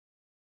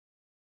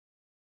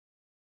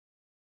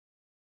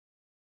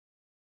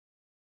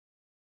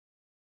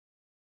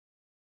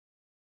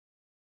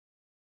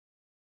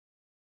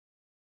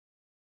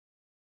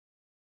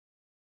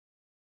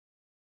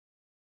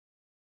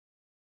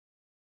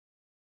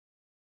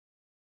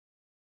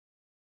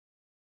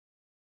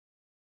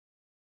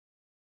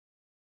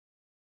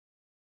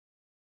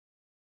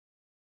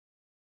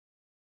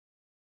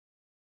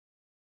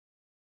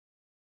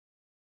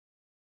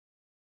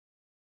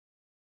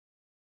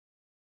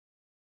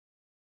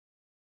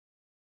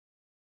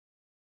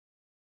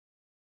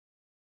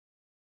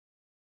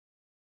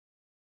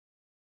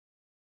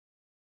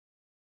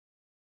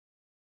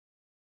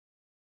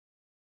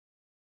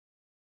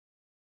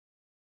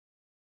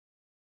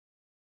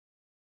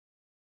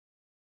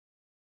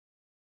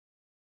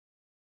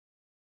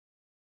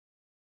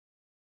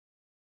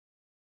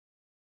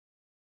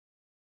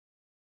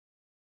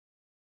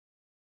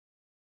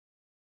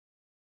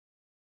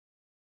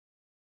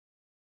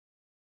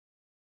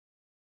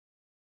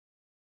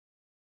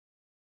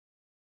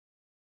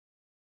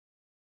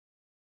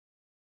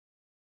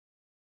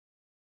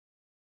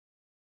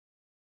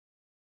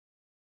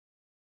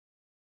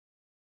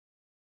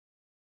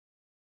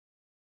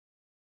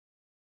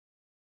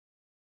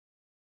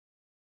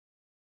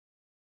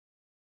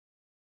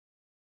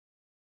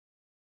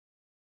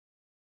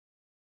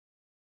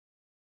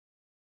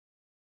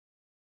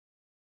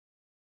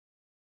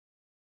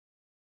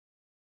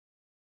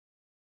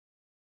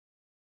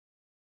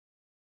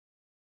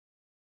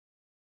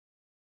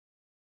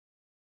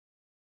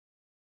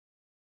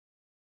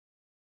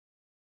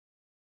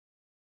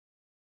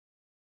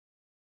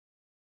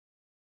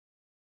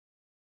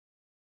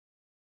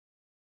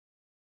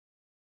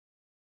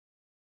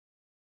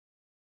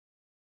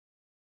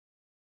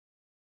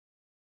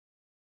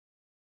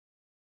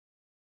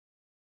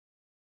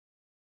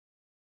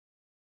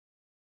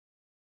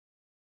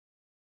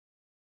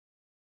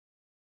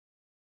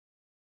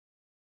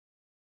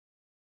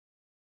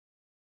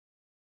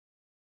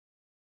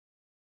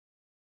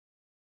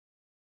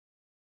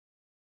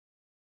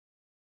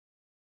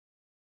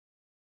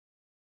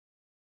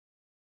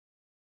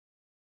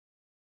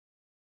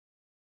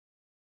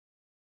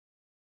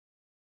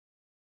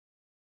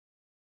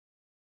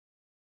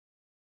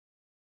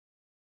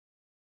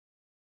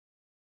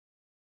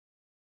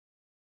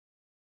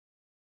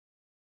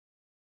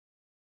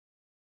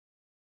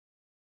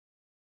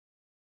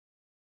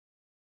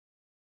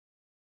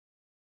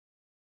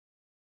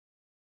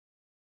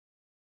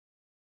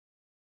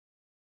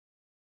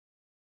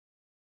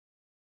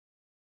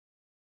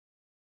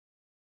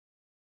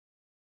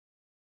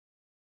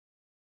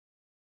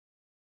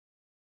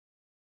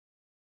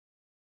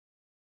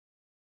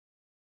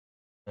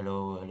Hello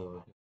hello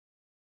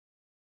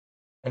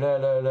hello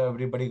hello hello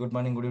everybody, good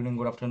morning, good evening,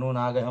 good afternoon.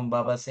 आ गए हम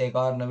वापस से एक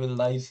और नवी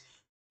लाइव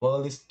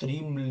वर्ल्ड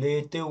स्ट्रीम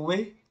लेते हुए।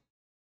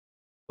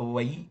 तो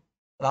वही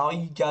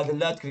राहुल, क्या चल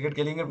रहा है? आज क्रिकेट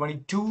खेलेंगे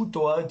 22।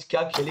 तो आज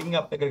क्या खेलेंगे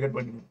अपने क्रिकेट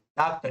 22 में?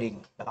 क्या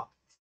करेंगे बताओ,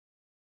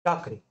 क्या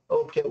करें?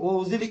 ओके, वो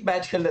उस दिन एक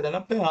मैच खेल लेते हैं ना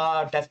अपने।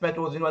 हाँ, टेस्ट मैच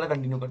उस दिन वाला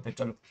कंटिन्यू करते हैं।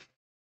 चलो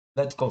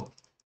let's go.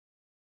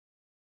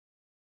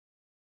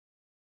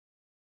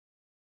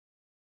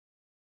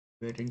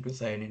 Waiting to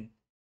sign in.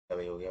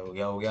 भाई हो गया हो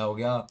गया हो गया हो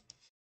गया।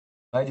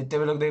 भाई जितने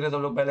भी लोग देख रहे हैं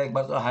सब लोग पहले एक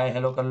बार तो हाय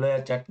हेलो कर लो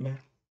यार चैट में।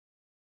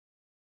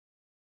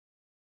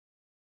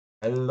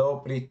 Hello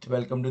Preet,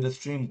 welcome to the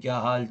stream. क्या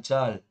हाल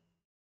चाल?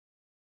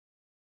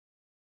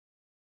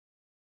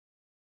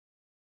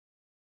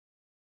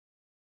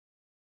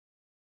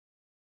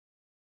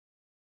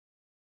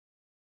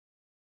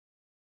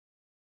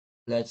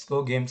 Let's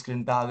go. गेम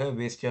स्क्रीन पे आ गए।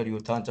 Waste your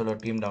youth. हाँ चलो,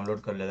 टीम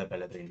डाउनलोड कर लेते हैं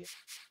पहले तो इंडिया।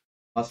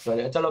 मस्त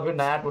पहले चलो, फिर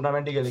नया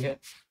टूर्नामेंट ही खेलेंगे।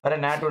 अरे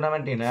नया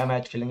टूर्नामेंट ही, नया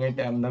मैच खेलेंगे।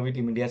 नवी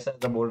टीम इंडिया से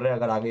ऐसा बोल रहे हैं,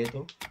 अगर आ गई है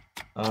तो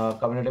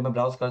कम्युनिटी में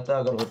ब्राउज करता है,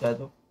 अगर होता है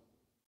तो।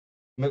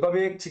 मेरे को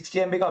अभी एक 60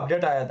 MB का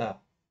अपडेट आया था,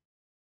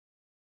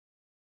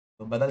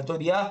 तो बदल तो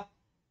दिया।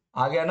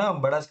 आ गया ना,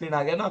 बड़ा स्क्रीन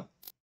आ गया ना।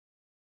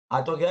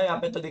 आ तो गया, यहाँ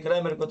पे तो दिख रहा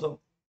है मेरे को तो।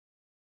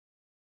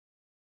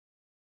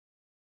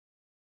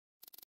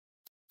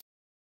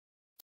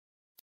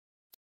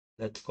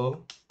 Let's go.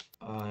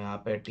 यहाँ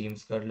पे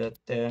टीम्स कर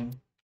लेते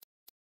हैं।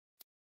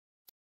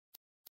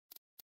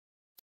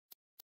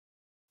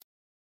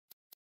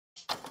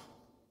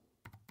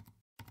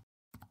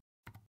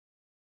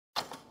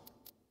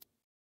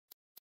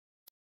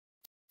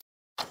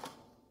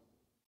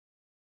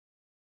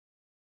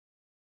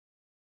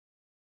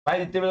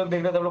 भाई जितने भी लोग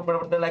देख रहे हैं सब लोग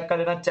फटाफट लाइक कर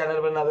लेना।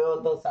 चैनल पर नए हो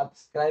तो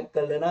सब्सक्राइब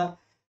कर लेना।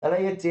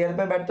 अरे ये चेयर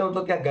पे बैठते हो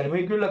तो क्या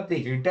गर्मी क्यों लगती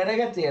है? हीटर है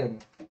क्या चेयर में?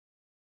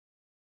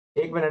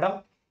 एक मिनट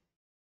अब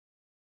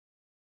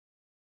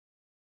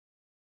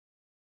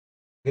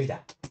गिर जा।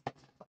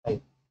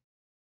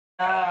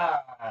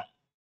 आ,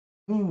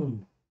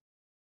 हम्म।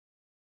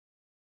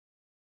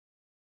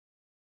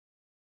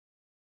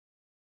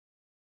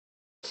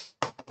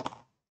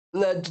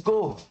 Let's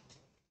go.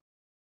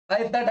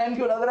 भाई इतना टाइम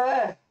क्यों लग रहा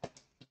है?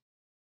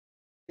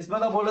 इसमें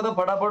तो बोले तो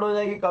फटाफट हो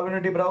जाएगी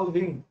कम्युनिटी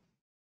ब्राउजिंग।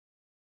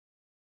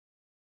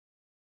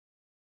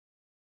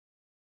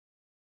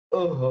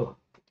 ओहो,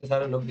 तो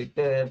सारे लोग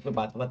दिखते हैं तो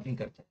बात बात नहीं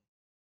करते।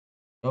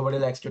 Nobody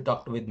likes to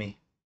talk with me।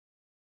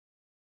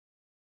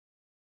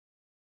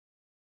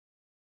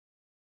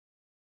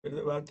 फिर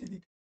से बात ही नहीं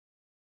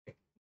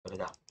कर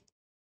जा।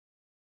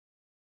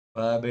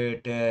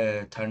 बेटे,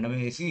 ठंड में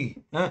एसी?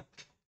 हाँ?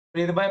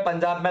 प्रीत भाई,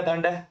 पंजाब में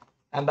ठंड है।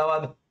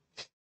 अहमदाबाद,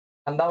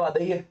 अहमदाबाद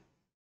ही है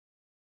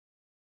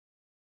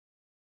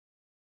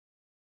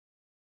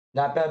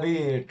जहाँ पे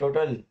अभी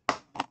टोटल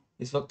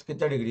इस वक्त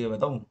कितना डिग्री है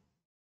बताऊं?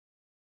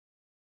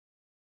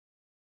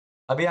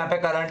 अभी यहाँ पे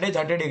करंटली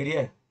 30 डिग्री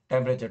है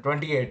टेम्परेचर।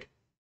 28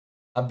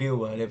 अभी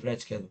हुआ है,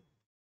 रिफ्रेश किया तो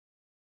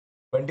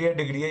 28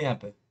 डिग्री है यहाँ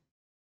पे।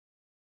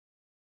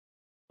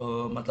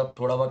 तो मतलब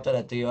थोड़ा बहुत तो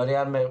रहती है। और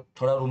यार मैं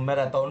थोड़ा रूम में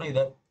रहता हूँ ना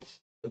इधर,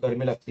 तो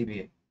गर्मी लगती भी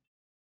है।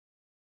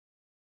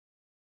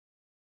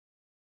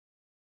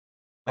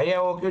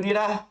 भैया वो क्यों नहीं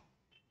रहा?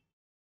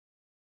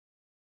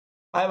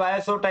 भाई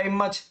भाई सो टाइम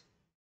मच।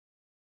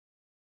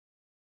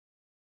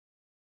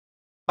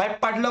 भाई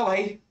पढ़ लो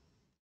भाई।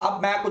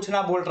 अब मैं कुछ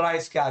ना बोल रहा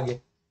इसके आगे।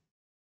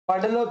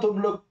 पढ़ लो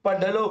तुम लोग,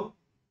 पढ़ लो,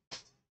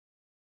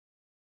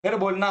 फिर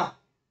बोलना।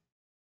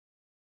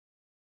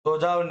 सो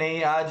जाओ,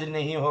 नहीं आज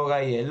नहीं होगा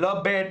ये। लो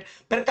बेट,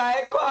 फिर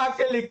काहे को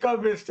आके लिखा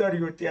मिस्टर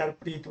यूथ? यार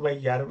प्रीत भाई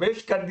यार,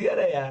 वेस्ट कर दिया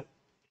रे यार।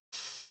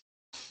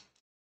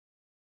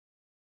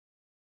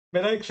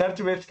 मेरा एक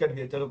सर्च वेस्ट कर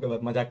दिया। चलो कोई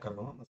बात, मजाक कर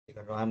रहा हूँ, मस्ती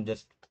कर रहा हूँ। आई एम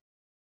जस्ट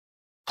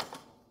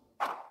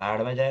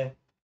हार्ड में जाए।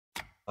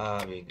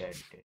 अभी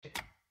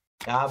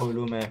क्या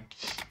बोलूँ मैं?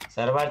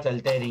 सर्वर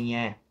चलते नहीं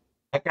है,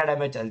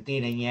 एकेडमी चलती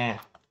नहीं है।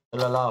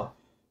 चलो लाओ,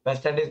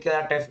 वेस्ट इंडीज के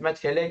साथ टेस्ट मैच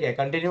खेलेंगे,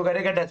 कंटिन्यू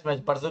करेंगे टेस्ट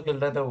मैच। परसों खेल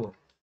रहे थे वो,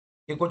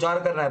 कि कुछ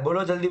और करना है?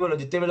 बोलो जल्दी बोलो,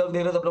 जितने भी लोग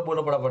देख रहे हो सब लोग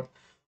बोलो फटाफट।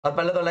 और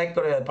पहले तो लाइक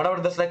करो यार, फटाफट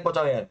 10 लाइक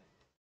पहुंचाओ यार।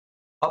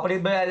 और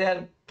प्रीत भाई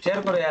यार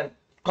शेयर करो यार।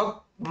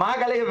 माँ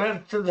का लेके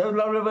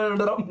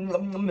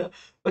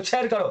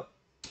शेयर करो,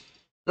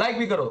 लाइक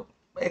भी करो।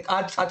 एक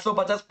आज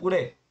 750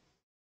 पूरे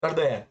कर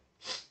दो यार।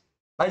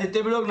 भाई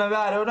जितने भी लोग नवे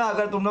आ रहे हो ना,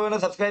 अगर तुम लोगों ने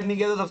सब्सक्राइब नहीं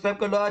किया तो सब्सक्राइब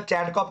कर लो।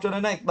 चैट का ऑप्शन है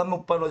ना, एकदम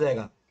ऊपर हो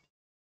जाएगा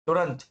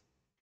तुरंत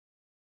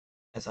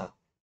ऐसा।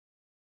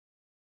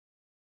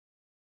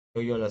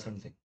 तो ये वाला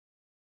समथिंग।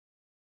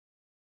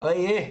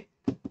 अरे ये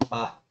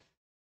वाह,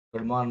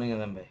 गुड मॉर्निंग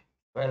अदम भाई।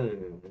 Well,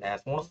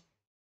 let's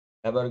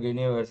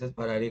Lamborghini versus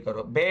Ferrari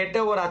करो बेटे,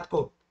 वो रात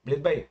को।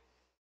 प्लीज भाई,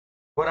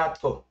 वो रात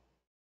को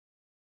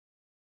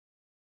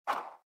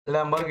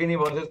लैम्बोर्गिनी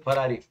वर्सेस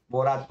फरारी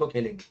वो रात को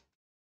खेलेंगे।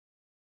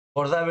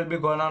 Forza will be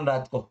going on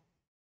रात को।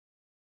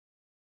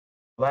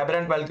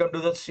 Vibrant, welcome to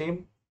the stream.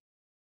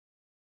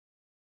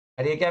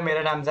 अरे ये क्या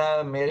मेरे नाम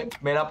से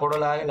मेरा फोटो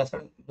लगा के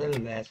लसन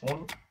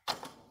लहसुन?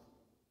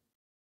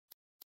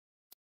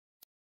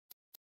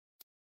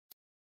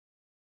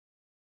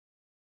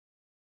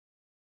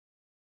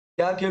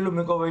 क्या खेलूं,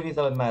 मेरे को वही नहीं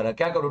समझ में आ रहा,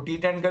 क्या करूं,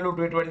 T10 खेलूं,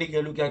 T20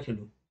 खेलूं, क्या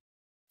खेलूं?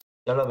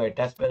 चलो भाई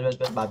टेस्ट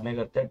मैच बाद में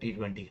करते हैं,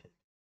 T20 खेलते,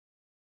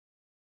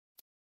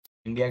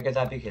 इंडिया के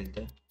साथ ही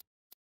खेलते हैं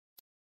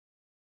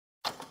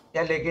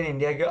यार। लेकिन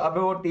इंडिया के अभी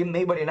वो टीम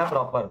नहीं बनी ना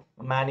प्रॉपर,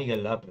 मैं नहीं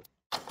खेल रहा फिर,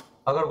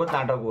 अगर कुछ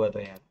नाटक हुआ तो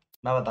यार,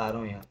 मैं बता रहा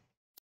हूँ यार।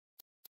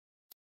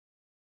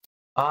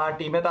 हाँ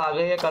टीमें तो आ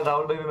गई है, कल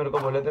राहुल भाई भी मेरे को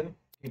बोले थे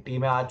कि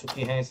टीमें आ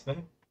चुकी हैं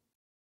इसमें,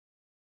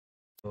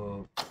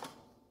 तो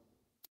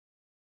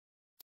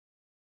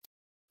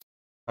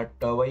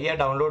बट वही है,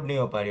 डाउनलोड नहीं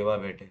हो पा रही, वाह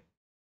बेटे।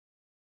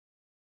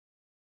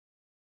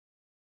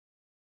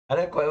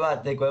 अरे कोई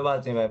बात नहीं, कोई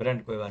बात नहीं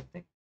वाइब्रेंट, कोई बात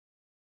नहीं,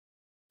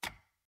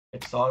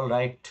 इट्स ऑल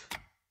राइट।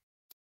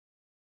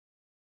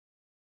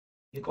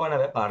 ये कौन है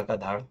भाई, पहाड़ का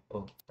धाड़,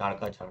 ओ ताड़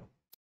का झाड़।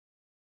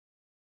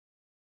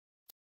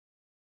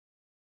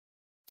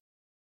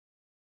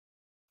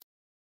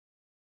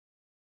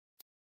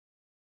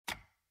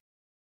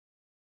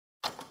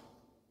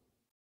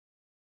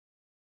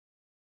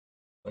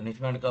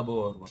 पनिशमेंट कब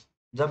होगा,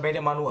 जब मेरे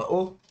मन हुआ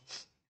ओ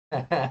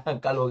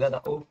कल हो गया था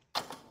ओ।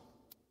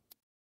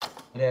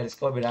 अरे यार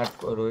इसको विराट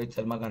को रोहित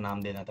शर्मा का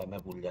नाम देना था, मैं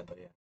भूल जाता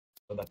यार,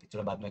 तो बाकी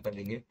चलो बाद में कर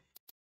लेंगे।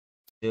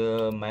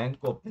 मयंक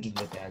को ओपनिंग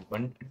देते हैं आज,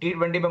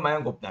 T20 में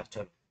मयंक ओपनर,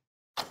 चलो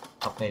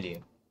अपने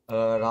लिए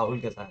राहुल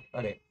के साथ।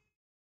 अरे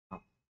हाँ,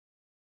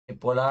 ये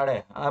पोलार्ड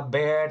है, अब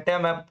बेटे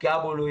मैं क्या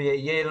बोलूँ,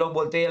 ये लोग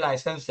बोलते हैं ये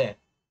लाइसेंस है।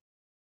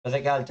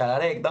 वैसे क्या हाल चाल,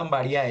 अरे एकदम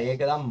बढ़िया है,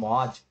 एकदम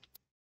मौज।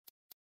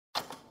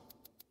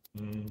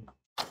 हम्म,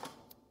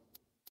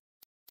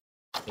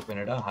 एक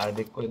मिनट,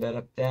 हार्दिक को इधर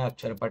रखते हैं,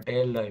 अक्षर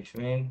पटेल,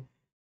 अश्विन,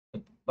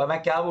 पर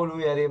मैं क्या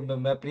बोलूँ यार, ये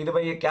मैं प्रीत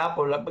भाई ये क्या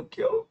बोला,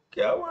 क्यों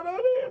क्या बना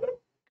रहे हैं लोग,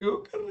 क्यों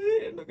कर रहे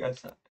हैं लोग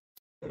ऐसा?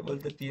 फिर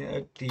बोलते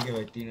तीन, ठीक है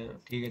भाई तीन,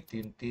 ठीक है,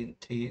 तीन तीन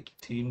थ्री,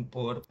 3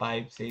 4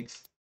 5 6,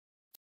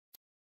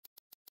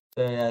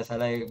 तो यार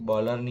साला एक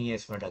बॉलर नहीं है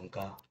इसमें ढंग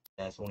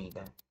का, सोनी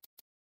का।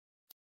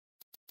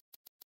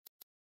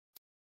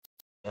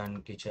 किशन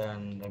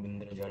किशन,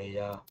 रविंद्र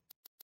जडेजा,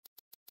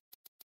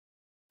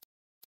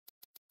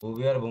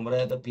 भुवियर बुमराह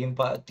है, तो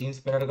तीन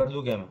स्पिनर कर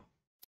दूं क्या मैं?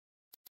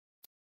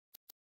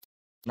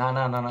 ना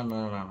ना ना ना ना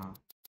ना ना,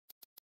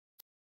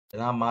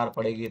 इतना मार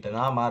पड़ेगी,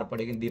 इतना मार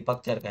पड़ेगी,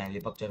 दीपक चर का है,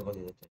 दीपक चर को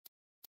दे देते,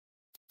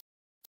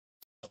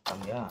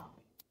 कम गया।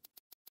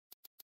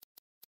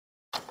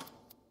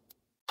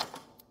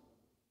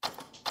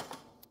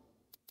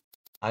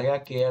 आ गया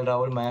KL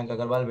राहुल, मयंक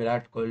अग्रवाल,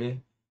 विराट कोहली,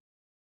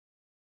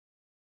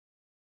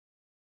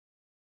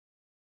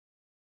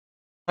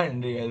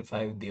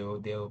 NDL5, देव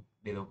देव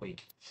दे दो कोई,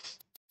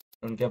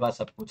 उनके पास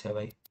सब कुछ है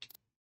भाई।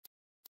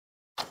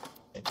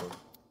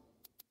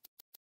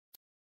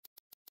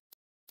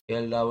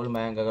 KL राहुल,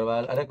 मयंक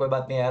अग्रवाल, अरे कोई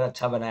बात नहीं यार,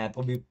 अच्छा बनाया है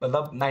तो भी,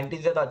 मतलब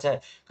 19 से तो अच्छा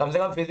है, कम से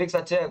कम फिजिक्स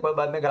अच्छे है, कोई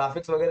बात नहीं,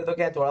 ग्राफिक्स वगैरह तो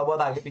क्या है, थोड़ा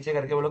बहुत आगे पीछे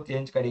करके वो लोग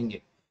चेंज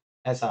करेंगे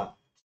ऐसा।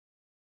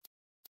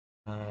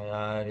 हाँ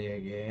यार ये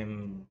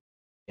गेम,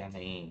 क्या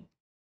नहीं।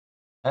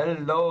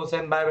 हेलो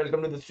हुसैन भाई,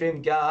 वेलकम टू द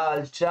स्ट्रीम, क्या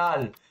हाल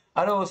चाल?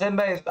 अरे हुसैन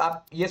भाई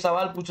आप ये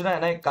सवाल पूछना है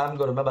ना, एक काम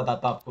करो मैं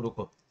बताता हूँ आपको,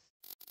 रुको।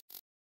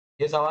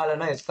 ये सवाल है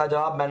ना, इसका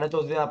जवाब मैंने तो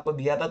उस दिन आपको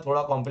दिया था,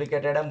 थोड़ा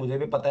कॉम्प्लिकेटेड है, मुझे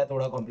भी पता है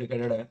थोड़ा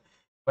कॉम्प्लिकेटेड है,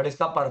 बट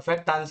इसका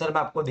परफेक्ट आंसर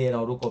मैं आपको दे रहा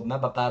हूँ, रुको मैं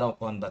बता रहा हूँ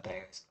कौन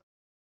बताएगा इसका।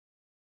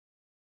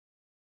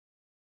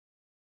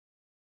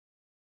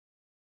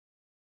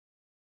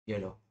 ये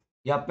लो,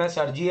 ये अपने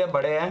सर जी है,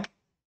 बड़े हैं,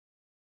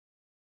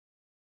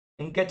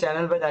 इनके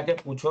चैनल पे जाके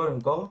पूछो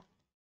इनको,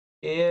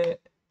 ये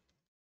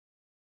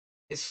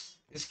इस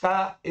इसका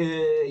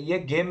ये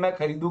गेम मैं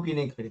खरीदूं कि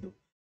नहीं खरीदूं।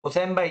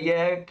 हुसैन भाई ये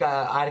है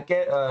आर के,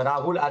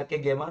 राहुल आर के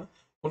गेमर,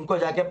 उनको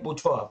जाके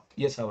पूछो आप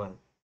ये सवाल,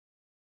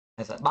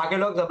 ऐसा। बाकी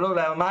लोग सब लोग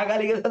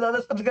महाकाली के साथ ज्यादा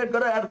सब्सक्राइब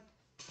करो यार,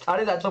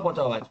 750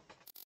 पहुंचाओ आज,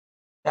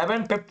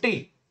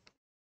 750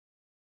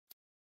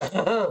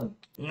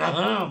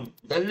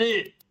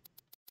 जल्दी,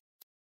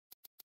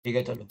 ठीक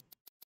है चलो।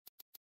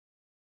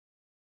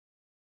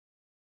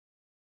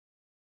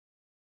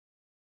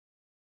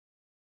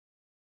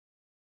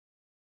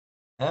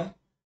 है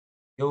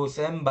ये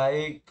हुसैन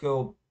भाई के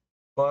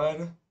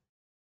ऊपर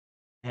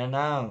है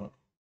ना,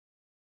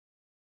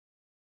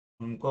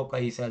 उनको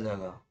कैसा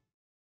लगा?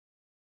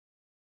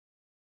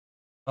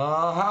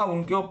 हाँ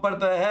उनके ऊपर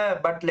तो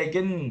है, बट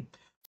लेकिन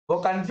वो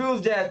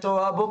कंफ्यूज है, तो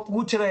अब वो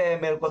पूछ रहे हैं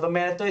मेरे को, तो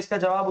मैं तो इसका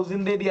जवाब उस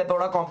दिन दे दिया,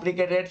 थोड़ा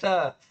कॉम्प्लिकेटेड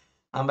था।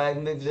 I'm back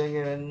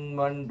in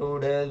 1 2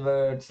 days,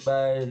 but it's by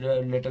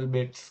a little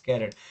bit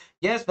scared.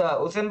 Yes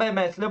Hussain भाई,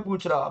 मैं इसलिए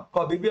पूछ रहा हूँ आपको,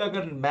 अभी भी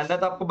अगर मैंने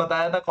तो आपको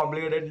बताया था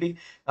कॉम्प्लिकेटेडली,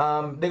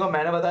 देखो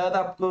मैंने बताया था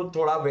आपको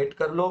थोड़ा वेट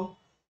कर लो,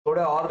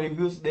 थोड़े और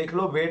रिव्यूज देख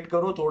लो, वेट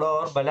करो थोड़ा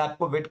और, भले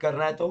आपको वेट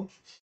करना है तो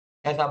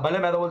ऐसा, भले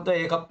मैं तो बोलता हूँ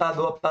 1 हफ्ता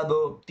 2 हफ्ता 2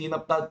 3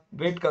 हफ्ता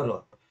वेट करो,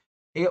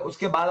 ठीक है,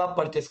 उसके बाद आप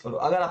परचेस करो,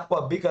 अगर आपको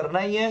अभी करना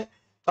ही है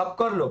तब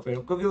कर लो फिर,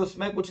 क्योंकि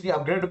उसमें कुछ नहीं,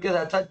 अपग्रेड के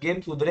साथ साथ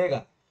गेम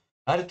सुधरेगा,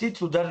 हर चीज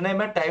सुधरने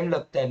में टाइम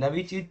लगता है,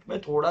 नवी चीज में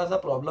थोड़ा सा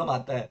प्रॉब्लम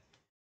आता है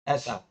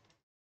ऐसा।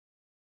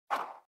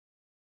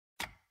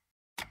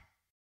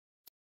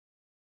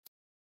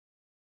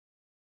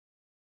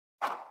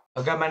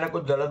 अगर मैंने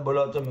कुछ गलत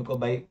बोला हो तो मेरे को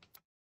भाई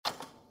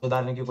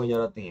सुधारने की कोई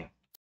जरूरत नहीं है,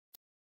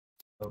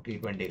 तो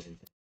T20 खेलते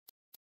हैं।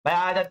 भाई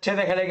आज अच्छे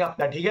से खेलेंगे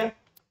अपना, ठीक है,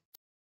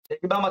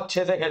 एकदम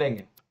अच्छे से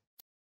खेलेंगे।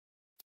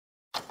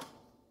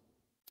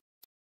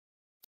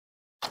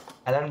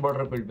 एलन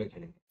बॉर्डर फील्ड पे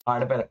खेलेंगे,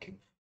 हार्ड पे रखेंगे।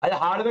 आज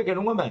हार्ड पे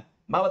खेलूंगा मैं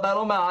बता रहा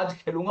हूँ, मैं आज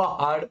खेलूंगा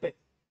हार्ड पे,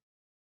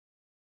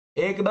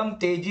 एकदम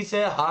तेजी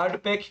से हार्ड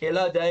पे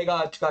खेला जाएगा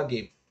आज का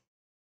गेम।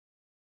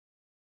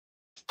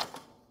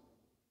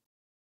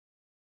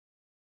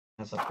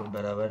 सब कुछ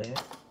बराबर है,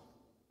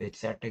 पिच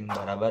सेटिंग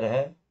बराबर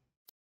है।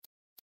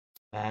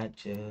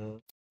 मैच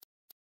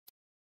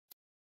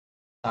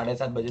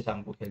 7:30 बजे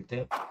शाम को खेलते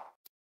हैं।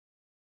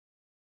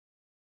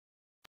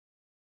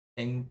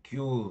 Thank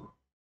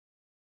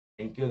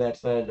you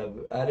that's why I love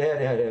you. अरे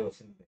अरे अरे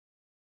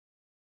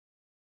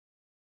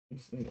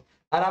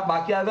और आप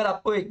बाकी अगर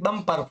आपको एकदम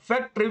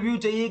परफेक्ट रिव्यू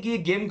चाहिए कि ये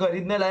गेम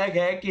खरीदने लायक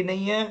है कि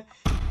नहीं है,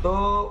 तो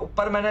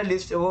ऊपर मैंने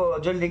लिस्ट वो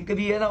जो लिंक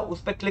दी है ना,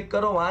 उस पर क्लिक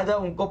करो, वहां जाओ,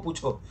 उनको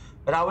पूछो।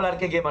 राहुल आर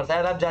के गेमर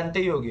शायद आप जानते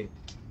ही होंगे,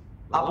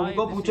 आप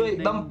उनको पूछो,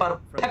 एकदम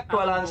परफेक्ट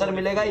वाला आंसर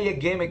मिलेगा। ये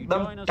गेम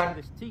एकदम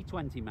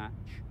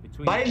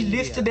भाई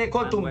लिस्ट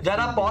देखो, तुम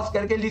जरा पॉज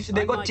करके लिस्ट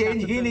देखो,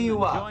 चेंज ही नहीं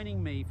हुआ।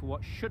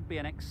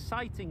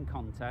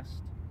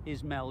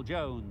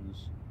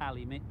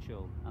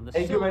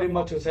 Thank you very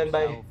much Hussain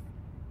भाई,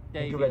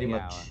 thank you very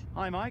much.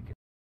 Hi Mike.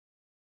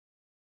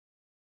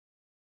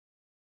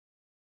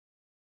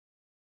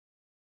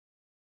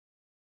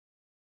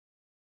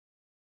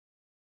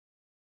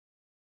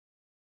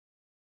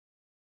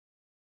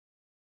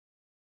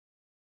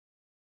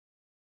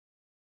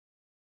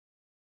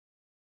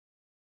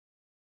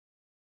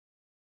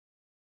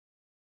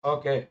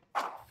 Okay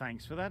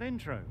Thanks for that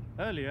intro.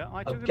 Earlier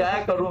I अब took क्या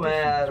करूं मैं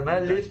यार, मैं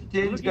लिस्ट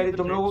चेंज करी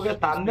तुम लोगों के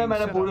सामने,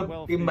 मैंने पूरी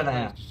टीम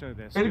बनाया,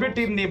 फिर भी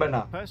टीम नहीं बना।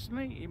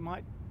 Personally, it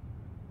might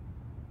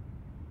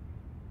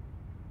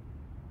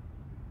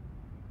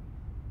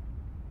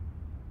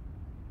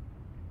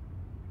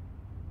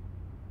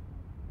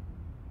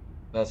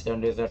West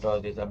Indies से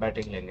टॉस जीता,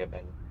 बैटिंग लेंगे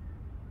पहले।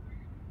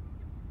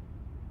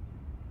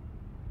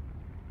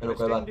 चलो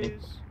कोई बात नहीं,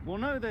 well,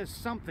 no, there's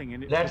something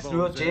in it. Let's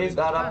do chase.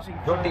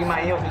 जो टीम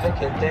आई है उसी से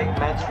खेलते हैं एक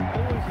मैच,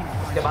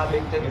 उसके बाद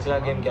देखते हैं दूसरा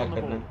गेम क्या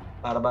करना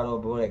है। बार बार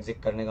वो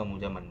एग्जिट करने का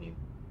मुझे मन नहीं।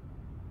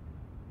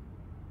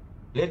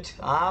 ग्लिच,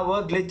 हाँ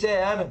वो ग्लिच है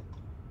यार,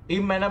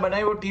 टीम मैंने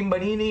बनाई, वो टीम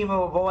बनी नहीं,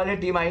 वो वाली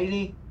टीम आई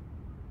नहीं।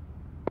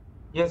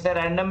 ये से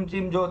रैंडम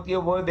टीम जो होती है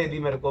वो दे दी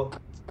मेरे को।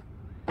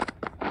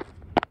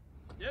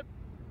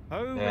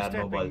 यार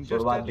नो बॉल,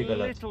 शुरुआत भी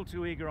गलत।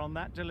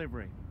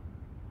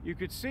 You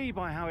could see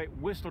by how it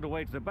whistled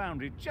away to the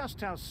boundary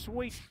just how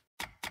sweet.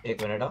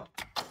 एक मिनट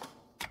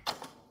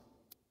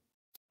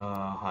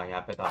हाँ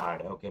यहाँ पे तो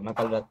हार्ड है। ओके मैं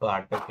कल रात को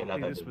हार्ड पे खेला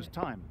था। This was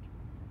timed.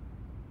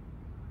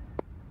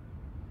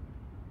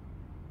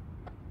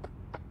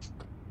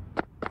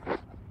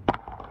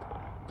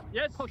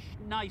 Yes, pushed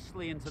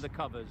nicely into the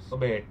covers. तो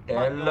बेटे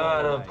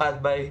अराफात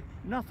भाई,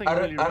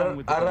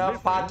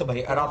 अराफात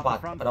भाई,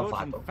 अराफात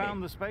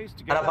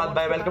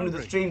भाई, वेलकम टू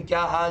द स्ट्रीम।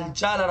 क्या हाल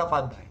चाल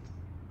अराफात भाई?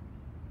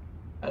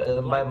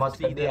 भाई मत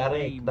कर दे यार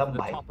एकदम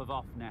भाई।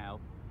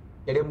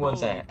 स्टेडियम कौन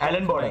सा है?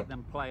 Allan Border.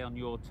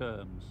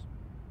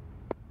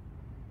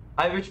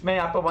 आई विश मैं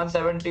यहाँ पे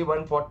 170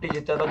 140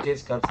 जीता तो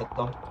चेस कर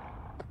सकता हूँ।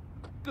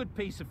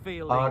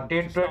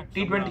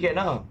 T20 है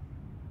ना?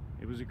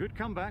 It was a good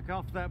comeback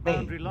after that नहीं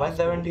boundary last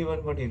 170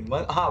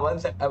 114 हाँ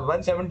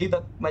 170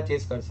 तक मैं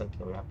चेस कर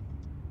सकता हूँ यार,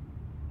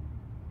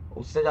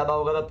 उससे ज्यादा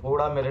होगा तो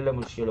थोड़ा मेरे लिए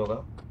मुश्किल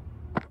होगा।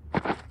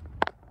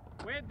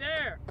 We're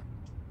there.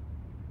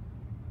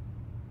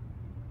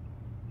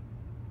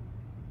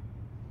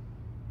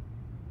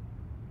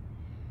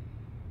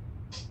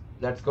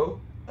 Let's go.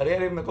 अरे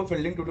अरे मेरे को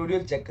फील्डिंग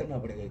ट्यूटोरियल चेक करना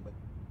पड़ेगा एक बार,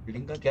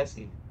 फील्डिंग का क्या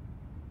सीन है,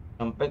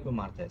 अंपायर पे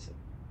मारता है ऐसे।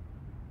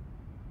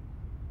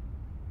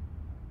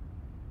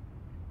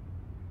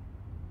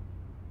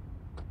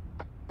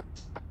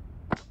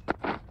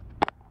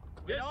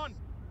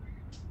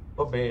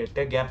 ओ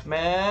बेटे गैप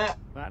में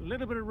that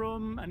little bit of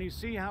room and you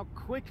see how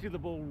quickly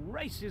the ball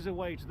races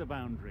away to the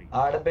boundary.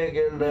 Hard पे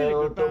खेल रहे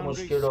हो तो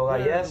मुश्किल होगा।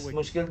 यस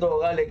मुश्किल तो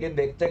होगा, लेकिन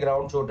देखते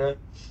ग्राउंड छोटा है।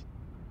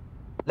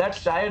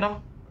 लेट्स ट्राई ना,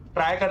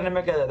 ट्राई करने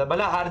में क्या जाता है,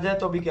 भला हार जाए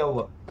तो भी क्या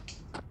हुआ,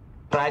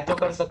 ट्राई तो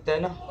कर सकते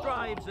हैं ना।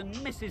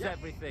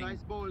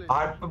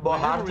 हार्ड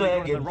तो है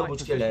गेम तो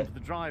मुश्किल है,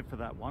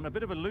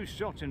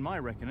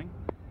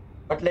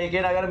 बट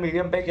लेकिन अगर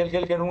मीडियम पे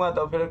खेल खेलूंगा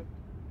तो फिर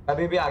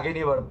कभी भी आगे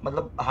नहीं बढ़,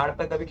 मतलब हार्ड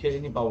पे कभी खेल ही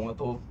नहीं पाऊंगा।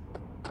 तो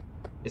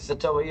इससे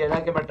अच्छा वही है ना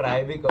कि मैं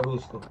ट्राई भी करूँ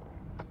उसको,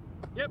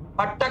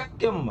 पटक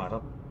के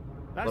मारो।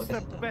 That's the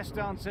best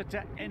answer to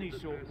any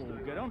short ball.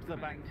 Get onto the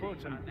back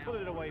foot and pull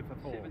it away for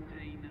 4.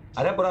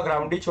 अरे पूरा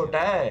ग्राउंड ही छोटा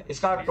है,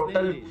 इसका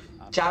टोटल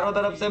चारों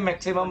तरफ से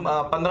मैक्सिमम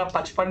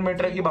 15-55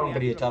 मीटर की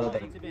बाउंड्री है चारों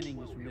तरफ।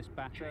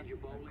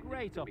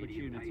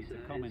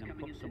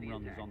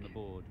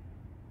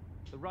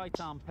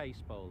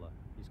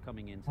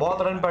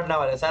 बहुत रन पड़ने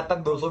वाले, शायद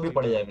तक 200 भी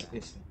पड़ जाए मेरे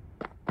इसमें,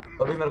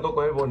 अभी मेरे को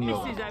कोई वो नहीं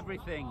होगा।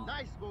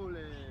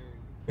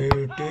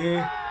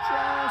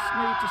 Just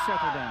need to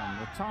settle down.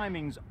 The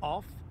timing's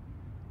off.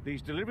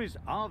 These deliveries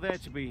are there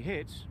to be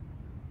hit.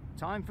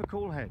 Time for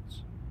cool heads.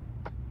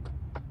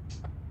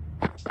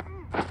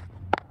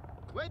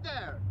 Wait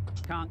there.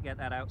 Can't get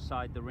that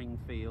outside the ring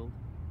field.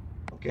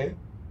 Okay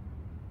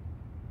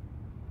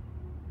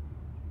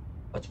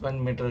 55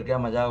 metre क्या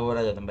मजाक हो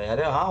रहा है जतन भाई?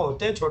 अरे हाँ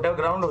होते हैं, छोटे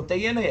ग्राउंड होते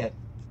ही है ना यार।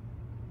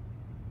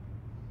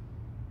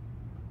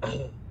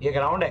 ये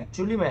ग्राउंड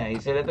एक्चुअली में है,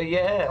 इसीलिए तो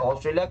ये है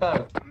ऑस्ट्रेलिया का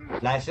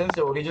लाइसेंस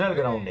ओरिजिनल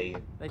ग्राउंड है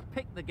ये। They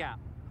picked the gap.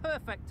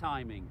 Perfect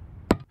timing.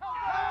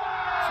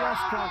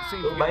 Just can't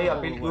seem तो to भाई get the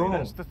अपील ball क्यों? away.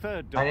 That's the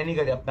third dot. मैंने नहीं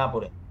करी, अपना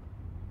पूरे।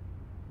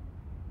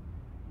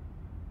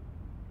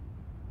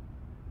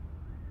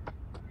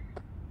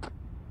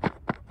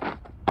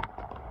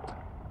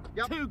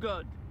 Too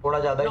good. थोड़ा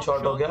ज्यादा ही Not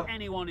शॉट हो sure गया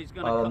anyone is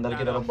going और to अंदर cut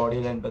की that तरफ off.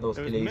 बॉडी लाइन पे तो There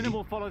उसके was लिए easy.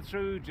 minimal follow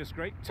through, just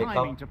great Pick up.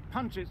 timing to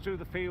punch it through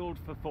the field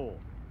for 4.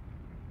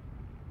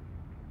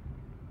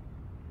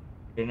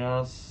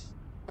 Spinners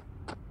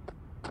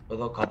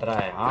तो खतरा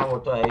है। हाँ वो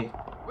तो है ही।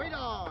 Wait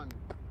on.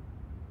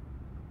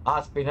 हाँ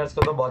स्पिनर्स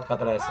को तो बहुत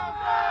खतरा है इसमें।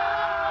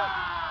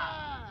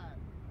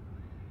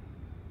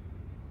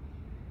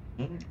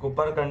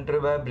 कूपर कंट्री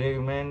बाय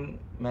ब्रेगमैन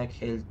में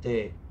खेलते,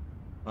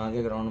 वहाँ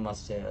के ग्राउंड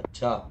मस्त है।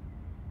 अच्छा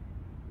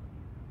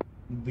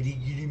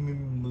ब्रिगिडी में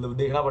मतलब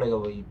देखना पड़ेगा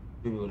वही जो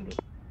भी बोल रहे।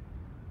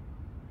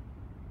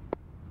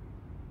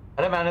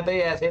 अरे मैंने तो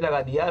ये ऐसे ही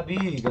लगा दिया अभी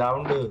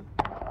ground.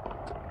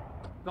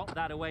 Got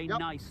that away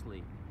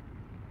nicely.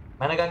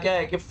 मैंने कहा क्या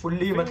है कि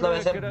फुल्ली मतलब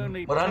ऐसे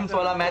रन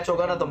वाला मैच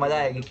होगा ना तो मजा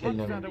आएगी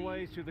खेलने में।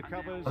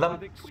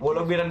 मतलब वो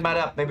लोग भी रन मारे,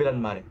 अपने भी रन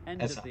मारे, End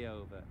of ऐसा। the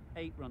over.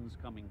 8 runs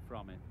coming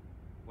from it.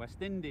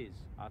 West Indies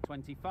are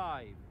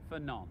 25 for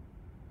none.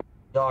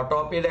 जो ऑटो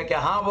अपील है क्या?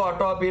 हाँ वो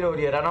ऑटो अपील हो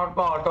रही है, रन आउट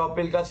पर ऑटो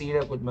अपील का सीन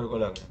है कुछ मेरे को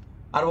लग रहा है।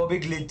 और वो भी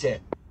ग्लिच है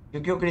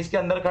क्योंकि वो क्रिस के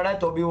अंदर खड़ा है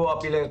तो भी वो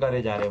अपील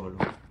करे जा रहे हैं वो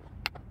लोग।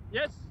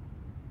 Yes.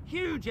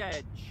 Huge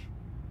edge.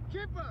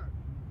 Keeper.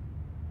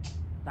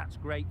 That's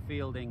great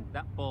fielding.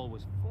 That ball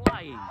was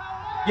flying.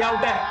 ये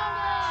आउट है,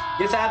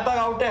 ये शायद तक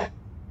आउट है,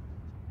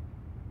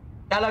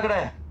 क्या लग रहा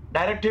है?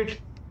 डायरेक्ट हिट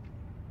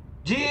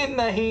जी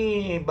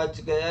नहीं,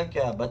 बच गया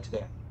क्या? बच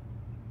गया।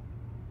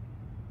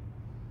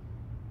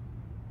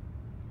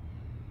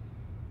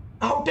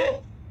 आउट है,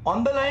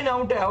 ऑन द लाइन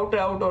आउट है, आउट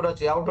है, आउट होना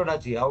चाहिए, आउट होना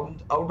चाहिए,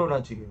 आउट होना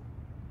चाहिए।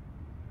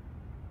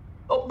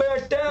 ओ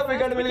बेटे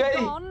विकेट मिल गई।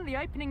 The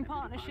opening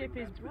partnership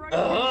is broken.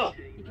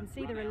 You can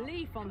see the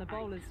relief on the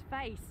bowler's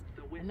face.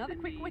 Another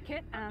quick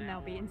wicket and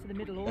they'll be into the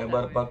middle order.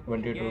 एबर पक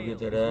 22 की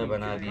तरह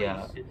बना दिया।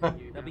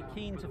 They'll be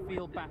keen to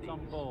field bat on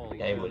ball.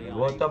 क्या ही बोले,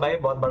 वो तो भाई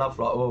बहुत बड़ा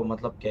फ्लॉप, वो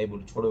मतलब क्या ही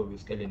बोलूं, छोड़ो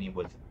इसके लिए नहीं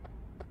बोल सकते।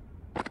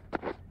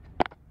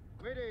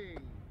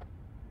 Waiting.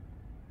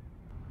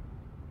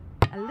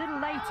 A little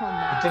late on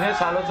that. इतने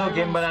सालों से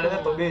गेम बना रहे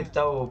थे तो भी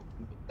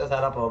इतना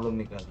सारा प्रॉब्लम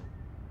निकल रहा है।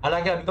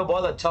 हालांकि अभी तो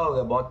बहुत अच्छा हो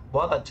गया,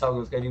 बहुत अच्छा हो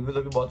गया, उसके रिव्यूज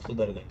भी बहुत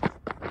सुधर गए।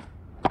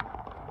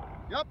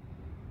 Yup.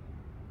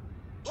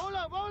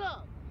 Bowler, bowler.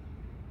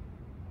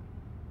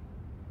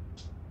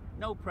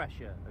 No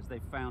pressure as they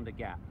found a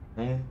gap.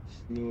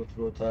 Slow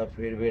throw था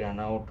फिर भी रन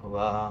आउट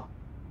हुआ।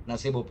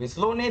 नसीब ओपी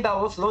स्लो नहीं था,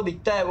 वो स्लो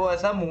दिखता है, वो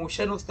ऐसा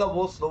मोशन उसका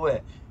वो स्लो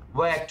है।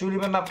 वो एक्चुअली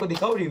में मैं आपको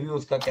दिखाऊं रिव्यू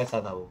उसका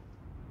कैसा था वो।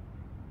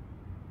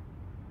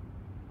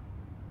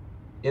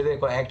 ये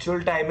देखो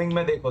एक्चुअल टाइमिंग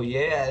में देखो,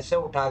 ये ऐसे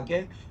उठा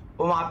के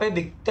वो वहां पे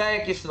दिखता है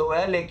कि स्लो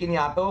है, लेकिन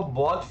यहाँ पे वो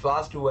बहुत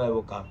फास्ट हुआ है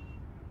वो काम।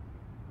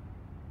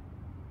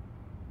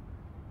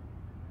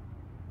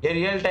 ये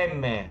रियल टाइम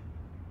में है,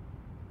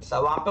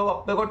 वहां पे वो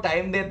अपने को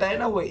टाइम देता है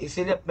ना, वो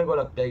इसीलिए अपने को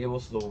लगता है कि वो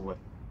स्लो हुआ है।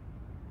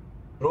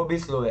 थ्रो भी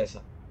स्लो है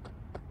ऐसा।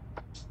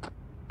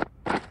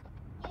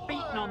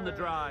 Beaten on the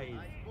drive.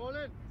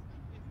 Bowling.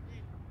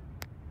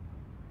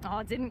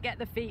 Oh, didn't get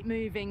the feet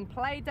moving.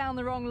 Played down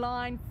the wrong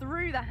line.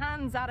 Threw the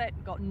hands at it.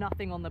 Got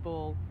nothing on the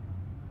ball.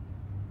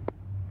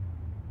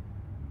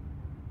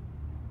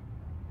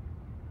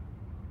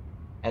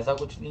 ऐसा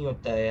कुछ नहीं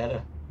होता है यार,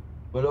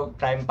 वो लोग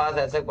टाइम पास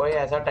ऐसे कोई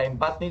ऐसा टाइम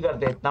पास नहीं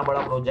करते। इतना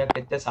बड़ा प्रोजेक्ट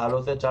इतने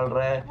सालों से चल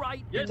रहा है,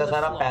 इतना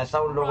सारा पैसा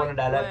उन लोगों ने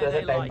डाला है, तो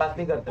ऐसे टाइम पास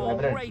नहीं करते माय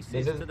फ्रेंड।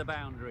 दिस इज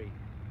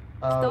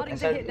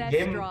ऐसा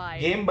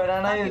game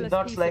banana is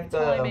not like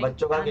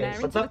बच्चों का गेम।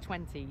 मतलब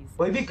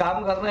कोई भी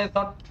काम करना इज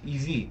नॉट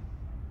इजी,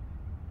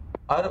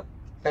 और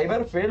कई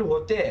बार फेल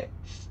होते हैं,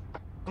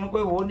 तो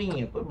कोई वो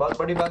नहीं है, कोई बहुत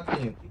बड़ी बात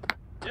नहीं होती।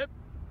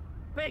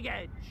 Big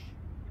edge.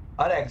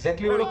 और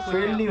एग्जैक्टली वो लोग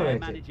फेल नहीं हुए थे।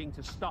 Managing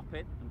to stop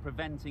it and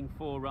preventing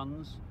 4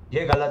 runs.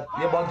 ये गलत,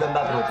 ये बहुत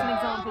गंदा थ्रो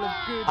था।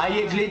 हाँ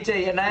ये ग्लिच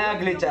है, ये नया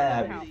ग्लिच आया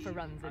है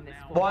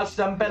अभी। बॉल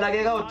स्टंप पे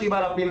लगेगा उतनी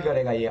बार अपील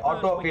करेगा, ये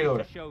ऑटो अपील हो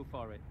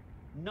रहा है।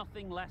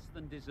 Nothing less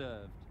than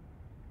deserved.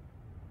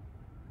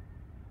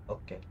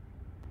 Okay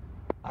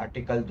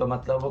article तो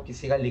मतलब वो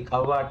किसी का लिखा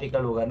हुआ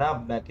आर्टिकल होगा ना,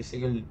 मैं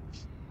किसी के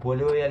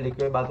बोले हुए या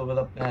लिखे हुए बातों को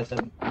तो अपने ऐसा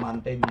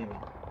मानते ही नहीं है।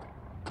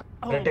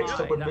 क्रिटिक्स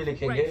तो कुछ भी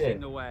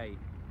लिखेंगे।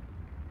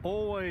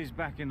 Always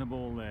back in the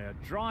ball there.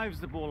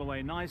 Drives the ball away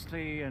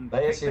nicely and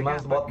भाई picks the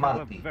सिमंस gap बहुत back cover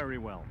मारती। very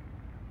well.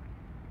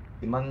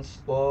 सिमंस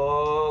को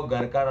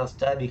घर का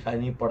रास्ता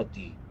दिखानी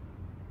पड़ती,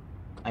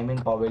 आई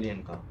मीन पवेलियन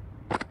का।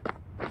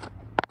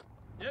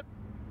 Yep.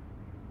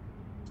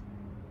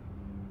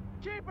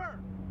 Keeper.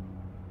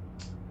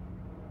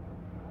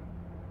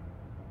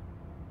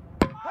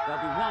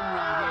 There'll be 1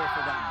 run here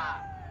for them.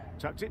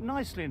 Tucked it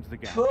nicely into the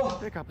gap.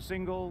 Pick up a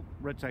single,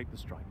 rotate the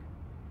strike.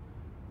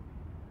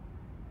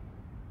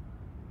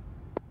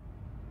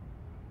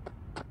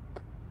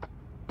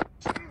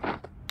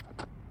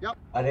 Yep.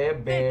 अरे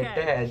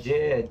बेटे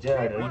अजय जड़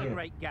What रही a है।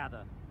 great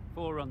gather.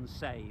 4 runs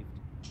saved.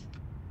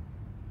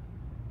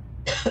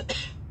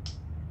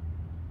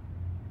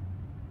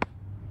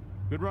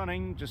 Good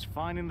running, just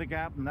finding the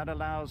gap, and that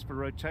allows for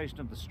rotation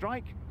of the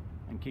strike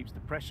and keeps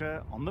the pressure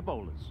on the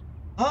bowlers.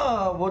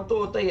 हाँ वो तो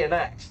होता ही है ना,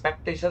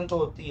 एक्सपेक्टेशन तो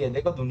होती है।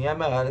 देखो दुनिया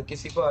में हर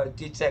किसी को हर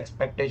चीज से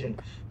एक्सपेक्टेशन,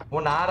 वो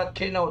ना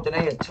रखे ना उतना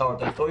ही अच्छा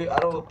होता है, तो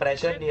अरे वो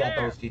प्रेशर नहीं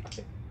आता उस चीज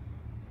पे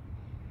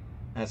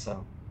ऐसा।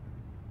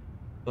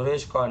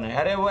 सुरेश कौन है?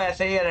 अरे वो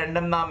ऐसे ही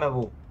रैंडम नाम है,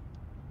 वो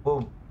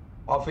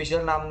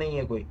ऑफिशियल नाम नहीं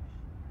है कोई।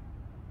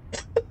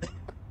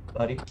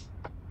 सॉरी।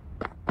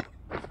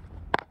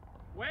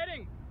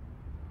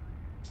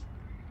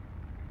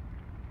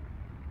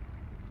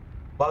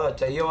 बहुत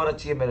अच्छा, ये और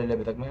अच्छी है मेरे लिए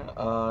अभी तक में।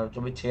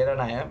 जो भी 6 रन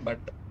आए हैं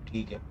बट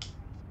ठीक है।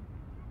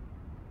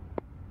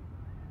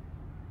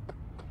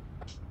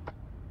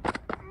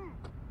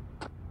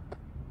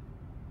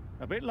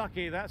 A bit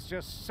lucky, that's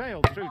just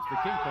sailed through to the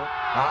keeper.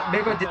 हाँ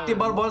देखो जितनी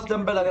बार बॉस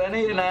जंप पे लग रहा है ना,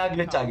 ये नया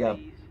ग्लिच आ गया अब।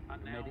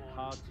 Made it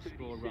hard to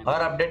score runs.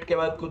 Her update के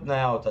बाद कुछ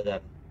नया होता जा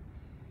रहा है।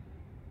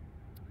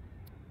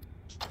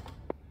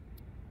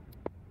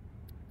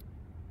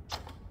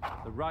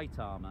 The right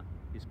armour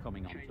is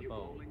coming on to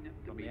bowl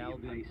from the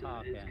Albion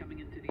Park end.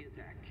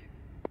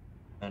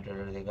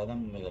 Trailer देखा था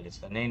मैं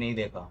इसका? नहीं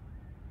देखा।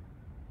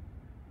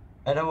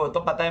 अरे वो तो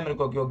पता है मेरे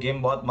को कि वो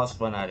गेम बहुत मस्त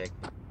बना रहे।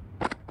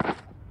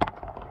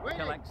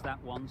 Collects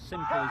that one,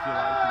 simple as you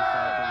like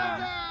inside the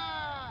run.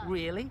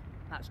 Really?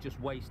 That's just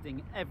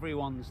wasting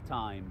everyone's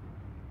time.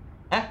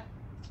 हैं?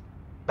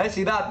 भाई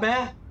सीधा हाथ में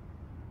है?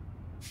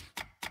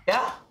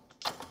 क्या?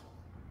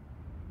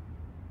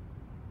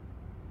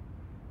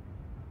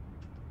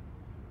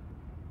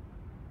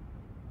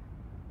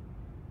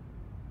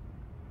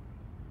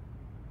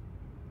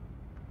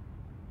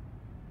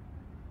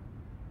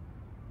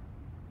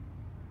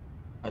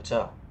 अच्छा,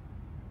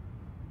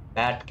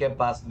 बैट के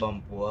पास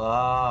बम्प हुआ।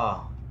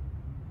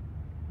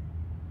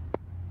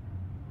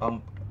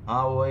 बम्प,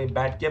 हाँ वही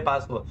बैट के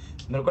पास हुआ।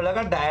 मेरे को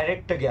लगा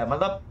डायरेक्ट गया,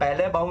 मतलब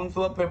पहले बाउंस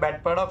हुआ फिर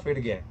बैट पड़ा फिर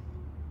गया।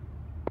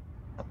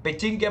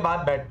 पिचिंग के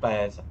बाद बैट पाया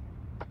ऐसा।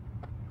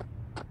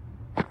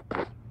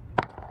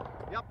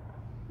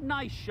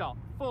 Nice shot,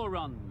 4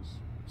 runs.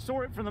 Saw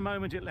it from the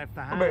moment it left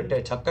the hand.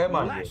 बेटे छक्का ही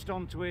मार दिया। Latched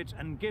onto it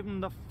and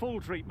given the full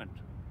treatment.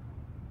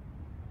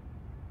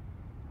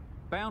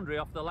 Boundary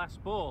off the last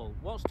ball.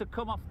 What's to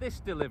come off this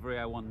delivery,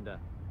 I wonder?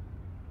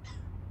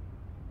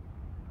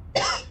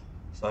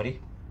 Sorry.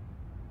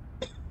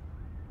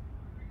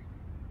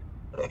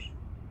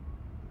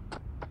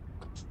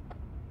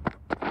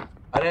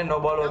 अरे no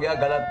ball हो गया।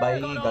 गलत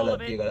भाई,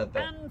 गलत ही गलत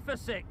है। And for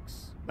 6.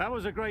 That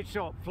was a great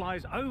shot.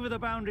 Flies over the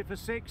boundary for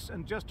 6,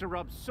 and just to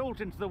rub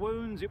salt into the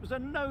wounds, it was a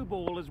no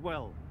ball as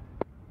well.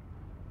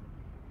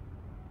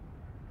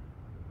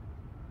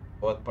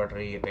 बहुत पड़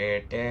रही है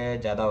बेटे,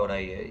 ज्यादा हो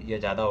रही है, ये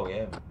ज्यादा हो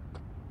गया।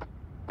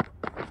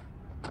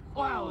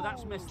 Wow,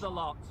 that's missed the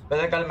lot.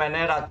 वैसे कल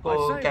मैंने रात को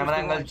camera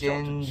angle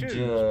change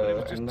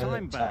just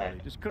time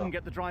badly, just couldn't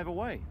get the drive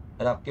away.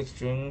 और आपकी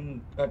स्ट्रिंग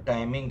का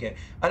टाइमिंग है।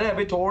 अरे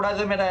अभी थोड़ा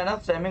सा मेरा है ना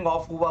स्ट्रीमिंग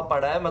ऑफ हुआ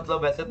पड़ा है,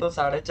 मतलब वैसे तो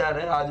 4:30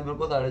 है, आज मेरे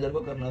को 4:30 को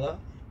करना था,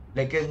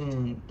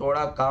 लेकिन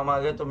थोड़ा काम आ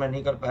गया तो मैं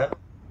नहीं कर पाया।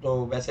 तो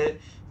वैसे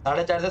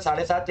 4:30 से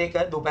 7:30 एक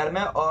है दोपहर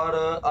में, और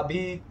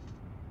अभी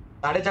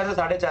 4:30 से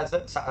 4:30 से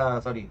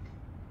सॉरी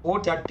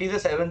 4:30 से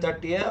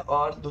 7:30 है,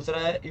 और दूसरा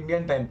है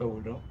इंडियन टाइम पे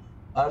बोल रहा हूँ,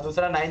 और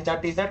दूसरा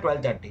 9:30 से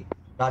 12:30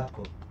 रात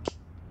को।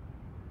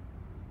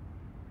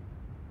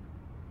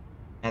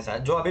 ऐसा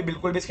जो अभी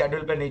बिल्कुल भी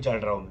स्केड्यूल पे नहीं चल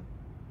रहा हूँ मैं।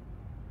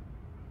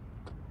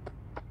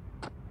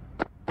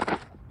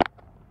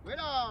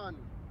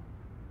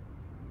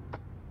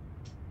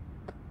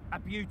 A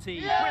beauty,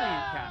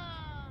 brilliant catch.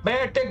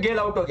 बेटे गेल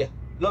आउट हो गया।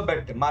 लो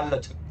बेटे मार लो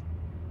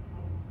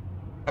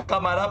छक्का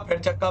मारा, फिर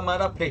छक्का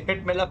मारा, फिर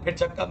हिट मिला, फिर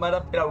छक्का मारा,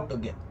 फिर आउट हो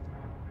गया।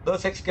 2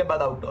 6 के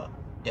बाद आउट हुआ।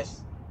 Yes.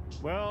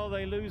 Well,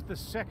 they lose the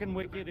second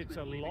wicket. It's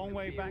a long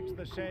way back to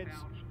the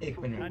sheds. एक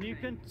minute. And you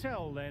can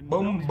tell then.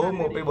 Boom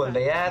boom OP बोल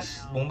रहे। Yes,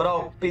 Bumrah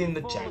OP in the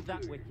Before chat.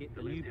 that wicket,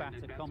 the new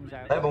batter comes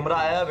out. भाई बुमराह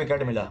आया,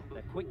 wicket मिला।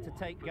 They're quick to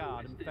take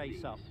guard and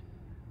face up.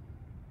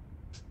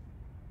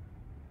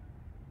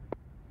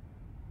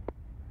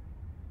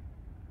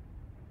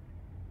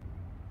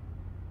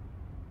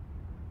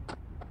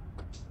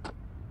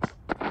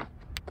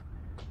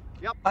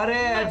 अरे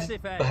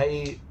Massive edge.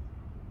 भाई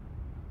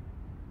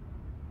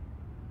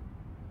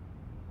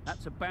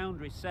That's a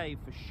boundary save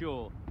for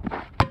sure.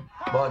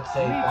 बहुत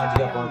सही, पहुंच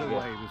गया पहुंच गया।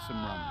 Away with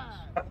some runs.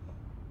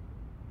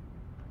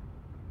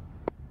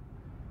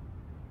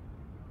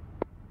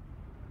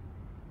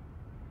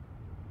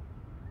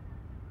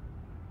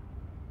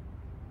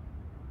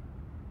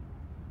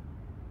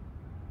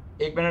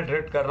 एक मिनट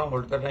रेड कर रहा हूँ,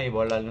 होल्ड करना, ये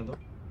बॉल डालने दो।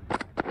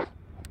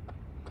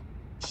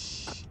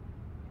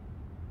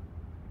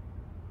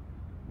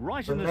 Right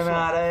in सुनने the में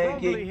आ रहा है slot.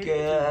 कि Probably hit it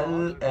KL too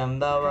hard.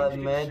 Ahmedabad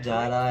में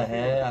जा रहा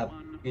है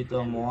ये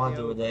तो मौज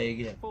हो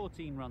जाएगी।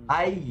 14 runs.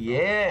 आई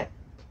ये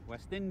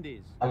West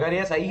Indies. अगर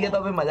ये सही है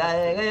तो फिर मजा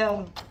आएगा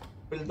यार,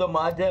 फिर तो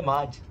माज है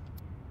माज।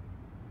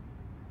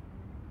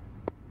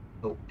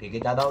 तो ठीक है,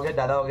 ज्यादा हो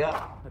गया।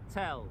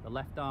 Patel, the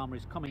left armour,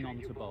 is coming on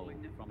to bowl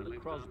from the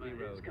Crosby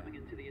Road.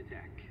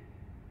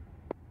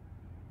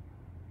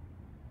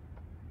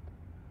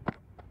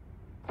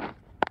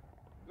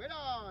 Wait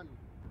on.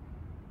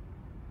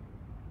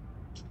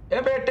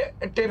 ए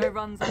बेटे No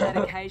runs on that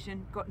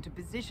occasion. Got into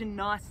position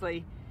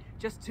nicely.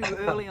 Just too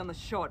early on the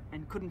shot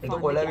and couldn't ये तो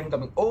find Cola the भी gap.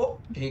 Coming. ओ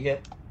ठीक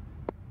है,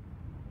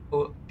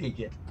 ओ ठीक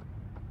है,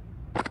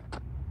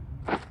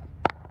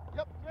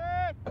 Yep.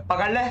 Good.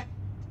 पकड़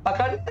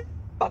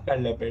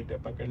ले बेटे,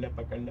 पकड़ ले।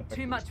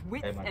 Too much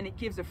width and it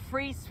gives a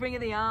free swing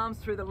of the arms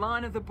through the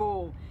line of the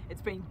ball.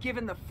 It's been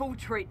given the full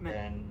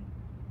treatment.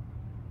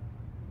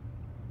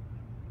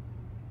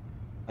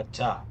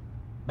 अच्छा,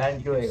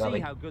 बैन क्यों होएगा See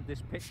भाई? how good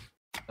this pitch.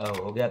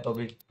 हो गया तो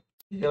भी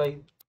ठीक है भाई,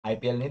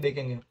 आईपीएल नहीं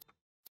देखेंगे,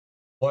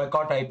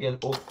 बॉयकॉट आईपीएल।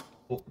 ओ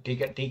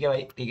ठीक है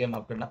भाई, ठीक है,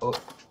 माफ करना। ओ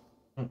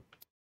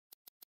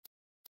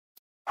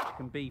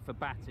Can be for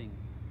batting.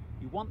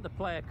 You want the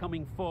player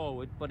coming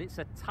forward, but it's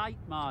a tight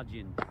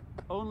margin.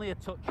 Only a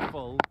touch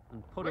full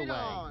and put Wait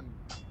away. on.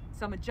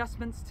 Some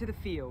adjustments to the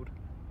field.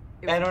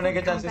 It ban was a होने के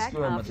good chances comeback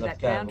क्यों है, after मतलब that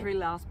क्या है boundary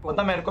last वो? ball.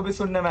 मतलब मेरे को भी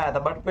सुनने में आया था,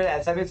 बट फिर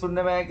ऐसा भी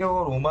सुनने में आया कि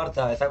वो रूमर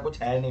था, ऐसा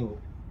कुछ है नहीं।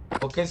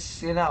 वो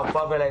किसी ने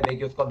अफवाह फैलाई थी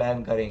कि उसको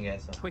बैन करेंगे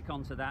ऐसा। Quick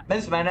onto that.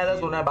 मींस मैंने ऐसा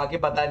सुना है, बाकी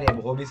पता नहीं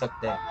है, हो भी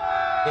सकता है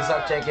कि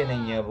सच है कि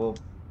नहीं है। वो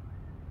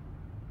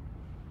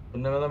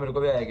सुनने में तो मेरे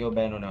को भी आया कि वो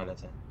बैन होने वाला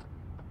था।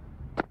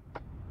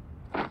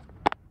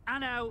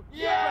 And out.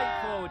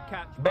 Straightforward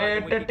catch. by the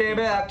बेटे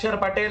टेबे wicketkeeper. अक्षर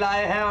पटेल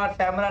आए हैं और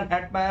कैमरन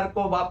हेटमायर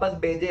को वापस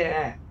भेजे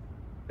हैं।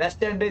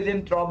 वेस्ट इंडीज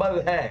इन ट्रबल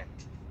है,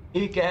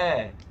 ठीक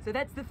है। So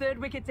that's the third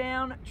wicket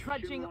down,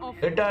 trudging off.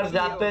 Hitters the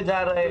जाते field.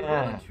 जा रहे Well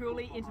and हैं,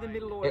 truly into the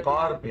middle order. एक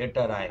और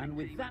हिटर आए। And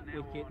with that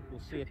wicket,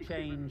 we'll see a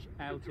change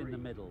out in the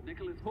middle.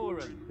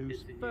 Pooran,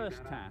 whose first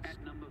task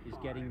is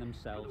getting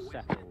themselves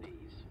settled.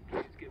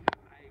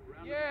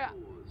 Yeah.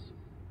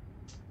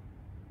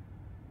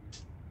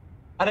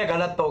 अरे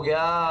गलत हो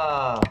गया,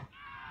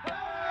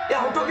 क्या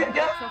आउट हो गया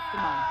क्या? That's off the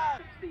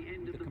mark.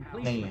 With the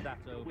completion नहीं of है।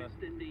 that over,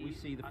 we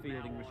see the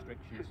fielding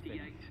restrictions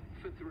finish.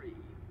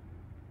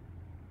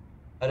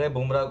 अरे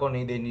बुमराह को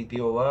नहीं देनी थी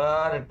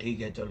ओवर, ठीक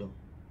है चलो।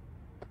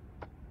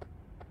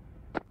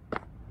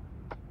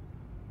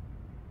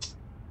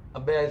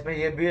 अबे इसमें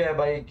ये भी है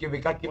भाई कि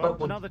wicket keeper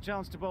Well, another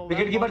chance to bowl.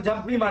 Wicket that keeper one.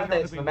 Jump नहीं Really मारता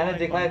है gotta be इसमें, मैंने wide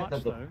देखा है by इतना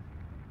much तो। though.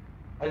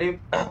 अरे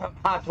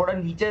हाँ, थोड़ा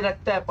नीचे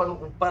रखता है पर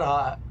ऊपर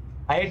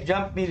हाइट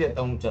जंप नहीं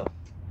देता ऊंचा।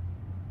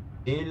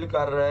 डील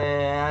कर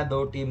रहे हैं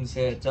दो टीम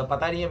से, अच्छा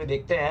पता नहीं, अभी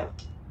देखते हैं।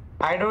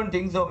 आई डोंट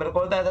थिंक सो, मेरे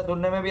को तो ऐसा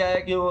सुनने में भी आया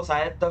कि वो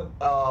शायद तक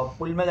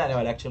पुल में जाने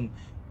वाला,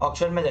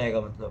 ऑक्शन में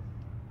जाएगा, मतलब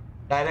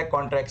डायरेक्ट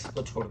कॉन्ट्रैक्ट्स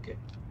को छोड़ के।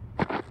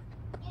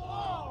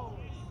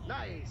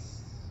 Nice.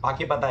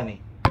 बाकी पता नहीं।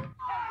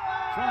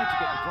 Tried to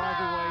get the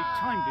drive away,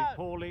 timed it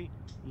poorly,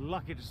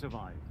 lucky to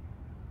survive.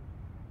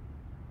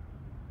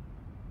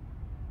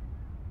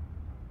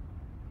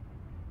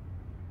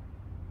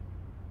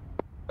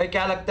 भाई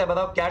क्या लगता है,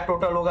 बताओ क्या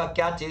टोटल होगा,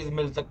 क्या चीज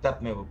मिल सकता है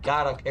अपने को,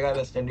 क्या रखेगा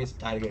वेस्ट इंडीज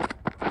टारगेट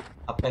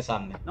अपने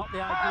सामने? Not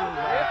the ideal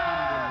way of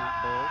handling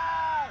that ball.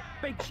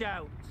 Big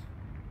shout.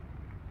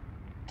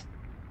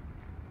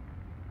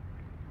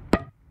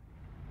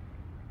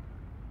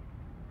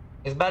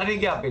 इस बार नहीं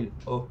क्या appeal?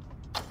 O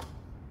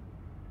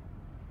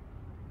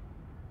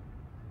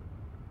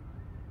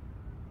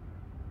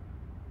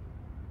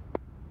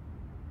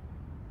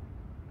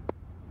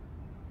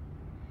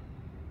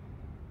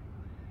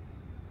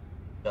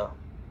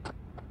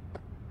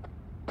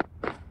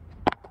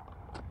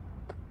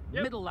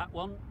Middle that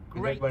one.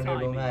 Great cricket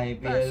timing. में That's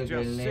आईपीएल just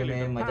खेलने silly.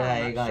 में The मजा power of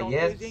आएगा। that shot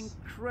yes, is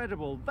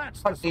incredible.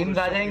 That's और the sort team of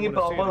uh shot जाएंगी, you want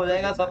to see proper in हो a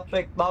जाएगा, cricket सब पे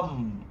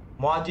एकदम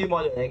मौज ही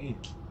मौज हो जाएगी।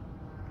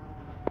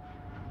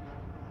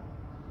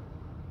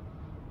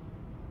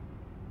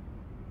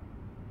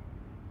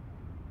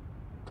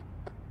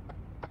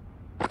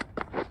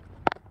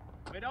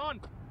 Wait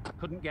on.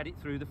 Couldn't get it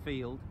through the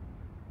field.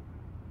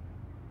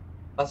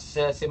 बस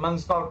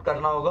सिमंस को आउट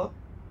करना होगा,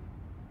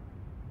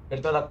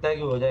 फिर तो लगता है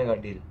कि हो जाएगा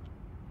deal.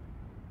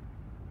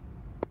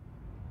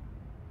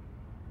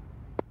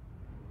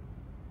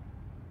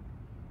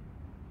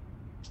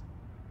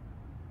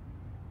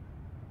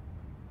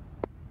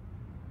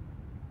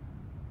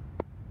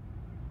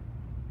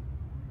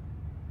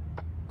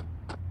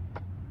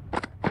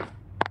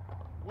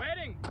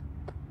 Waiting.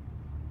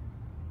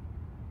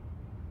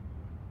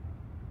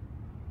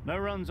 No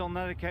runs on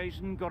that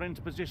occasion, got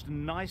into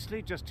position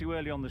nicely, just too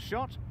early on the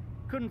shot,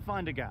 couldn't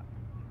find a gap.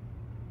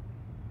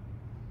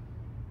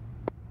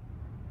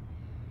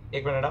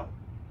 एक मिनट आओ।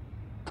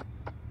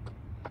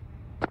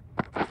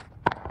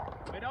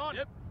 Wait on.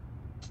 Yep.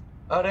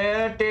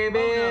 अरे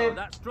Tepe Oh no,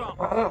 that's dropped.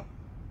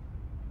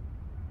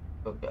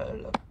 तो क्या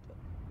लगता है?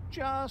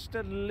 Just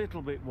a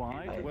little bit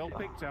wide, well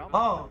picked up.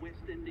 हाँ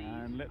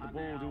And let the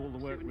ball do all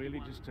the work really,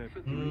 just to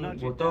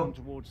nudge वो it तो down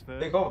towards third.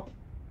 देखो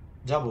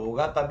जब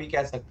होगा तभी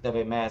कह सकते हैं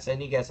भाई, मैं ऐसे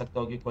नहीं कह सकता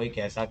हूँ कि कोई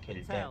कैसा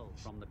खेलता है। Tell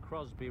from the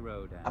Crosby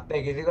Road end.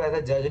 अपने किसी को ऐसा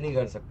जज नहीं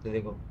कर सकते।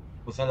 देखो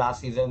उसने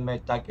लास्ट सीजन में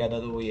इतना किया था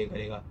तो वो ये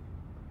करेगा,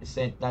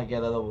 इससे इतना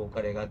किया था तो वो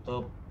करेगा।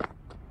 तो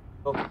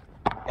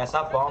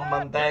कैसा फॉर्म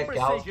बनता है,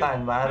 क्या उसका Precision, past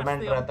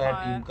एनवायरनमेंट the रहता है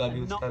umpire टीम का भी,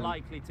 and उसका not भी।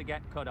 likely to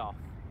get cut off.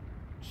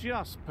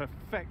 Just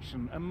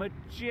perfection, a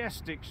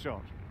majestic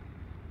shot.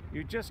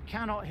 You just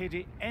cannot hit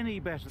it any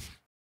better.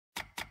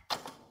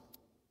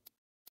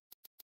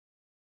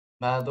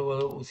 मैं तो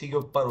बोलूं उसी के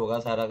ऊपर होगा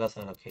सारा का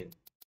सारा खेल।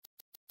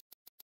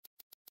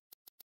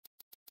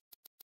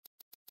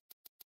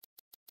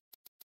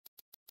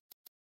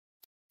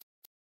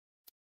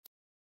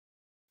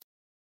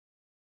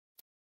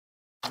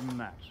 Than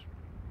that.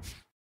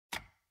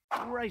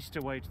 Raced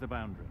away to the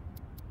boundary.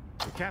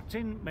 The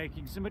captain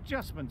making some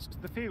adjustments to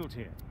the field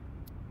here.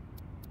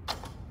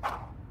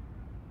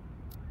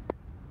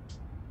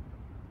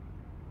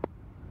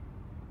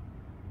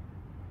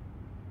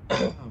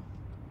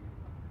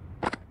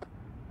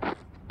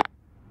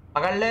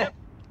 पकड़ ले,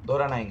 2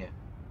 रन आएंगे।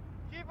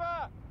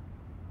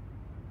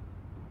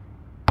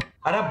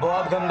 अरे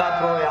बहुत गंदा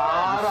थ्रो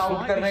यार,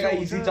 आउट करने का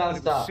इजी चांस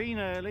था, Seen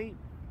early.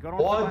 Got on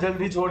बहुत the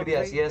जल्दी back छोड़ दिया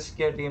quickly,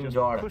 CSK team just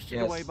जॉर्ड। pushed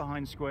it away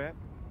behind square.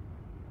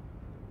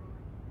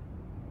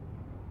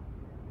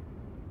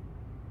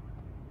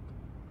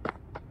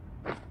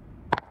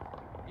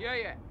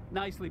 Yeah.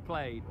 Nicely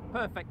played.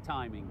 Perfect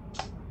timing.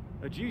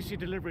 A juicy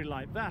delivery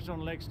like that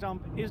on leg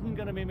stump isn't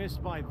going to be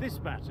missed by this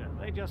batter.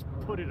 They just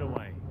put it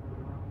away.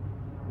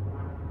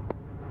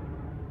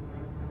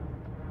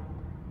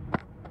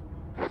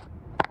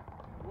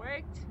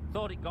 Wait.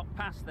 Thought it got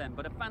past them,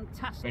 but a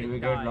fantastic mid dive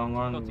wicket long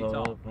to on cut it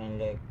off.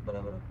 Leg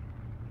बराबर।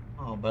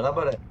 हां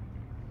बराबर है,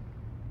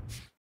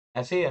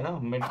 ऐसे ही है ना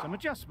mid Some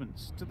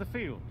adjustments to the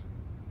field.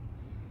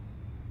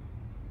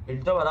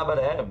 Mid तो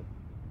बराबर है।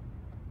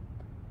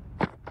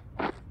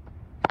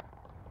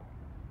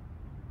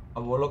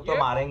 अब वो लोग तो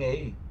मारेंगे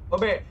ही। ओ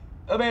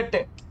बेटे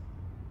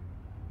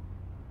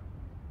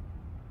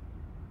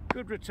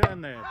Good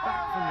return there. Back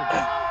from the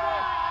deck.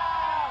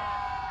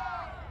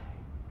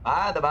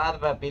 बाद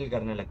में अपील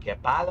करने लग गया,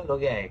 पागल हो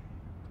गया है।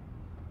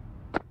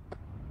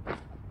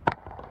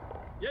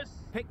 Yes.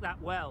 Pick that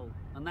well,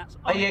 and that's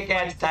भाई ये on its way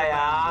catch to था the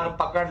यार, boundary.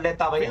 पकड़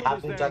लेता भाई Field हाथ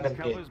was ऊंचा there in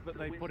करके। covers, but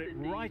they put it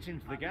right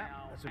into the gap.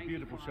 That's a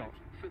beautiful shot.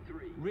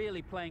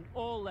 Really playing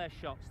all their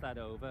shots that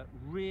over.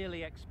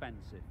 Really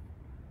expensive.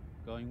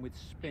 Going with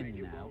spin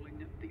now.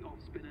 The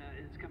off spinner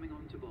is coming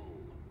on to bowl.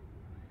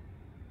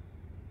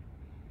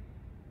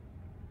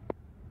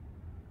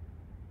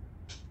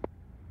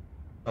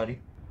 Sorry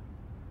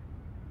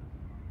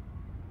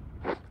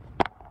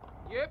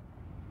Yep.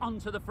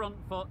 Onto the front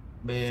foot.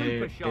 Bit,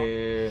 Super shot.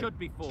 Should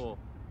be 4.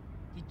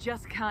 You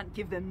just can't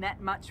give them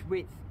that much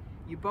width.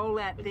 You bowl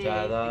out there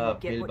ज्यादा and you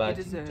appeal get what you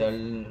बाजी deserve. चल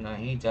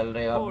नहीं चल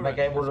रहे। अब मैं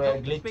क्या बोलूँ,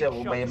 ग्लिच है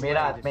वो भाई,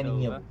 मेरा हाथ में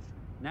नहीं है वो।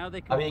 Now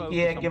they अब can एक ही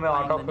है focus कि on मैं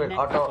playing the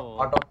next ball.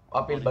 Auto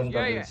appeal बंद कर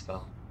दूं Yeah. इसका।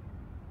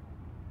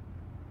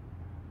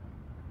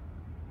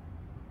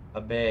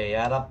 अबे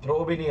यार अब थ्रो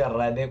भी नहीं कर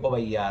रहा है, देखो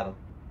भाई यार।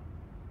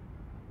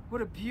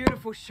 What a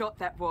beautiful shot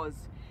that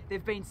was.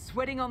 They've been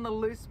sweating on the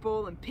loose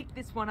ball and picked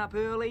this one up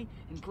early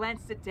and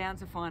glanced it down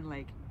to fine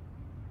leg.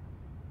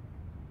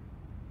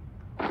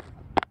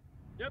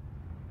 Yep.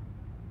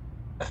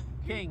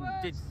 King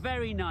did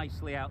very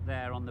nicely out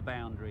there on the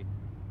boundary.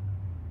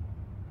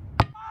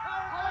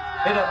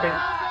 फिर appeal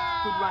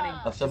Good running.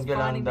 अब Just सबके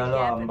finding the डालो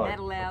gap, आम and ball. that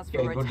allows okay,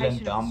 for good rotation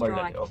length of आम the ball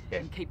strike डाले। Okay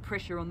and keep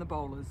pressure on the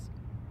bowlers.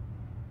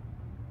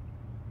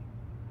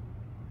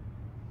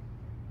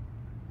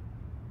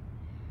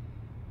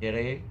 ये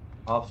रही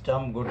off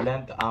stump, good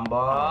length आम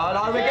ball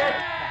और विकेट।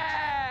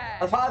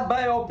 अरफात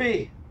भाई ओपी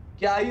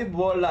क्या ही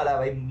बॉल डाला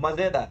भाई,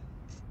 मजेदार।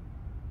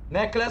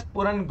 Necklace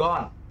Puran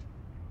gone.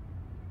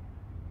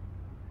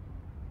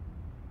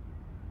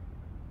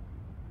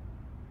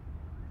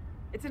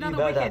 It's another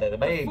Ibadah wicket, ada, the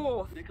baik.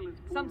 fourth.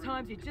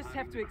 Sometimes you just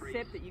have to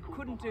accept that you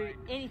couldn't do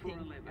anything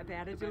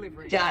about a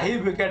delivery. क्या ही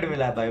wicket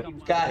मिला भाई,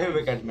 क्या ही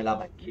विकेट मिला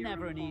भाई।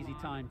 Never an easy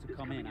time to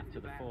come in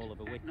after the fall of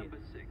a wicket.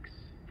 Number 6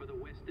 for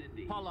the West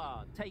Indies.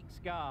 Pollard takes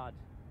guard.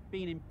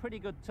 Been in pretty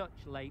good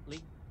touch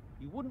lately.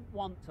 You wouldn't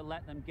want to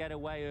let them get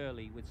away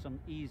early with some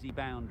easy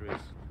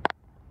boundaries.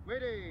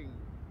 Waiting.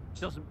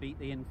 Doesn't beat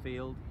the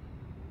infield.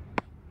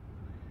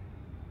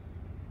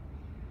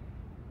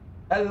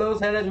 Hello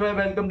Shailesh भाई,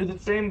 welcome to the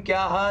stream.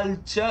 क्या हाल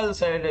चल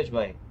शैलेश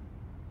भाई?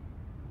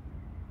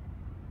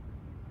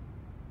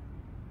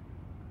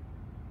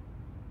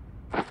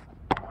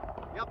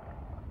 Yep.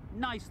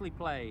 Nicely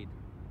played.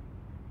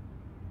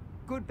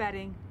 Good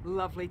batting,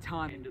 lovely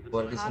timing.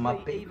 Ball की Hardly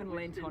समाप्ति। even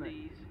lent on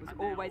it. Was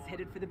always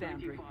headed for the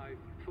boundary. 95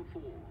 for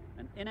 4.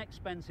 An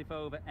inexpensive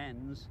over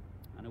ends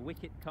and a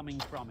wicket coming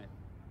from it.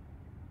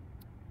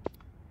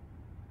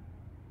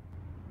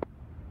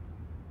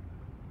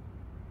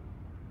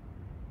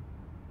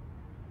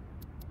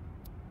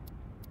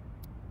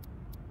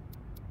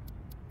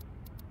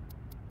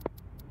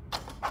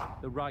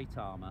 The right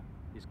armour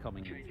is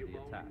coming into the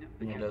attack.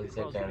 Middle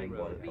से carrying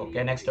ball.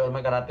 Okay, next over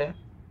में कराते हैं।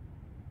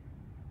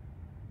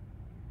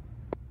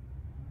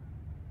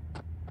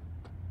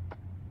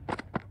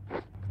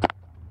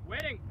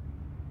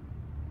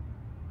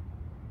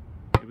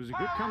 was a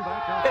good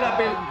comeback after the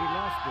boundary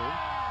last ball.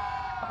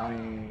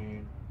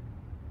 Fine.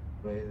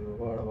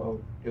 What about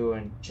you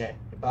and chat?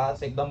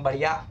 बस एकदम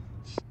बढ़िया.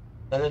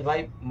 Dalil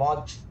bhai,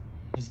 mauj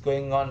is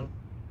going on.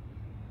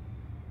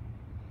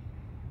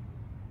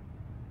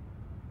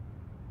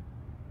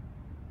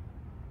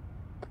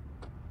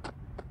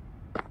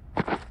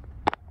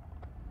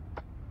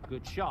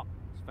 Good shot.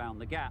 It's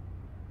found the gap.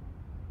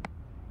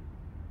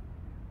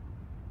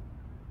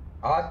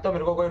 आज तो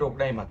मेरे को कोई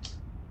रोकना ही मत.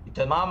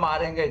 इतना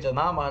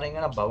मारेंगे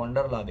ना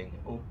बवंडर ला देंगे.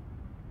 ओ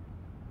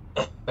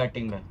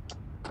बैटिंग में.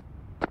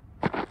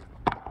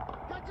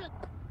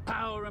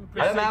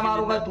 अरे मैं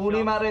मारूंगा, तू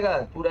नहीं मारेगा,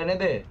 तू रहने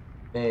दे.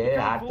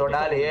 हाथ तो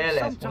डाल. ये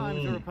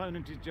Sometimes your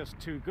opponent is just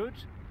too good.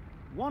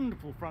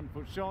 Wonderful front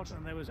foot shot,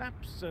 and there was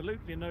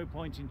absolutely no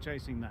point in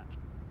chasing that.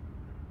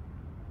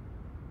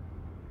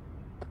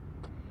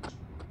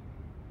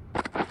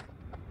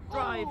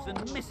 Drives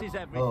and misses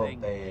everything.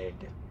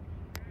 bad.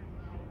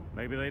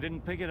 Maybe they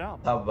didn't pick it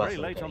up. अब बस Very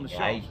late on the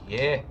shot.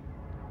 ये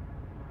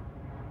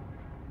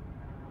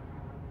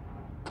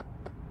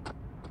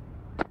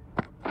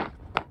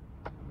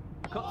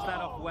Cuts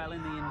that off well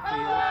in the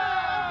infield.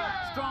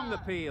 Strong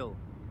appeal.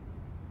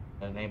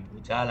 नहीं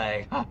भूचाल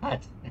आएगा.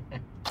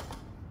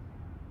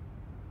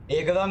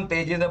 एकदम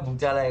तेजी से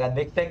भूचाल आएगा.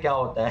 देखते क्या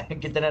होता है,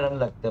 कितने रन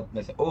लगते हैं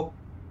अपने से. ओ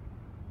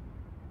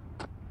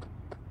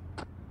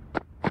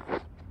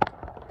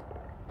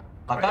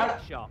पकड़.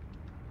 Great shot.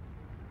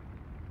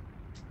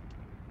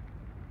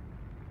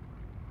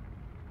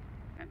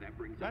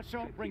 That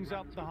shot brings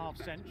up the half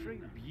century.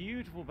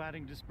 Beautiful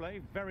batting display,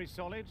 very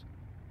solid.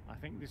 I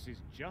think this is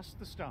just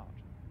the start.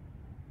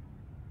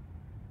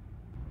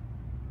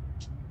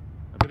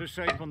 A bit of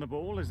shape on the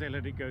ball as they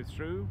let it go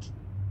through.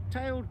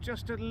 Tailed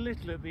just a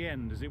little at the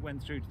end as it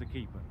went through to the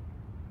keeper.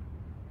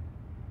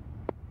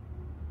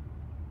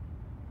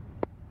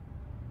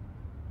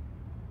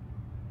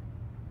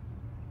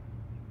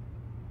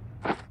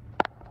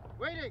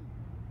 Waiting.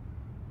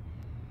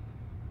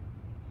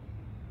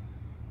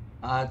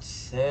 आज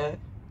से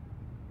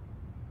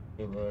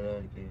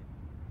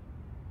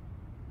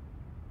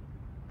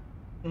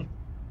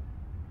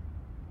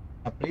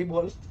अपनी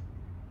ball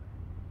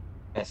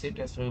ऐसी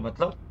test हुई,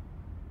 मतलब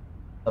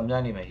समझा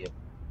नहीं मैं. ये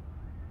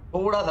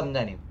थोड़ा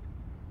समझा नहीं.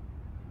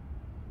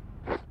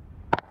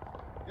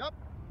 Yep.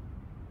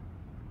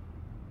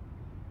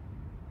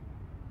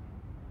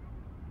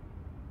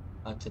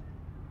 अच्छा.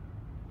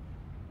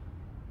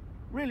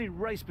 Really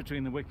raced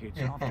between the wickets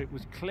after it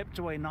was clipped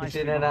away किसी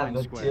nicely ने ना behind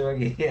बच्चे square.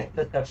 होगी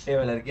तो सबसे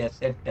वाला लड़की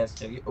ऐसे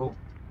टेस्ट होगी. ओ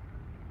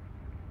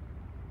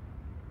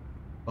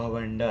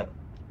wonder.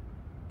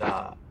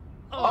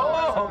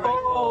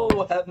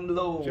 Oh,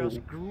 hello. Just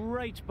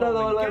great Hello,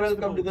 bowling. Gets the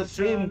welcome ball to the to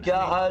stream. turn क्या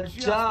and हाल it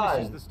just चाल?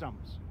 misses the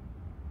stumps.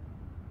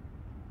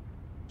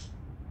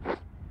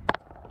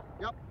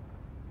 Yep.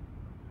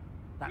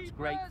 That's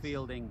great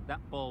fielding.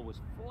 That ball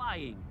was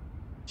flying.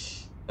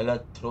 Hello,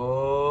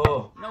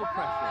 throw. No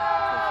pressure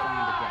as they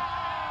find the gap.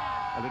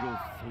 A little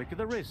flick of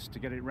the wrist to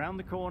get it round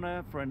the corner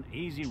for an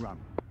easy run.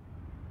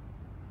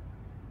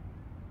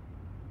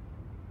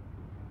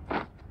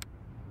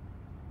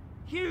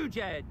 Huge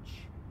edge.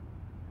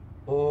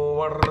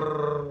 Over.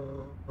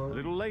 A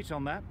little late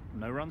on that.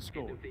 No run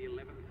scored.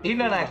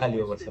 तीन run आए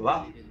खाली over से.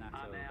 वाह. In that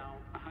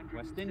over.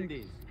 West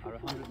Indies are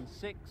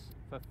 106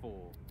 for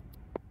 4.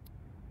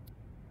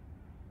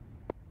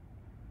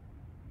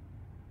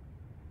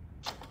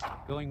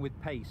 Going with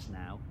pace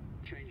now.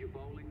 Change of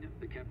bowling.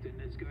 The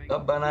captain is going.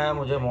 कब बनाया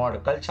मुझे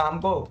mod? कल शाम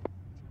को.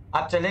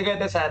 आप चले गए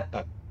थे शायद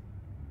तक.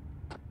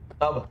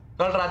 तब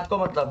कल रात को,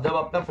 मतलब जब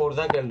अपने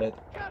फोर्सा खेल रहे थे,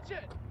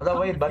 मतलब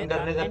वही बंद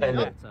करने से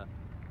पहले.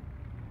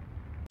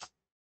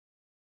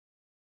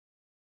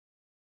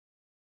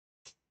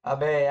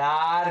 अबे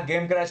यार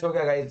गेम क्रैश हो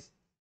गया गाइस.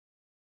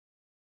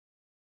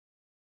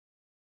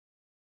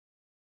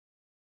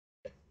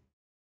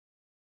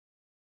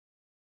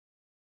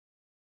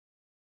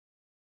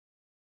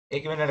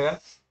 एक मिनट का.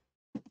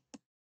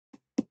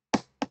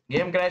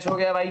 गेम क्रैश हो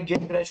गया भाई.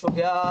 गेम क्रैश हो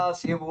गया.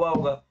 सेव हुआ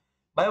होगा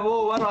भाई. वो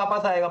ओवर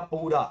वापस आएगा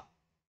पूरा.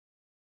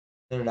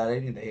 तो डाले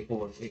नहीं था. एक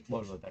ओवर एक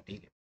बॉल होता.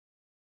 ठीक है.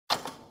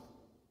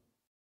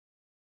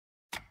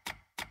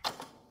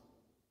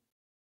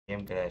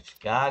 Game crash.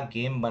 क्या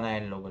गेम बनाया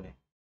इन लोगों ने.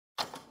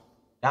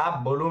 क्या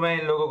बोलूं मैं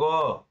इन लोगों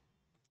को.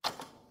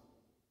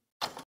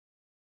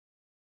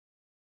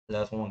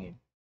 10वां गेम.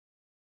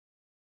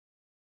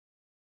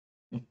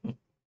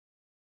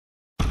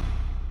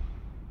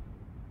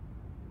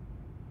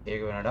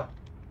 एक मिनट.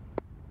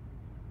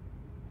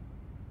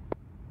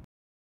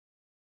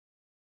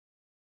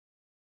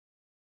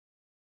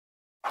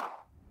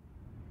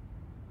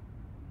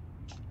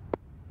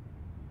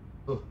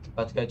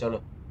 बच गए.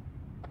 चलो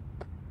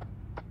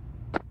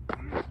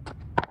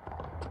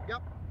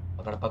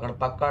पकड़ पकड़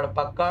पकड़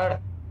पकड़.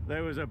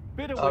 There was a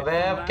bit of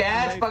अबे अब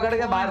कैच पकड़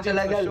के बाहर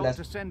चला गया.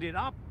 to send it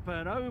up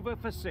and over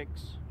for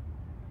 6.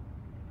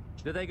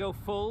 Do they go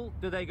full?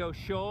 Do they go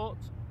short?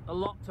 A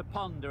lot to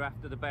ponder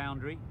after the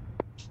boundary.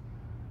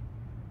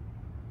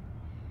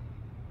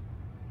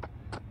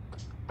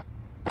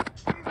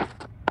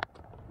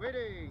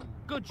 Waiting.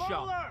 Good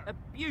shot. A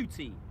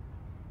beauty.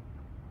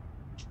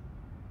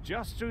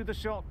 Just threw the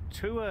shot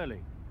too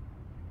early.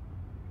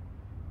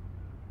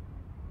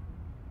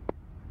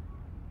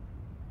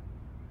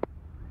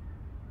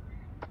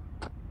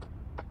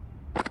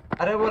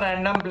 अरे वो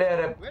random player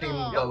है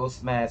team का,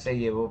 उसमें ऐसे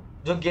ही है वो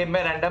जो game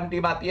में रैंडम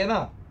टीम आती है ना.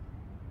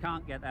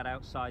 Can't get that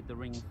outside the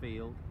ring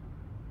field.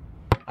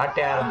 हट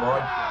यार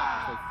बहुत.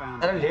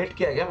 अरे लेट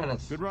किया क्या मैंने?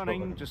 Good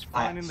running, just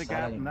finding the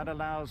gap, and that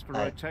allows for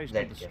rotation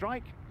of the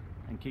strike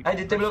and keeps. अरे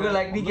जितने लोग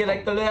लाइक नहीं किए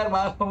लाइक कर लो यार.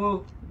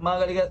 माँ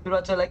गाली का फिर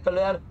अच्छा लाइक कर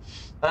लो यार.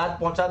 आज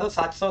पहुंचा दो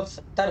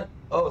 770.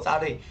 ओ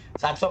सॉरी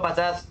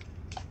 750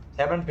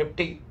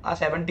 750. हाँ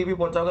 70 भी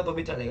पहुंचाओगे तो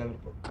भी चलेगा मेरे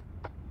को.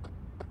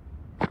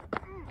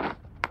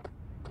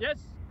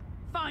 Yes.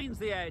 Finds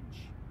the edge.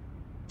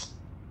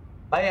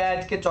 भाई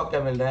एज के चौके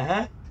मिल रहे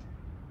हैं.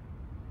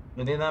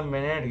 Within a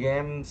minute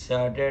game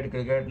started.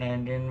 Cricket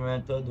 19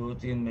 में तो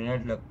 2-3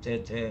 मिनट लगते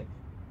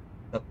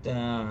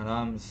हैं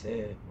आराम से.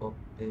 Hope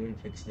they will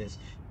fix this.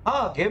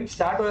 हाँ गेम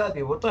स्टार्ट हो जाती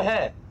है वो तो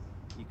है.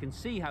 You can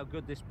see how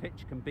good this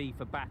pitch can be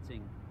for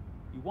batting.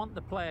 You want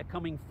the player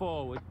coming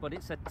forward, but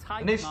it's a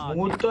tight नहीं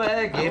स्मूथ तो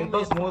है. गेम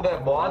तो स्मूथ है.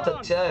 बहुत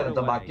अच्छा है.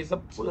 मतलब बाकी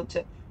सब कुछ अच्छा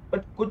है.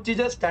 बट कुछ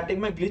चीजें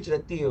स्टार्टिंग में ग्लिच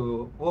रहती है.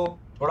 वो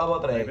थोड़ा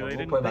बहुत रहेगा. वो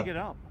कोई बात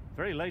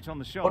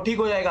नहीं. वो ठीक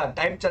हो जाएगा.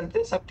 टाइम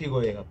चलते सब ठीक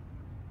हो जाएगा.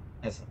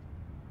 ऐसा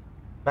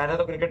मैंने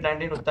तो क्रिकेट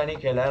 19 उतना नहीं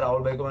खेला है.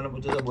 राहुल भाई को मैंने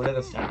पूछा तो बोले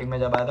थे स्टार्टिंग में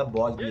जब आया था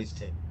बहुत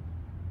ग्लिच थे.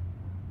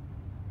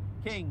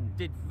 King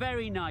did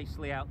very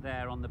nicely out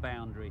there on the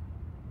boundary.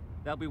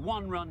 There'll be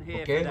one run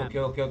here okay, for them.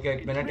 Okay.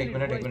 एक मिनट.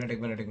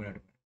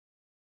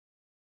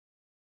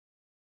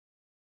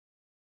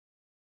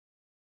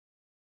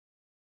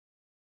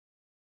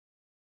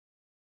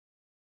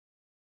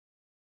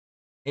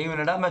 एक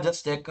मिनट मैं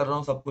जस्ट चेक कर रहा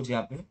हूँ सब कुछ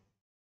यहाँ पे.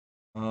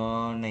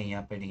 नहीं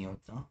यहाँ पे नहीं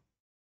होता.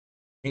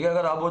 ठीक है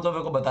अगर अब हो तो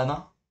मेरे को बताना.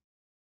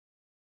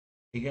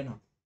 ठीक है ना.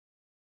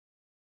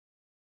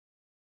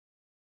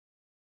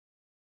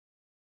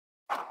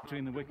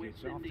 Between the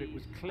wickets after it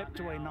was clipped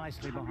away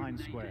nicely behind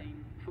square.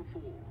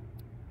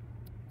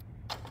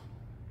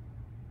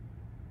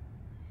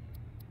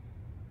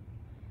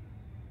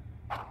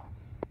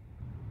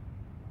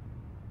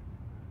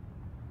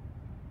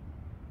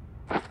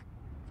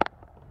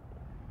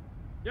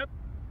 Yep.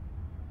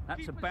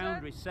 That's a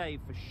boundary save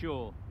for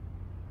sure.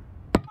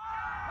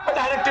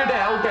 Directed है.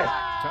 Out है.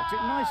 Tucked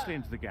it nicely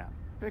into the gap.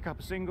 Pick up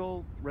a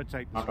single,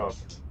 rotate the Not out.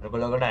 strike. मेरे को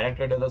लगा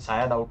directed है तो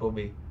शायद out हो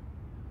भी.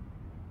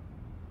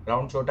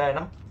 ग्राउंड छोटा है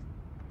ना.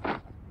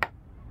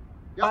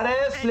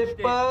 अरे स्लिप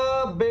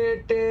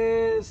बेटे.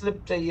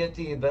 स्लिप चाहिए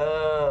थी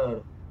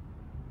इधर.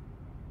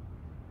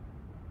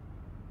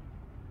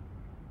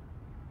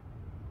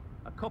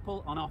 A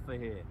couple on offer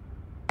here.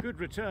 Good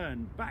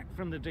return back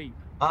from the deep.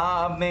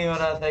 हाँ अब नहीं हो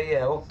रहा. सही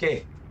है. ओके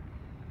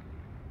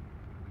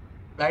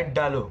राइट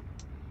डालो.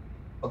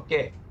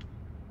 ओके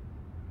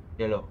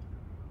चलो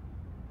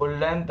full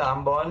length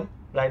arm ball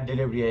right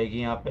delivery आएगी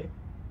यहाँ पे.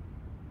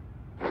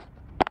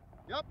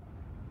 Yep.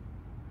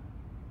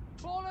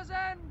 Ballers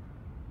end.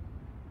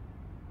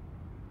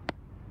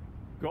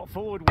 Got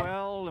forward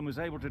well and was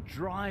able to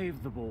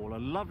drive the ball. A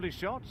lovely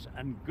shot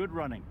and good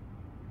running.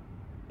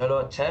 चलो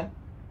अच्छा है.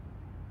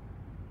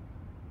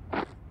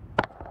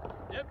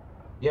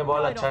 ये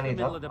बॉल अच्छा नहीं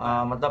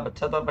था. मतलब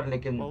अच्छा था पर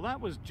लेकिन Well, that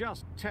was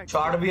just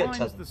shot भी अच्छा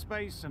finds था. the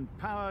space and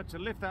power to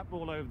lift that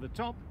ball over the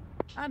top,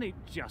 and it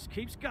just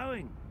keeps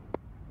going.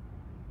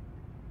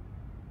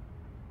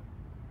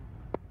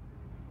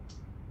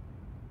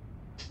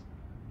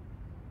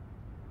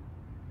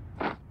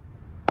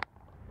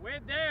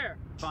 We're there.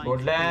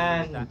 Good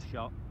land. That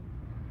shot.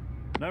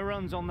 No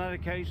runs on that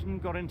occasion.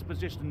 Got into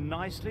position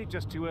nicely,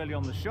 just too early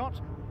on the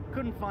shot.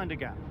 Couldn't find a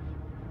gap.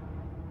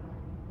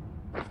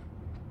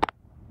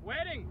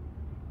 Waiting.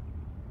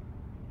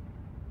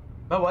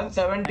 मैं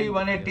 170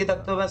 180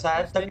 तक तो मैं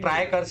शायद तक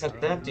try कर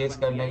सकते हैं chess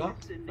करने का.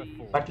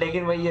 बट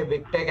लेकिन वही ये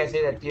विकेट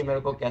कैसे रहती है मेरे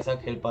को कैसा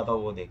खेल पाता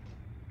वो देख.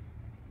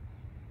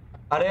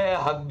 अरे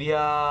हक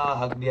दिया.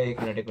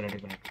 एक मिनट. एक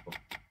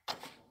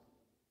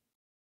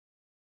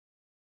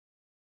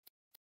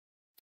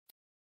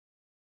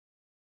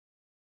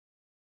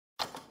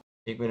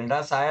मिनट.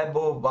 शायद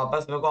वो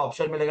वापस मेरे को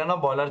ऑप्शन मिलेगा ना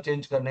बॉलर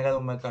चेंज करने का तो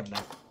मैं करना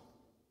है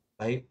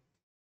भाई.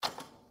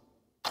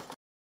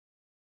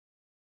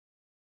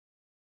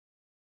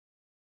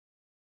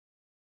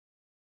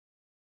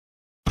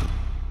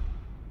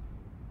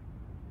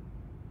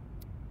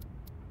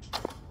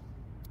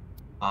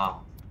 हाँ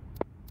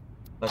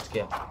बच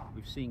गया.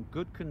 We've seen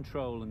good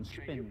control and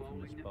spin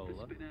from this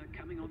bowler.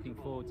 Looking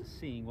forward to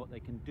seeing what they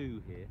can do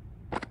here.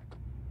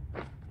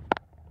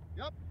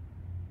 Yep.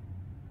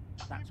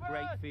 That's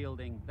great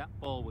fielding. That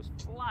ball was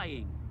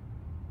flying.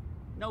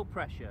 No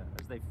pressure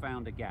as they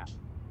found a gap.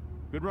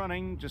 Good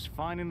running, just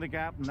finding the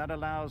gap, and that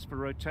allows for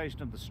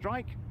rotation of the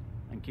strike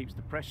and keeps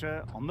the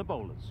pressure on the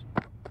bowlers.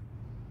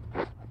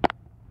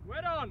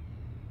 Wet on.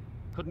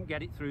 Couldn't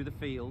get it through the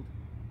field.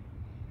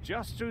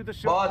 Just through the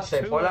बहुत shot.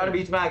 से bowler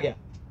बीच में आ गया.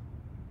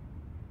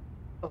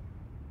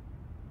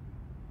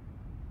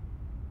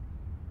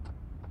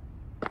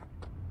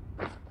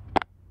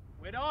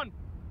 Wet on.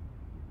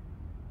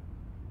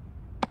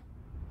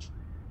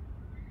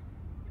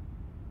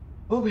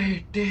 ओ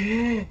बेटे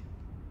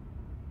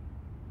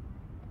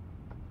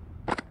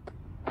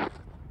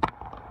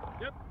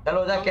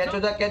चलो जा catch हो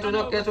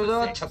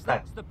जा छक्का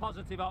That's the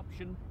positive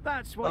option.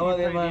 That's what you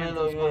pay the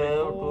entrance money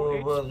for.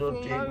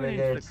 It's flown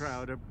into the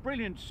crowd. A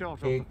brilliant shot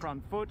off the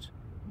front foot.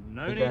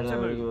 No need to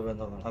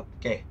move.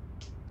 Okay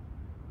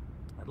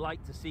I'd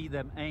like to see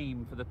them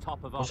aim for the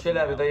top of मुश्किल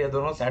है अभी तो ये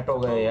दोनों set हो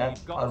गए यार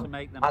You've got और to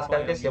make them खास play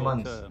करके on your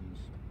सिमंस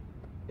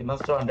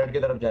terms. तो 100 की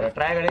तरफ जा रहा है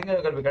ट्राई करेंगे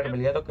अगर विकेट मिल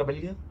गया तो कब मिल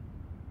गया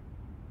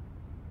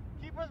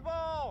Keeper's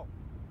ball.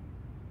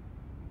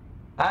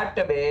 हट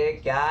बे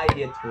क्या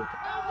ये छूट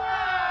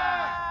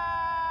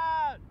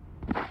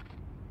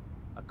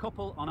A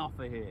couple on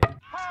offer here.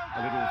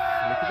 A little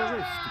flick of the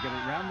wrist to get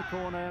it round the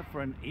corner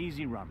for an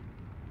easy run.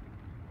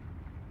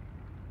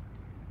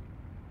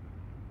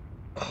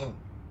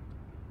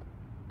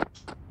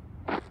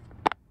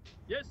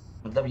 Yes.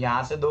 मतलब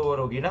यहाँ से 2 ओवर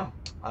होगी ना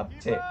अब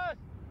से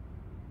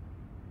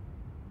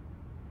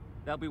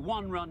There'll be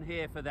one run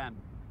here for them.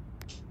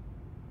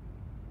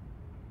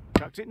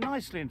 Tucked it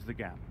nicely into the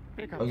gap.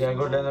 Okay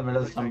good in the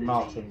middle stump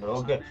option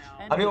okay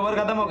अभी over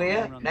खत्म हो गई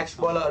है नेक्स्ट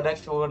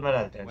ओवर में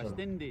डालते हैं West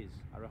चलो Indies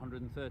are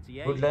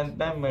 138. गुड लेंथ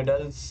में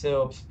मिडिल से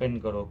ऑफ स्पिन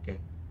करो okay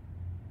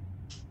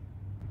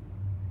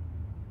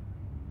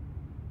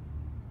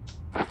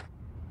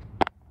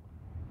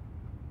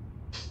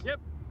Yep.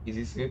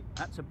 Easy skip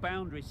That's a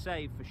boundary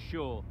save for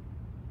sure.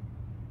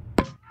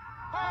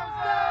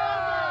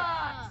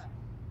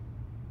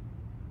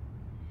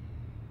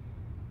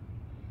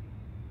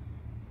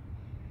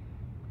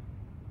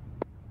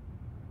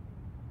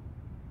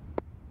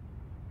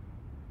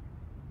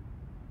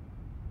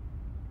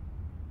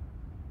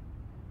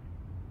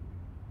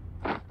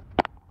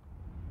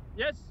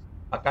 Yes.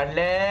 पकड़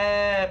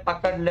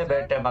ले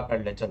बेटे पकड़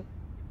ले चल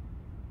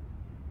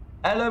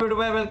हेलो बिटू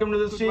भाई वेलकम टू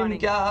द स्ट्रीम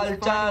क्या हाल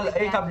चाल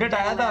एक अपडेट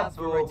आया था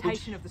कुछ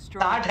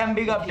 60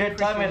 MB का अपडेट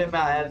था मेरे में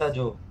आया था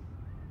जो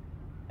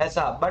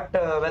ऐसा बट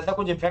वैसा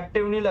कुछ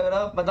इफेक्टिव नहीं लग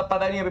रहा मतलब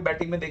पता नहीं अभी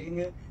बैटिंग में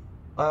देखेंगे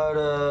और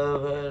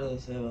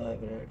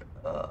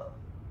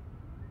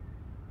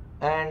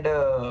एंड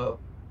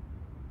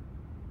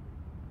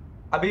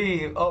अभी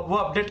वो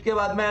अपडेट के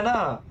बाद में है ना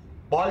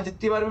बॉल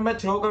जितनी बार भी मैं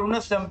थ्रो करूँ ना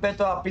स्टंप पे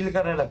तो अपील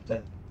करने लगता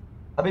है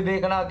अभी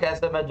देखना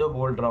कैसे मैं जो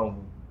बोल रहा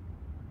हूँ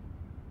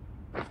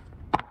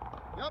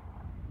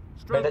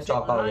बेटे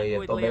चौका हो गई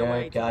है तो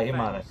मैं क्या ही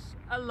मारा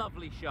A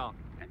lovely shot.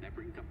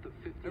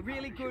 A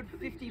really good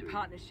 50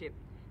 partnership.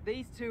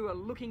 These two are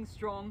looking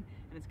strong,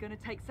 and it's going to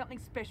take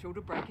something special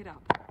to break it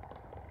up.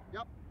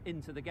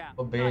 Into the gap.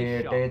 O Nice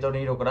बेटे shot. तो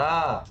नहीं रुक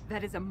रहा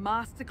That is a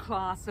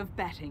masterclass of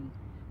batting.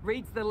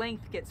 Reads the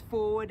length, gets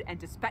forward,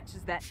 and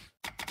dispatches that.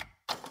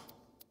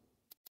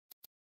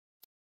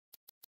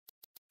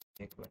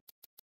 एक minute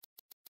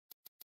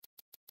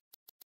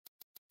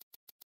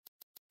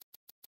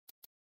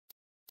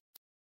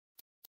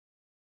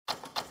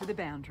To the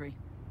boundary.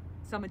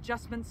 Some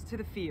adjustments to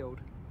the field.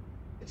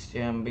 60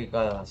 MB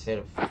का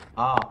सिर्फ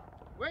हाँ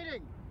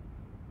Waiting.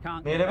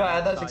 Can't मेरे get पे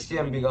आया था outside 60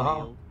 the MB का हाँ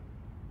field.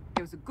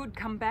 It was a good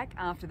comeback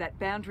after that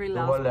boundary 2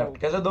 last ball ball. Left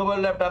कैसे 2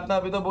 बॉल लेफ्ट आपने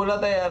अभी तो बोला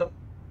था यार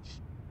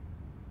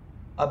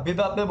अभी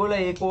तो आपने बोला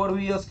 1 ओवर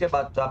हुई है उसके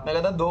बाद तो आपने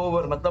कहा था 2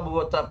 ओवर मतलब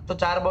वो तो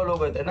 4 बॉल हो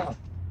गए थे ना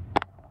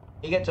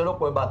ठीक है चलो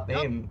कोई बात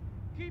नहीं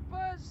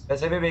Keepers.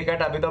 वैसे भी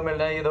विकेट अभी तो मिल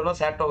रहे हैं ये दोनों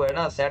सेट हो गए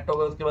ना सेट हो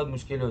गए उसके बाद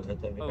मुश्किल हो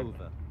जाता है wicket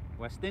Over.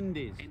 West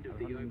Indies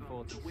 147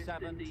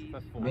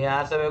 for 4. मैं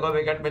यहाँ से मेरे को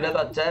विकेट मिले तो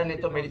अच्छा है नहीं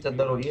तो मेरी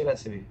चद्दर हो रही है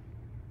वैसे भी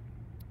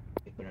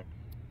एक मिनट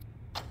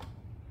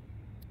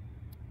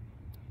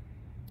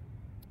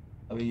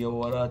अभी ये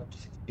ओवर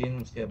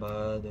 16 उसके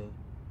बाद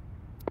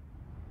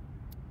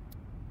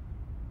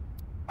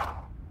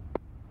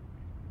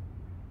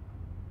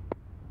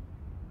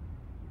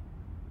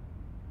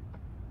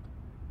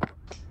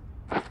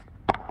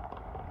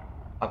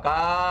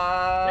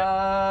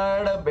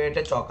पकड़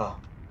बेटे चौका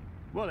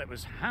Well, it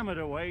was hammered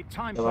away,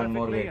 timed one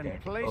more perfectly and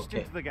wicket placed okay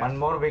into the gap. one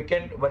more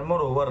wicket one more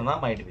over na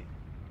might be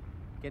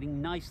Getting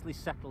nicely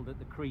settled at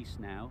the crease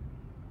now.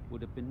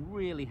 Would have been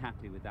really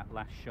happy with that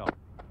last shot.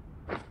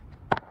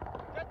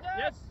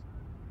 Yes.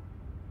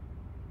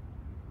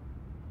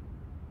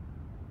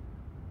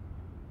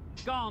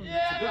 Gone.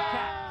 It's a good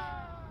catch.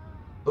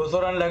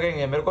 200 run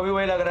लगेंगे मेरे को भी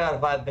वही लग रहा है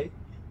अरफात भाई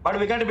but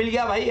wicket मिल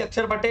गया भाई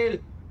अक्षर पटेल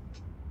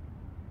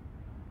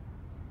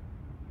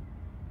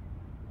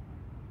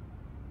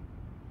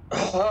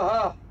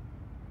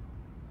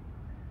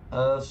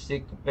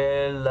सिक पे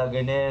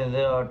लगने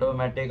से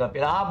ऑटोमेटिक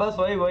अपील हाँ बस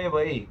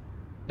वही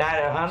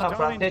हाँ ना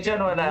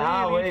फ्रस्ट्रेशन वाला है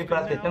हाँ वही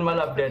फ्रस्ट्रेशन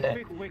वाला अपडेट है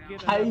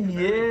हाय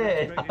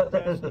ये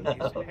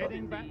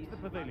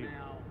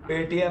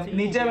पेटीएम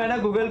नीचे मैंने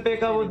गूगल पे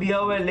का वो दिया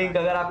हुआ है लिंक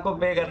अगर आपको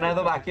पे करना है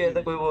तो बाकी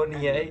ऐसा कोई वो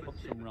नहीं है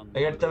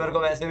टिकट तो मेरे को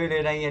वैसे भी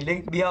लेना ही है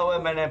लिंक दिया हुआ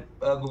है मैंने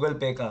गूगल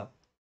पे का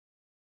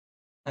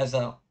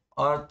ऐसा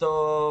और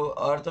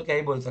तो क्या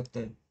ही बोल सकते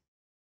हैं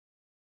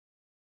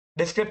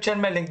डिस्क्रिप्शन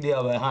में लिंक दिया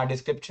हुआ है हाँ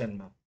डिस्क्रिप्शन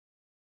में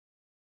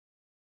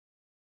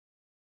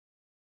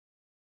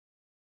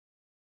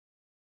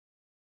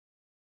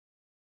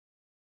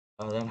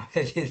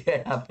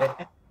यहाँ पे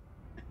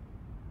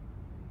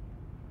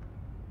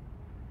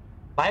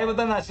भाई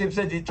बता नसीब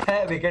से जीता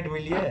है, विकेट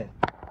मिली है।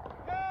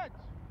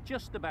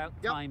 Just about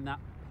time that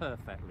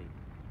perfectly.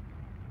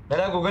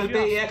 मेरा गूगल पे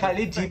ही है,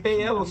 खाली जी पे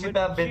ही है, उसी पे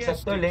आप बेच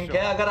सकते हो, लिंक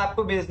है, अगर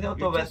आपको बेचने हो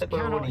तो वैसे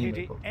कोई वो नहीं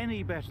है,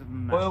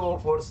 कोई वो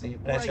फोर्स नहीं,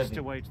 प्रेशर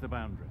नहीं।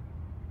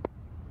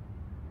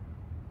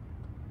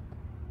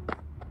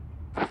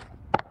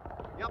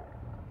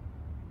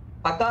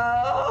 पता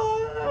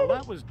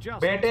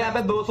बेटे यहाँ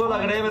पे 200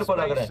 लग रहे हैं, मेरे को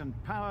लग रहा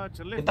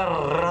है इतना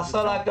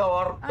रसल आके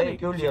और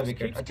क्यों लिया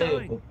विकेट। अच्छा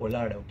ये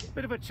पोलार्ड है, okay.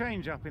 Bit of a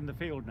change up in the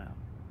field now.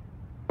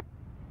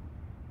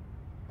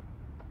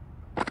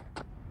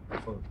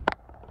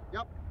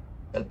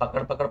 चल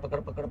पकड़ पकड़ पकड़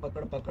पकड़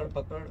पकड़ पकड़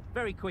पकड़।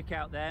 Very quick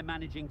out there,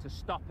 managing to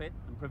stop it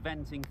and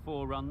preventing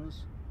 4 runs.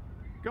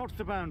 Got to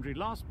the boundary.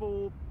 Last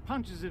ball,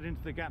 punches it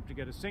into the gap to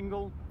get a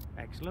single.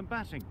 Excellent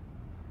batting.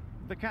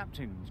 The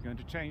captain's going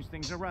to change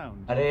things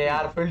around. अरे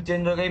यार field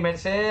change हो गई, मेरे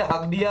से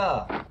हक दिया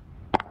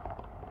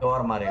तो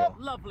और मारेगा।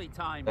 Lovely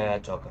time. गया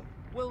चौका।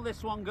 Will this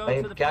one go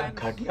भाई to the क्या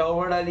fence? घटिया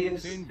ओवर डाली है।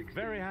 Seemed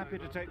very happy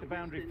to take the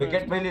boundary first.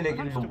 Wicket मिली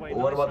लेकिन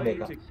ओवर बहुत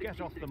बेकार। To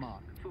get off the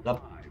mark.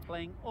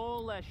 Playing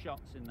all their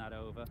shots in that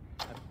over,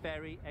 a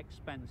very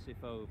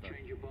expensive over.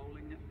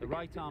 The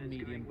right arm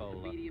medium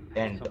bowler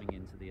coming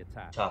into the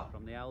attack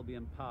from the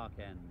Albion Park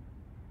end.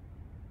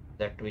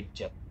 That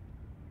twitch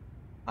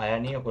आया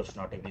नहीं है कुछ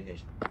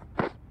notification.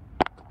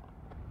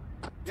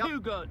 Too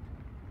good.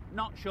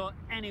 Not sure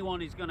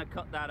anyone is going to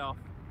cut that off.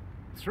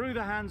 Through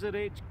the hands at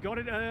it, got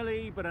it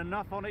early, but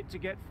enough on it to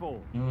get 4.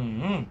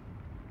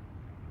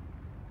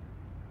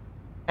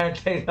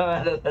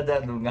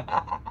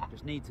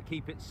 Just need to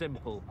keep it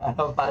simple.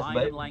 Pass Line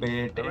by and length,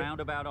 bete. a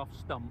roundabout off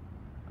stump,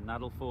 and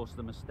that'll force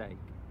the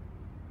mistake.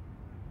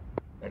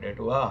 Ready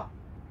to आ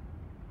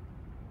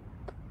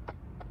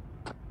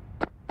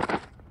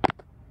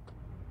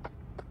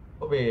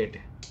ओ बेट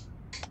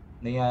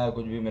नहीं आया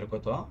कुछ भी मेरे को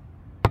तो।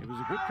 It was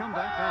a good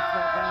comeback off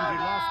that boundary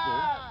last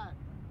ball.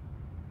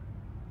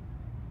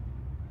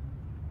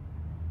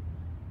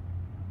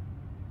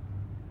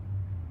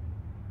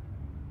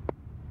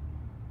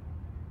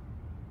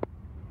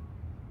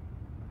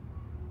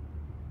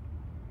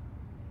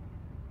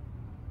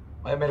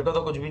 भाई मेरे को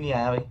तो कुछ भी नहीं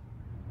आया भाई।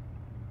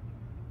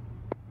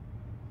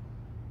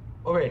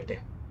 ओ बेटे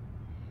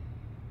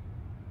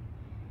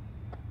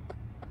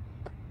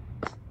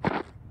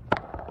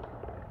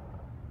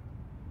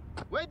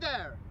Wait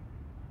there.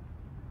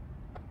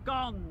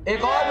 Gone.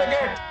 एक और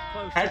विकेट,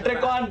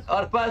 हैट्रिक ऑन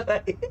और पास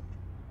भाई।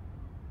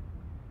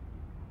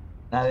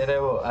 ना दे रहे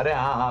वो, अरे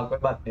हाँ हाँ कोई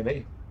बात नहीं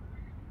भाई।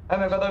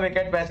 मेरे को तो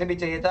विकेट पैसे भी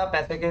चाहिए था,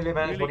 पैसे के लिए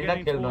मैं थोड़ी ना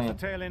खेल रहा हूँ।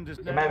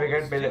 मैं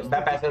विकेट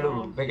मैं पैसे लूँ,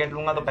 विकेट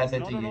लूंगा तो पैसे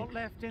चाहिए।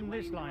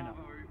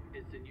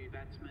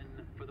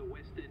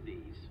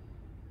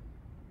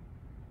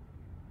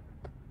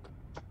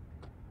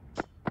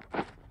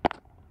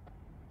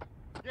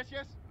 Yes,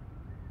 yes.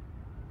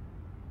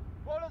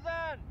 Bowlers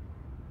in.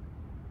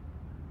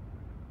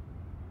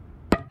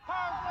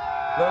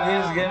 लोग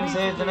इस गेम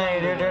से इतना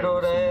इरिटेट हो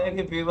रहे हैं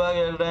कि फीफा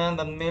खेल रहे हैं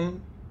तमिल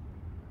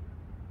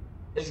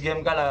इस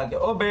गेम का लगा के।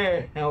 ओ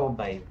बे ओ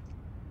भाई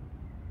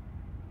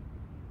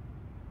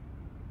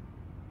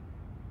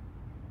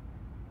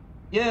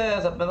ये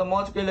अपने तो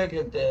मौज के लिए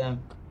खेलते हैं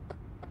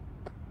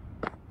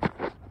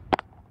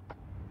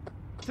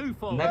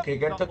ना,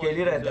 क्रिकेट तो खेल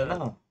ही रहते हैं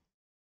ना।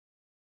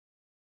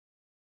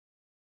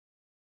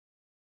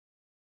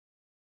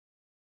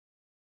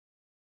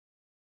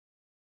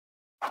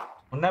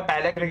 उन्हें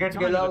पहले क्रिकेट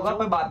खेला होगा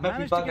फिर बाद में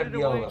फीफा कर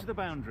दिया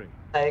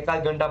होगा। एक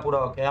आध घंटा पूरा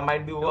हो गया,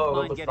 माइट भी हुआ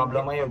होगा, कुछ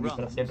प्रॉब्लम आई होगी,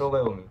 फिर सेट हो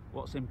गए होंगे।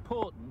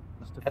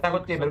 ऐसा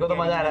कुछ नहीं, मेरे को तो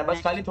मजा आ रहा है,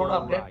 बस खाली थोड़ा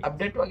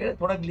अपडेट वगैरह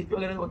थोड़ा ग्लिच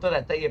वगैरह वो तो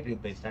रहता ही है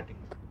प्रीत भाई स्टार्टिंग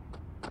में।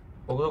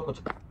 वो तो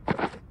कुछ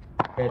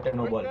better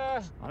no ball.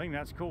 I think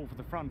that's cool for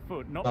the front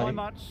foot, not by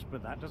much,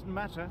 but that doesn't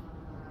matter.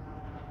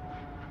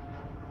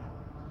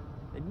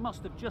 They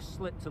must have just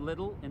slipped a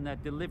little in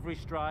their delivery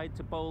stride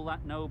to bowl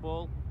that no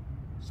ball.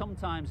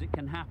 Sometimes it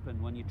can happen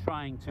when you're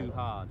trying too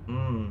hard.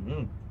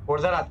 और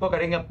रात को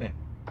करेंगे अपने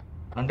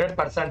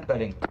 100%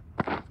 करेंगे।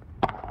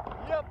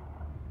 Yep.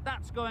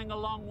 That's going a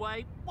long way.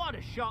 What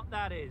a shot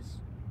that is.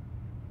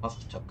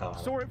 मस्त छक्का।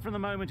 Saw it from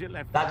the moment it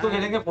left. रात को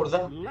खेलेंगे फोर्जा,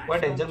 कोई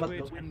टेंशन मत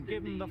लो।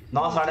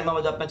 9 साढ़े 9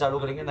 बजे अपने चालू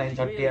करेंगे,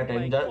 9:30 या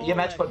 10 ये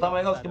मैच खत्म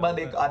होएगा, उसके बाद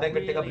एक आधे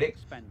घंटे का ब्रेक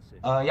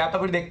या तो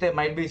फिर देखते हैं,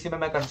 माइट भी इसी में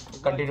मैं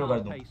कंटिन्यू कर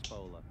दूं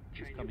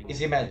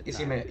इसी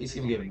मैच इसी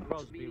गेम में।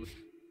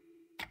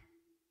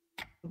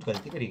 कुछ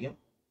गलती करी क्या?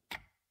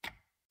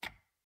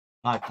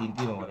 हाँ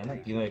 3-3 हो गया ना,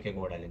 तीनों एक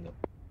वो डालेंगे।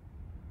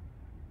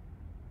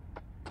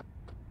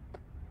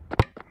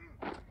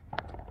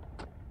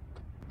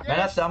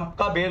 मैंने स्टंप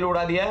का बेल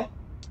उड़ा दिया है,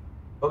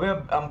 तो भी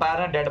अंपायर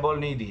ने डेड बॉल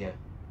नहीं दी है।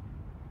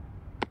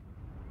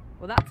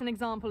 Well, that's an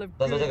example of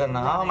 10 बजे करना।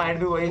 हाँ माइट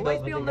भी वही 10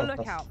 बजे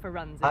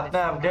करता।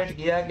 आपने अपडेट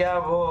किया क्या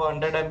वो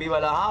 100 MB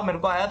वाला? हाँ मेरे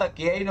को आया था,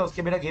 किया ही नहीं,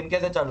 उसके बिना गेम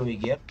कैसे चालू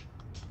होगी यार?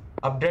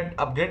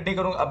 अपडेट नहीं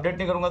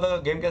करूंगा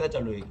तो गेम कैसे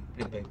चालू होगी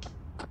प्रीत भाई?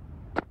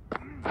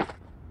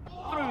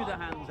 Through the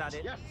hands at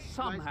it,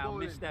 somehow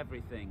missed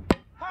everything.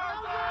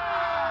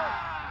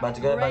 बच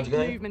गए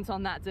Great movement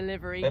on that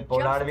delivery.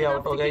 Pollard भी Just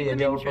आउट हो enough to गया, keep ये them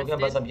भी आउट हो गया,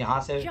 बस interested. अब यहाँ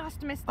से Just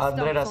missed the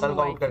Andure stumps on Russell the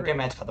को way आउट करके through.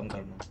 मैच खत्म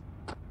करना।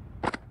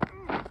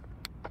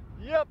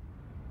 Yep.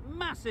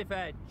 Massive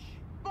edge.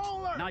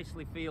 Bowler.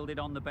 Nicely fielded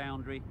on the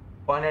boundary.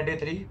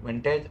 183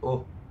 vintage। Oh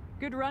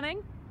Good running.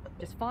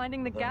 Just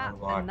finding the Don't know gap,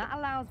 what. and that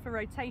allows for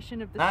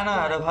rotation of the ना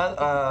strike. Arfat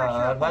Keeps the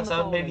pressure up on the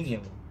सब में bowlers. नहीं है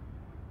वो।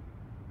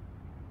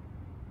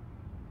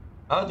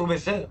 हाँ तू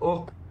miss है। ओह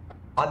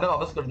बाद में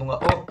वापस कर दूंगा।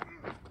 ओह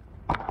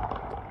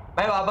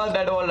भाई वापस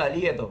डेड बॉल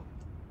डाली है तो।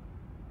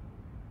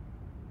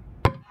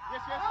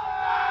 Yes, yes.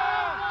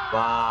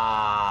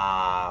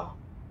 वाह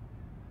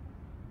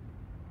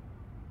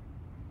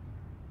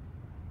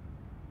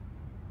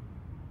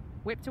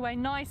Whipped away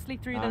nicely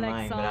through Oh the my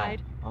leg God.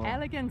 side. Oh.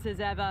 Elegant as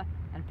ever,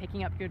 and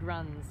picking up good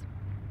runs.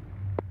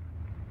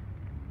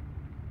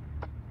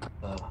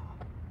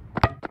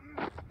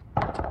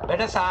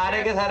 बेटा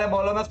सारे के सारे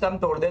बॉलों में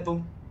स्टंप तोड़ दे तू।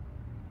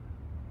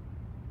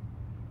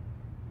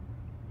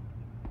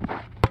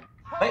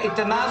 भाई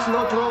इतना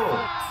स्लो थ्रो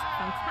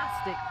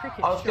Fantastic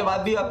cricket और उसके shot.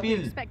 बाद भी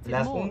appeal. Expected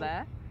Last more one.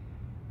 there.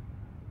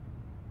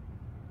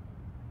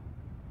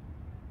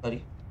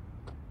 Sorry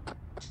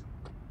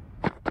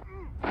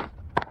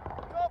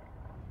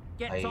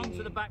Gets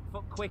onto the back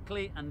foot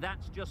quickly, and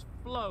that's just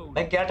flown.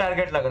 भाई क्या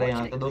टारगेट लग रहा है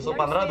यहाँ से? 215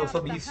 Closely out of the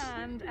 220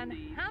 hand and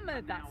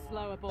hammered that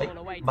slower भाई ball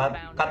away to the बात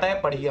boundary. कतई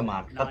पड़ी है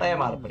मार, कतई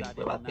मार पड़ी,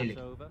 कोई बात नहीं।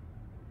 लेकिन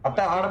अब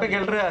तक हार्ड पे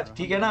खेल रहे हैं आज,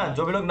 ठीक है ना?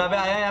 जो भी लोग नवे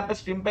आए हैं यहाँ पे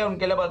स्ट्रीम पे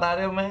उनके लिए बता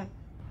रहे हूँ मैं,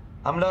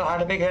 हम लोग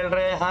हार्ड पे खेल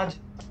रहे हैं आज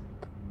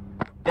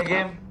ये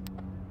game.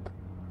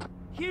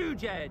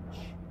 Huge edge.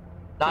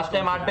 Last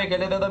time hard पे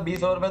खेले थे तो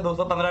 20 ओवर में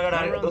 215 का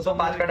टारगेट,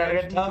 205 का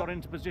टारगेट था। Got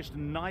into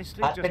position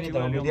nicely hard पे just नहीं too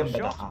था, early on मीडियम the पे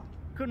था। shot. हाँ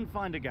Couldn't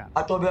find a gap.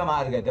 अब तो भी हम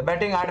हार गए थे।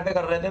 बैटिंग हार्ड पे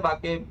कर रहे थे,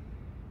 बाकी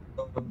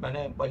तो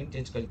मैंने बॉलिंग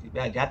चेंज करी थी।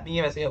 याद नहीं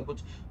है वैसे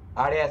कुछ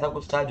हार्ड ऐसा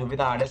कुछ था जो भी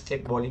था हार्डेस्ट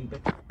चेक बॉलिंग पे।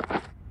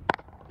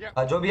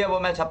 जो भी है वो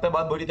मैच अब पे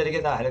बहुत बुरी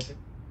तरीके से हारे थे।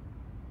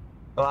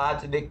 तो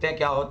आज देखते हैं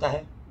क्या होता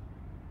है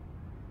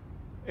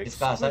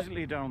इसका असर।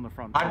 Exquisitely down the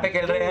front. Hard पे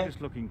खेल रहे हैं।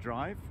 Gorgeous looking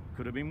drive.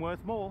 Could have been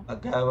worth more.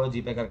 क्या वो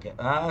जीपे करके,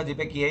 हाँ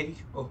जीपे किया ही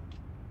नहीं। ओह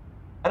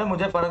अरे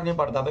मुझे फर्क नहीं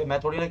पड़ता भाई, मैं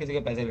थोड़ी ना किसी के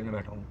पैसे लेने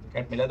बैठा हूँ।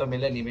 विकेट मिले तो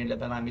मिले, नहीं मिले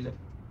तो ना मिले।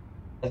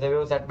 ऐसे भी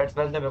वो सेट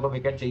बैट्समैन थे, मेरे को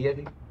विकेट चाहिए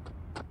थी,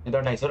 नहीं तो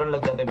 250 रन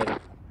लग जाते मेरे।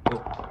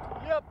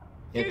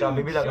 ये तो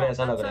अभी भी लग रहा है,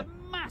 ऐसा लग रहा है।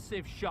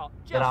 Massive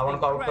shot. रावण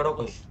को आउट करो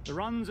कुछ। The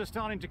runs are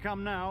starting to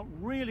come now.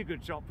 Really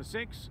good shot for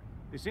 6.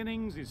 This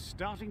innings is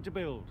starting to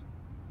build.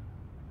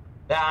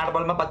 8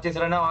 ball में 25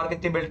 रन है, और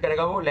कितनी बिल्ड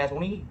करेगा वो? ले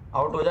सुनी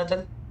आउट हो जा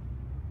चल।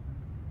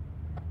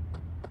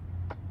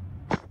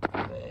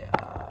 अरे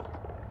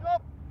यार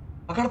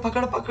पकड़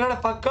पकड़ पकड़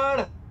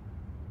पकड़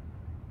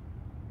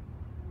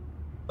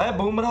भाई,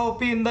 Bumrah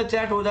OP in the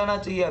chat हो जाना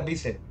चाहिए अभी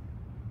से।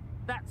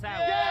 That's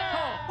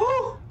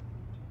out.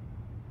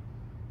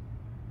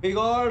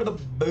 बिगॉड the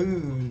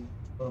boom.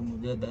 तो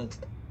मुझे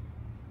दर्द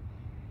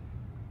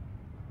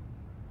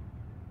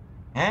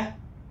है।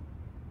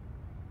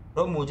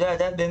 तो मुझे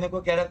 1000 देने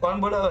को कह रहा,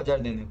 कौन बोला 1000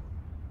 देने को?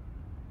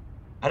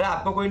 अरे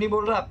आपको कोई नहीं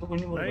बोल रहा, आपको कोई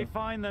नहीं बोल They रहा।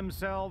 find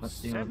themselves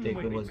मस्ती 7 मस्ती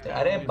wickets बोलते हैं। down.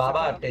 अरे It's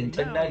Baba about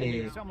tension now ना ले,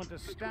 needing someone to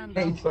stand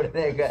नहीं up,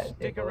 छोड़ने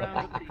stick around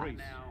at the का।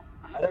 crease.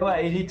 अरे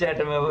भाई ही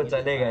चैट में वो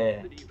चले गए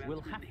हैं।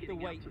 Will have to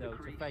wait though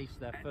to face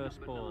their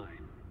first ball.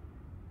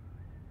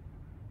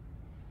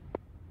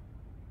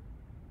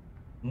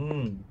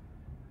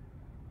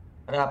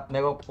 अरे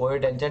अपने को कोई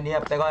टेंशन नहीं है,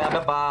 अपने को यहाँ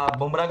पे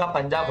बुमराह का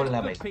पंजा खुलना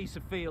है Good भाई। piece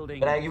of fielding.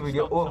 फिर आएगी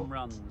वीडियो। Stop ओह some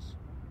runs.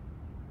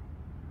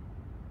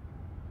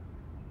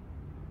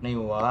 नहीं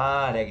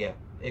हुआ, रह गया,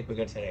 एक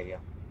विकेट से रह गया।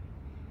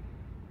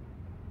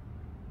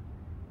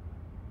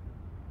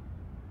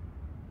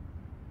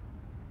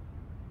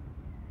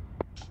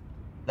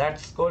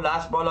 Let's go,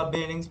 last ball of the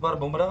innings for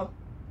Bumrah.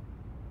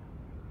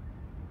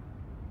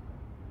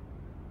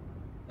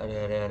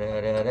 अरे अरे अरे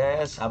अरे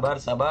अरे सबर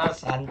सबर,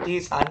 शांति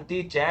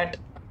शांति chat.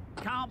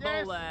 Can't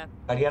bowl there.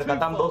 Career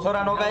खत्म, 200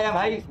 रन हो गए हैं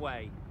भाई।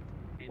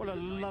 What a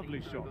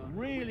lovely shot.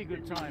 Really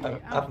good timing.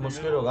 अब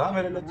मुश्किल होगा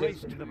मेरे लिए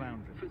Race chess. to the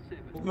boundary.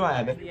 क्यों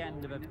आया बे? The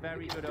end of a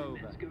very good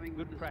over.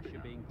 Good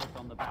pressure being put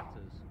on the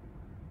batters.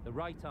 The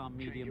right arm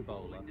medium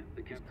bowler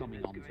is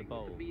coming on to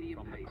bowl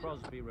from the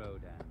Crosby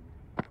road end.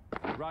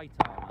 The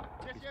right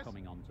arm is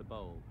coming on to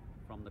bowl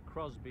from the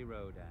Crosby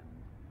road end.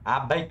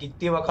 आप भाई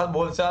कितनी वक्त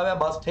बोल से आवे,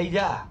 बस ठीक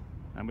जा।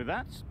 And with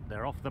that,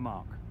 they're off the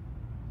mark.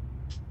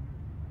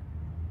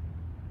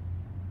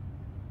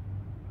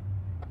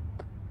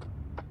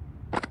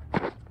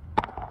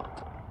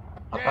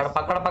 पकड़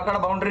पकड़ पकड़,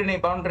 बाउंड्री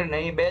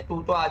नहीं बे,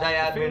 तू तो आ जा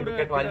यार The mid fielder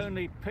wicket could वाली।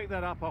 only pick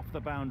that up off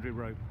the boundary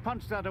rope.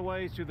 Punched that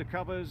away through the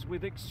covers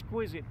with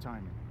exquisite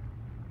timing.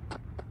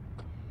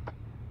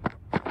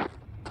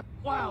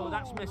 Wow,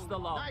 that's missed the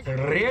lot.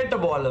 Great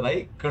ball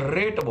भाई,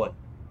 great ball.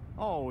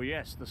 Oh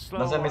yes, the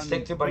slow बस one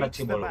mistake थी, पर beats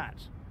अच्छी the ball.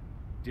 bat.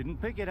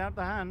 Didn't pick it out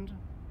the hand.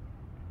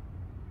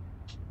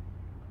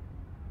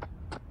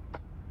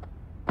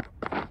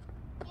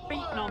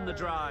 Beaten on the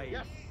drive.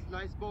 Yes,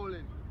 nice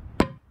bowling.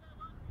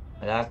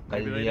 मजाक कर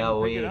Maybe they लिया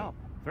didn't वही। pick it up.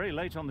 Very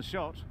late on the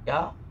shot.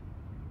 क्या?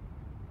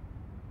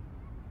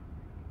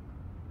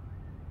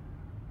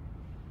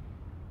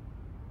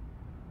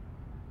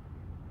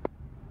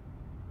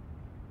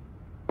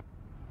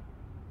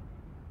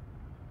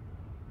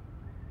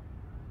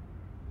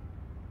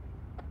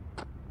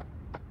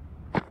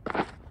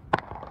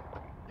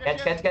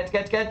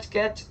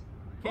 Catch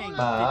King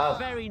Ah. did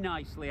very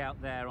nicely out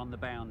there on the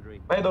boundary.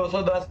 भाई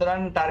 210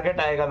 run target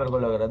आएगा मेरे को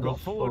लग रहा है। Got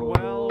forward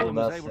well and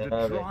was able to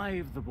 210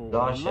 drive the ball.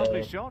 Gosh,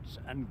 Lovely shots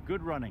and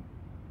good running.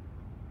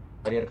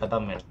 Career खत्म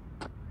मेरा।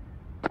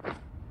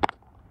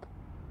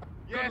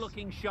 Good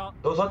looking shot.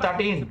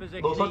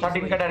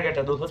 213 का टारगेट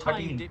है।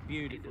 213 Timed it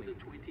beautifully.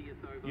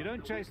 You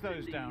don't chase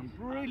those down.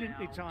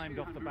 Brilliantly timed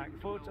off the back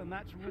foot, and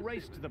that's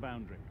race to the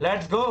boundary.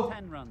 Let's go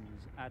 10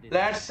 runs added.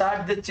 Let's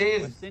start the chase.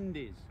 West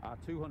Indies are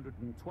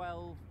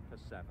 212 for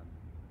 7.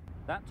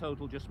 That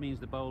total just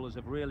means the bowlers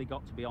have really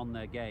got to be on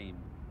their game.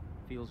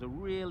 Feels a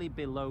really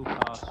below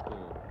par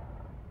score.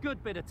 Good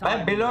bit of भाई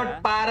time. Below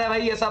par है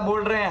भाई, ऐसा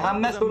बोल रहे हैं।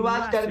 हमने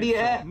शुरुआत कर दी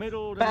है।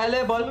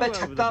 पहले बॉल पे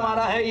छक्का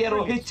मारा है ये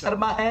रोहित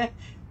शर्मा है।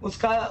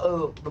 उसका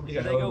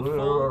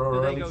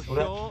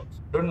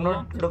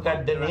don't look at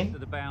the name,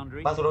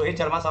 बस रोहित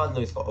शर्मा समझ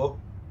लो इसको। ओ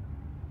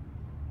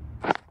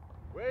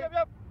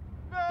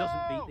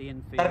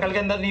सर्कल के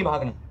अंदर नहीं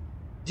भागना।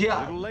 जी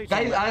हाँ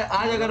गाइस,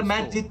 आज अगर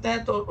मैच जीतते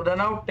हैं तो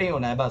रन आउट नहीं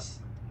होना है,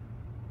 बस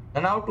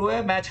रन आउट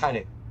हुए मैच हारे।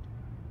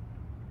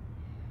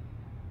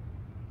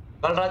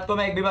 कल रात को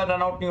मैं एक भी बार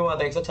रन आउट नहीं हुआ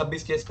था,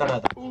 126 केस कर रहा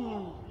था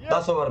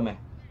 10 ओवर में।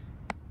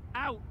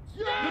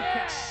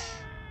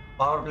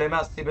 पावर प्ले में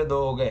 80 पे 2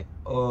 हो गए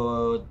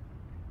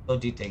तो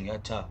जीतेंगे।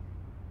 अच्छा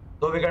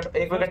 2 विकेट,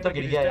 1 विकेट तो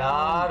गिर गया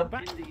यार,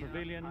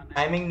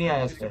 टाइमिंग नहीं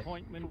आया उससे।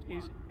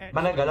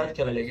 मैंने गलत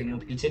खेला, लेकिन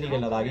पीछे नहीं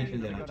खेला, आगे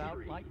खेल देना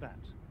चाहिए।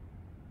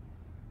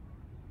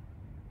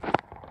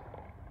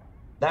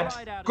 Let's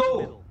go।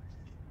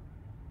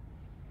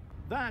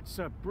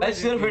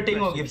 सिर्फ हिटिंग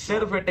होगी,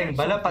 सिर्फ हिटिंग,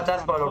 भले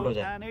 50 बॉल आउट हो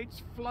जाए।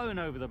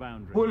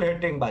 फुल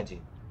हिटिंग बाजी,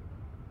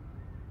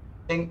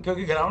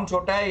 क्योंकि ग्राउंड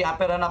छोटा है यहाँ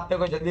पे, रन आपने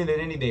को जल्दी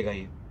लेने नहीं देगा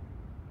ये।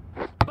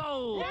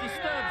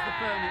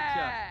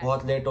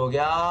 बहुत लेट हो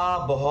गया,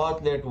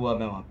 बहुत लेट हुआ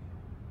मैं वहाँ पे,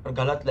 और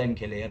गलत लाइन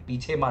खेले यार,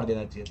 पीछे मार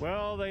देना चाहिए।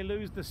 Well, they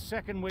lose the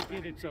second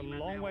wicket. It's a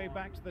long way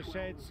back to the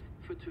sheds,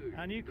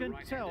 and you can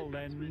tell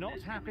they're not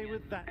happy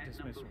with that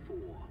dismissal.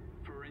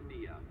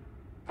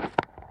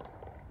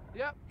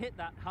 Yep. Hit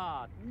that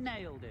hard,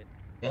 nailed it.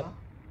 Yeah.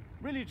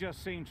 Really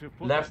just seemed to have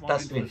put Left that one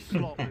spin. into the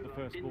slot with the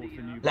first ball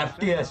for new.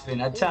 Lefty है spin.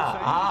 अच्छा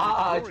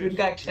हाँ, spin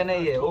का action है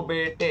ये। ओ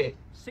बेटे,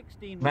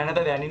 मैंने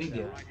तो ध्यान ही नहीं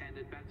दिया।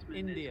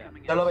 India.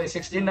 चलो भाई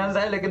 16 रन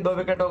है, लेकिन 2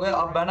 विकेट हो गए।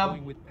 अब बना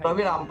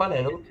रवि रामपाल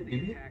है लोग।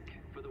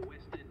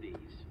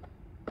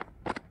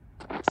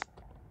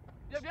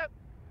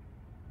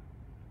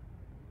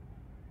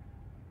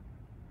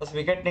 बस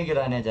विकेट नहीं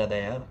गिराने ज्यादा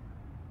यार,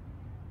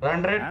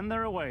 रन रेट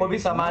को भी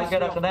संभाल के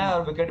रखना है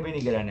और विकेट भी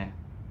नहीं गिराने हैं।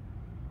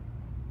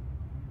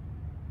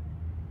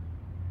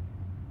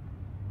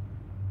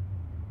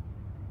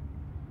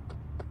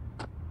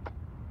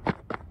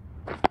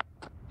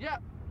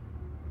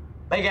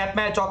 भाई गैप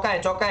में चौका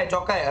है, चौका है,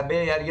 चौका है।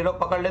 अबे यार ये लोग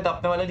पकड़ ले तो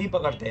अपने वाले नहीं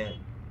पकड़ते हैं।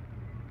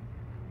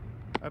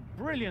 A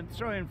brilliant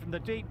throw in from the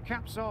deep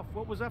caps off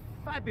what was a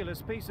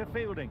fabulous piece of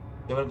fielding.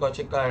 शिवल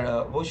Kaushik का,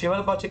 वो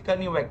शिवल कौशिक का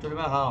नहीं हुआ एक्चुअली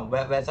में। हाँ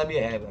वैसा भी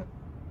है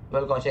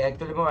शिवल कौशिक,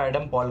 एक्चुअली में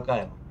एडम पॉल का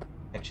है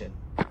action.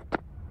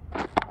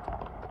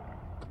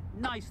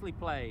 Nicely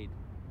played.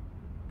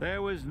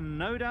 There was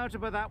no doubt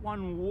about that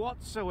one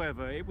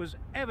whatsoever. It was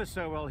ever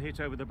so well hit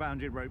over the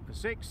boundary rope for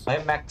 6.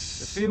 भाई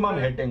मैक्सिमम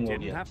हिटिंग हो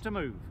Didn't गया। have to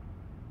move.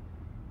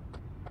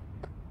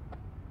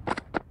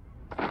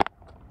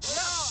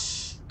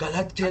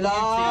 गलत खेला,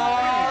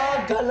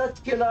 गलत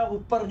खेला,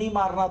 ऊपर नहीं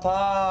मारना था।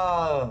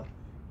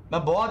 मैं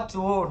बहुत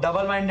वो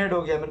डबल माइंडेड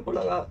हो गया, मेरे को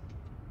लगा।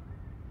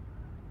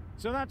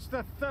 So that's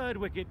the third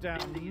wicket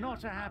down.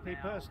 Not a happy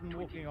person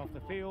walking off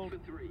the field.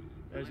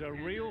 There's a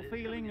real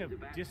feeling of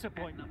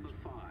disappointment.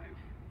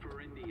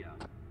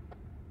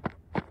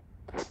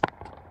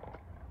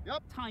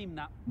 Time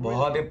that.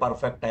 बहुत ही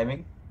perfect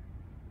timing.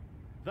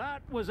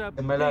 That was a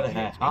Similar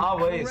है, हाँ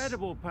वही।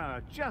 incredible power,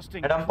 just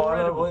Adam Paul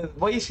incredible.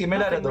 वही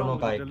similar है Nothing दोनों wrong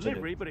का with the actually.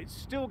 delivery, but it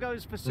still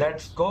goes for 6.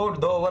 Let's go.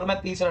 2 over में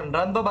 30 run,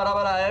 run तो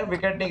बराबर आया है,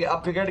 विकेट नहीं।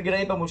 अब विकेट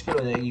गिराई तो मुश्किल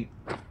हो जाएगी।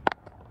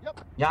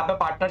 यहाँ पे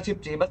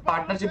पार्टनरशिप चाहिए, बस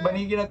पार्टनरशिप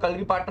बनेगी ना। कल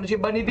भी पार्टनरशिप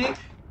बनी थी,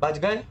 बच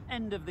गए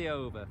End of the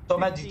over. तो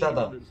मैं जीता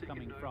था। 15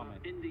 coming from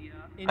it.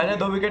 पहले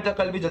 2 विकेट तो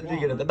कल भी जल्दी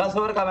गिरे थे। 10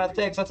 ओवर का मैच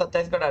था,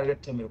 127 का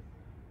टारगेट था मेरे को।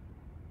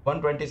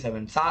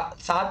 127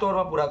 7 ओवर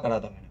में पूरा करा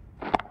था मैंने।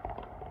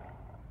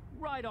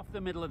 Right off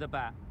the middle of the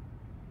bat.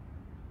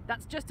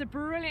 That's just a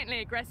brilliantly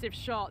aggressive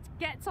shot.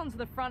 Gets onto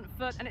the front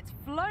foot and it's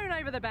flown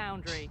over the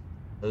boundary.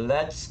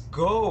 Let's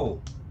go.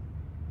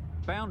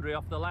 Boundary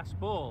off the last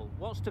ball.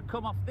 What's to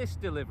come off this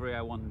delivery,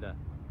 I wonder?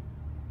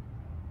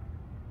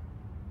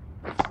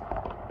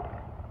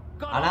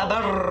 Got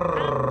Another.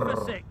 and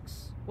for 6.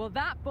 Well,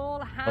 that ball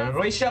has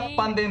Rishabh been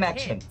Pant in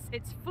action. hit.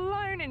 It's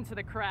flown into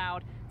the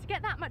crowd. To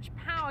get that much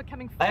power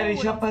coming अरे forward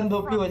Rishabh onto Pant the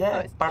धोपी हो front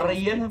जाए, foot is पढ़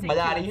रही है ना, just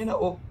मजा आ रही है ना।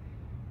 ओ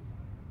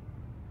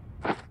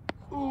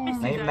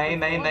नहीं नहीं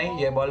नहीं नहीं,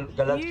 ये बॉल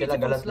गलत खेला,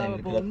 Beautiful गलत slower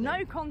लाइन, ball. गलत No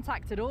line.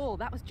 contact at all.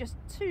 That was just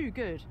too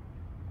good.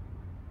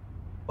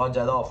 बहुत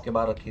ज्यादा ऑफ के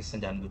बाहर रखी इसने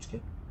जानबूझ के।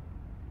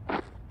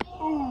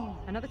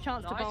 Another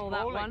chance to bowl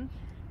that one.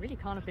 Really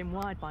can't have been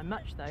wide by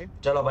much though.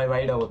 चलो भाई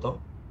वाइड है वो तो।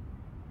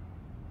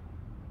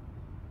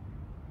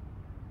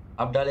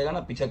 अब डालेगा ना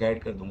पीछे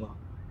गाइड कर दूंगा।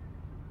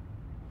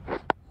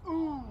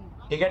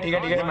 ठीक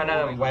है मैंने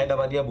वाई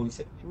दबा दिया भूल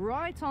से।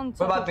 Right on कोई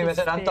top बात of नहीं, the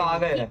वैसे रन तो आ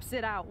spin. गए हैं। Keeps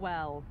it out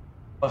well.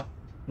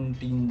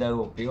 पंटींदर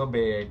OP ओ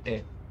बेटे,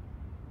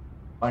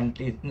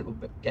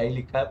 पंटींदर क्या ही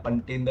लिखा है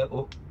पंटींदर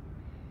ओ।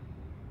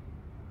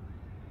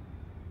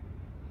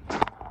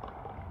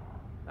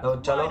 तो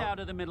चलो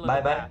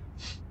बाय बाय।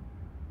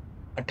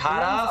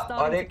 18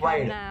 और एक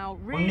वाइड,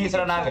 19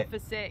 रन आ गए।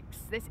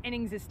 This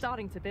innings is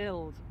starting to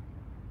build.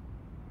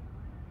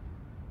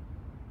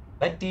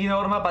 भाई 3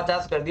 ओवर में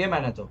 50 कर दिए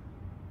मैंने तो।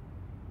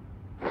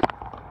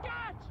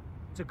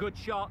 It's a good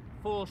shot,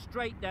 4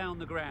 straight down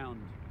the ground.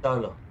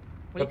 चलो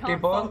Well, he can't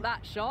 54 fault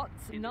that shot.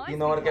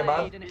 Nicely over के बाद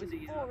played, and it was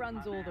 4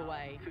 runs all the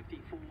way.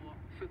 54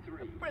 for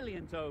 3. A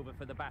brilliant over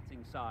for the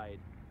batting side.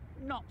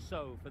 Not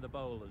so for the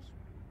bowlers.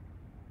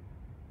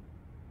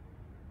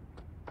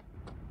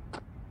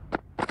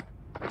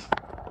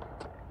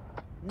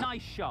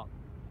 Nice shot.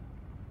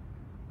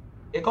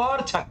 एक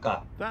और छक्का।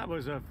 That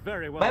was a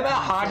very well. भाई मैं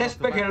timed hardest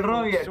shot. पे The खेल रहा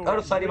हूँ ये, backfield saw और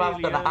it सॉरी माफ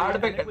really करना, early हार्ड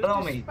पे and it खेल रहा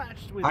हूँ was मैं।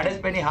 dispatched with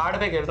हार्डेस्ट पे नहीं, हार्ड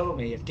पे खेल रहा हूँ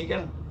मैं ये, ठीक है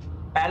ना।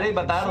 पहले ही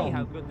बता रहा See how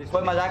हूँ, good this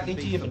कोई pitch मजाक can नहीं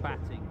be चाहिए for मेरे को।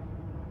 batting.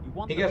 You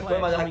want ठीक the है, कोई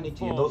player मजाक coming नहीं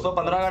चाहिए। forward,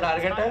 215 का but it's a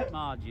टारगेट है, tight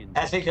margin.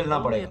 ऐसे ही खेलना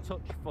Only a पड़ेगा।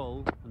 touch full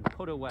and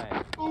put away.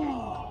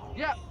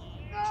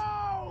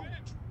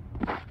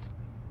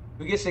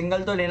 क्योंकि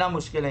सिंगल तो लेना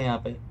मुश्किल है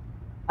यहाँ पे।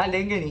 हाँ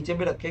लेंगे, नीचे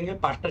भी रखेंगे,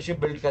 पार्टनरशिप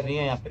बिल्ड करनी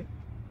है यहाँ पे,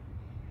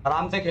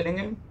 आराम से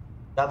खेलेंगे,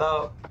 ज्यादा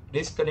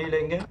रिस्क नहीं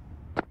लेंगे।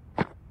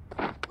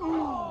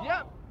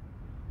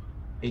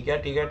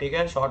 ठीक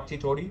है शॉर्ट थी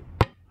थोड़ी।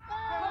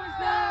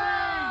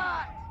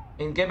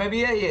 इनके में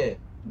भी है ये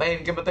भाई,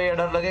 इनके में तो ये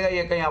डर लगेगा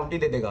ये कहीं आउट ही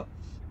दे देगा,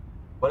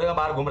 बोलेगा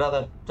बाहर घूम रहा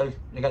था, चल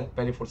निकल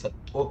पहली फुर्सत।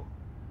 ओ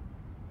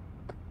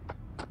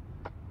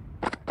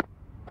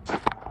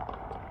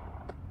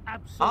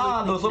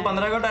हाँ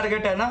 215 का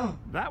टारगेट है ना।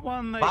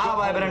 वाह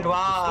वाइब्रेंट,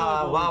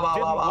 वाह वाह वाह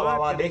वाह वाह वाह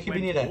वाह, देख ही भी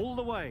नहीं रहे।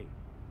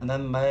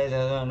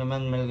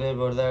 मिल गए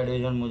बोर्डर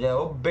एडिशन मुझे।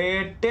 ओ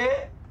बेटे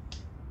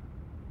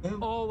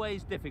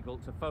Always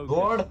difficult to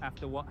focus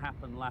after what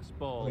happened last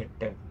ball.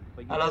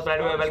 Hello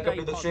friend, welcome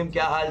to the stream.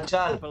 क्या हाल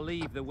चाल?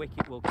 Believe the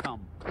wicket will come.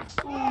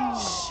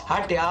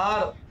 हट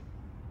यार,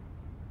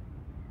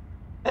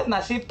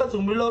 नसीब तो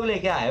तुम लोग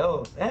लेके आए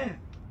हो हैं?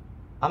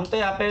 हम तो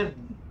यहाँ पे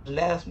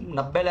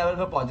 90 लेवल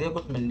पे पहुंचे,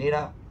 कुछ मिल नहीं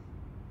रहा।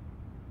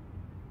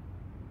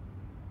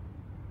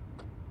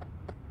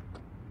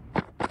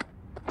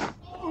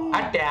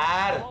 हट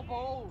यार,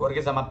 ओवर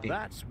की समाप्ति।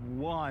 That's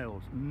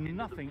wild.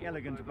 Nothing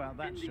elegant about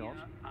that shot.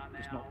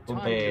 Just not timed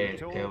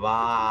at all. बेटे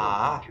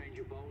वाह,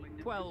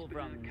 12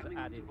 runs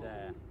added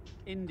there.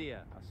 India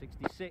are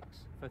 66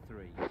 for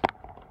 3.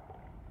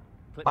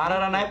 12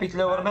 run है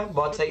पिछले ओवर में,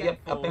 बहुत सही है,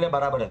 अपने लिए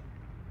बराबर है।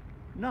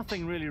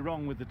 Nothing really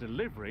wrong with the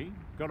delivery.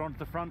 Got onto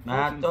the front foot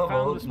मैं and तो found the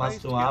बहुत space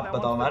मस्त to हूँ, get आप that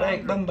बताओ। one to the हमारा boundary.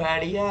 एकदम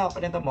बढ़िया,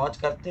 अपने तो मौज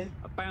करते।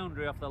 A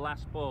boundary off the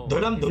last ball.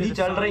 धुलम Is धुली it a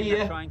चल sign रही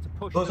they're है। trying to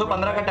push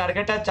 215 the का runway?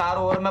 टारगेट है, 4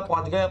 ओवर में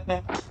पहुंच गए अपने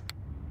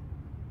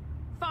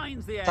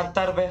Finds the edge.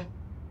 70 पे।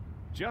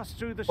 Just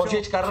through the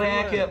कोशिश shot. कर रहे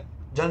हैं too कि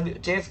early. जल्दी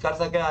चेस कर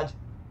सके आज।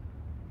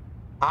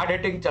 हार्ड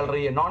हिटिंग चल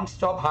रही है, नॉन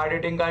स्टॉप हार्ड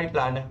हिटिंग का ही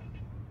प्लान है।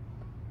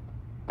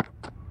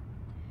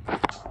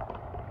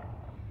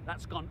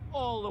 That's gone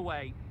all the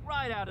way,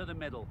 right out of the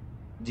middle.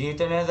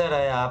 जीतने से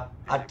रहे आप,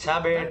 अच्छा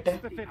बेट।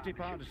 That's the 50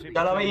 partnership.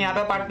 चलो भाई, यहाँ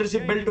पे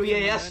पार्टनरशिप बिल्ड हुई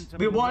है। Yes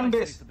we won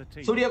this.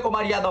 Surya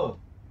Kumar Yadav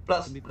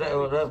plus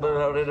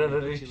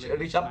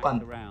Rishabh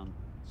Pant.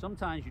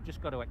 Sometimes you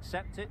just got to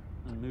accept it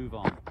and move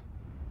on.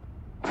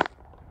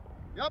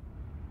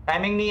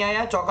 Timing नहीं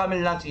आया, चौका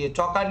मिलना चाहिए।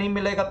 चौका नहीं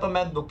मिलेगा तो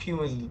मैं दुखी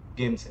हूँ इस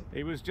गेम से।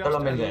 He was चलो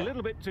just मिल a गया।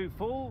 little bit too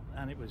full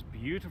and it was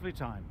beautifully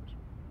timed.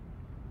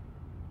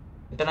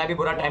 इतना भी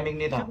बुरा टाइमिंग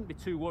नहीं था। Shouldn't be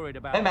too worried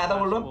about मैं तो the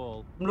बोल रहा last हूँ,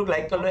 ball. हम लोग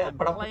लाइक कर लो यार, And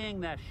फटाफट। playing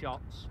their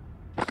shots,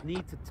 just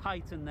need to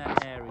tighten their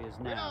areas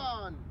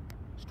now.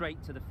 Straight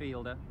to the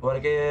fielder. Over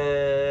के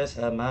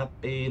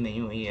समाप्ति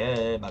नहीं हुई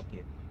है, बाकी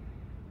है।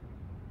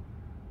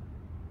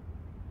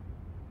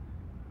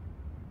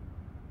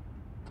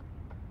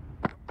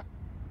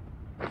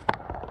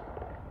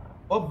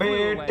 ओ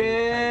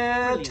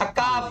बेटे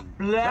छक्का,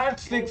 flat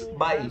 6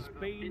 by. Has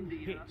been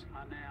hit.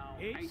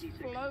 It's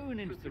flown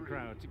into the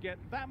crowd to get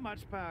that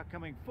much power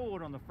coming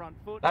forward on the front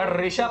foot.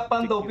 Rishabh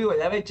Pant OP हो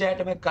जाए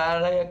चैट में।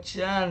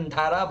 करेक्शन,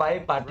 18 भाई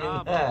Bravo, the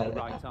पाटिंदर।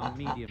 right arm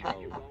medium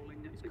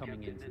bowler is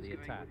coming into the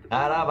attack.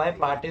 18 भाई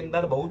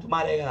पाटिंदर बहुत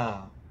मारेगा।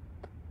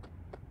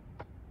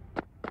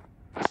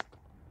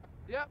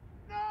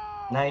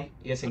 नहीं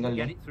ये single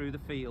Get नहीं it through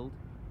the field.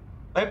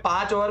 भाई।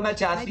 5 ओवर में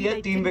 86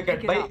 है, 3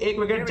 विकेट भाई, 1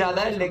 विकेट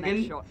ज्यादा है, लेकिन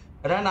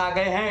रन आ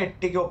गए हैं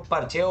 80 के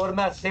ऊपर। 6 ओवर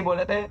में 80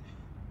 बोले थे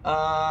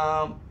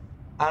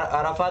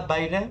अरफात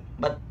भाई ने,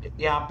 बट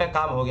यहाँ पे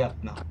काम हो गया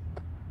अपना।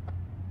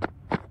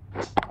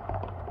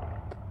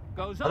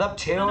 मतलब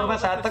 6 ओवर में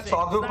शायद तक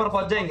 100 के ऊपर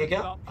पहुंच जाएंगे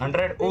क्या?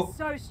 100। ओह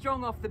So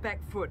strong off the back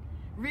foot,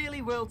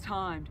 really well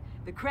timed.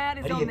 The crowd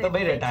is अरे on ये तो their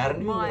भाई feet रिटायर to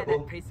नहीं हुआ admire वो।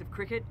 that piece of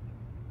cricket.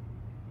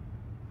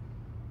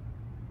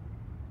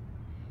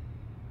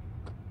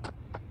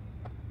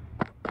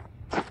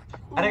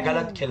 अरे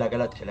गलत खेला,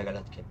 गलत खेला,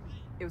 गलत खेला।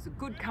 It was a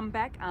good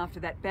comeback after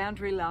that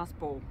boundary last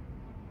ball.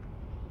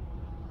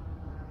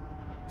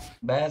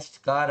 Best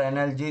car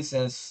NLG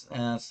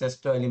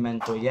सिस्टो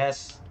एलिमेंटो yes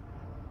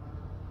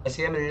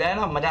ऐसे मिल जाए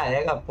ना मजा आ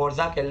जाएगा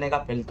फोर्जा खेलने का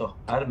फिर तो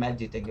हर मैच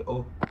जीतेंगे ओ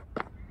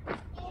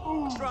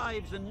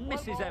Drives and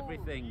misses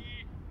everything.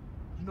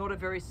 Not a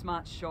very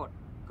smart shot.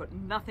 Got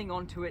nothing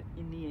onto it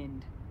in the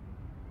end.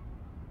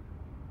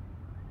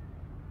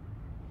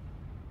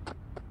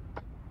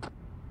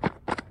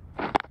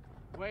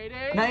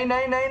 Waiting. नहीं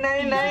नहीं नहीं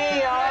नहीं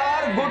नहीं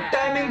यार गुड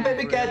टाइमिंग पे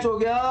भी कैच हो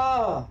गया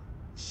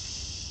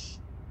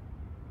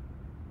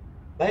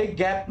भाई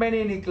गैप में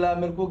नहीं निकला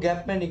मेरे को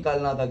गैप में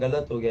निकालना था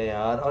गलत हो गया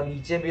यार और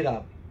नीचे भी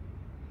रहा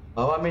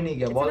हवा में नहीं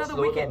गया It's बहुत another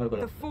स्लो था wicket, मेरे को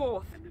the लगता।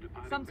 fourth.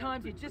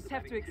 Sometimes you just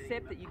have to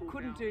accept that you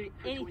couldn't do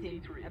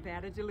anything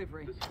about a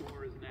delivery.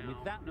 And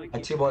with that wicket,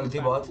 अच्छी बॉल थी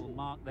बहुत will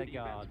mark their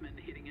guard.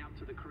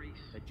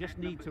 They just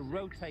need to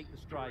rotate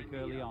the strike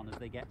early on as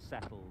they get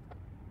settled.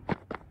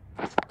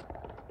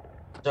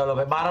 चलो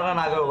भाई 12 run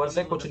आ गए over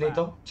से कुछ नहीं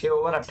तो 6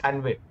 ओवर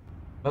 98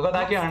 मेरे को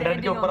था कि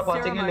 100 के ऊपर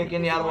पहुंचेंगे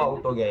लेकिन यार वो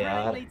आउट हो गया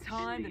यार Brilliantly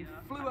timed and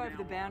flew over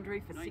the boundary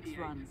for 6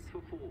 runs.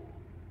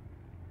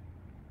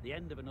 The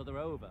end of another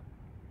over.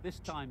 This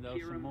time though,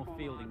 some more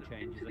fielding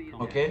changes are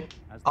coming. Okay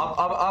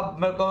अब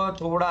मेरे को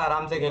थोड़ा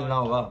आराम से खेलना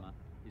होगा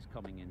Is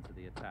coming into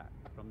the attack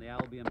from the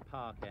Albion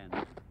Park end.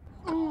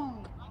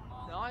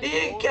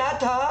 ये क्या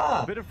था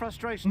A bit of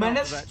frustration मैंने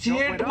after that shot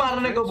straight went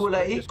मारने over को it,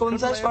 बोला but ये just कौन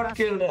सा couldn't lay a shot basket.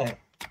 खेल रहा है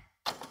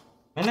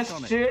मैंने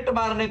स्ट्रेट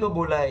मारने को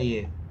बोला है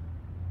ये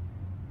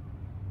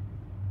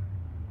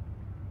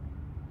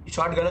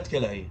शॉट गलत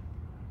खेला है ये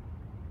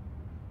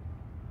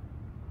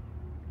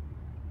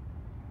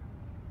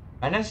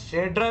मैंने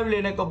स्ट्रेट ड्राइव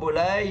लेने को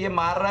बोला है ये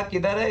मार रहा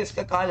किधर है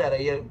इसका कहाँ जा रहा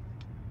है ये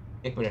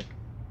एक मिनट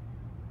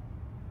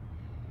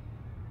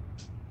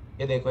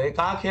ये देखो ये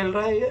कहाँ खेल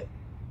रहा है ये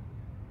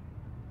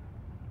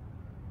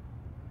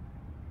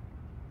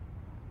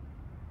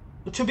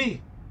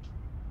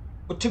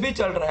कुछ भी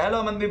चल रहा है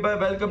हेलो मनदीप भाई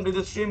वेलकम टू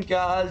द स्ट्रीम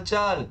क्या हाल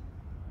चाल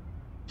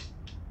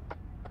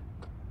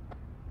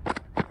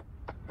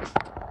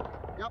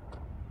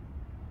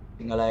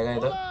सिंगल आएगा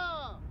इधर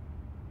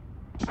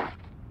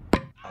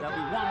There'll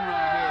be one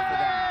run here for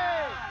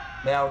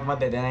them. मैं आउट मत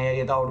दे देना यार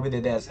ये तो आउट भी दे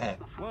दे ऐसा है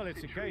Well,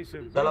 it's a case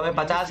of चलो भाई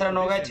 50 रन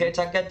हो गए 6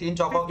 छक्के 3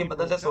 चौकों की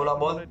मदद से 16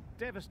 ball What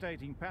a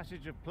devastating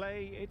passage of play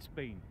it's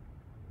been.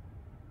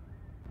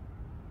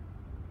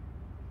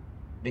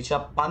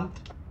 Rishabh Pant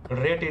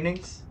great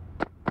innings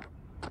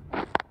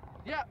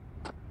Yeah.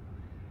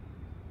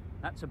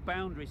 That's a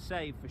boundary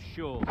save for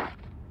sure.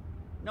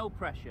 No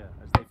pressure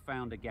as they've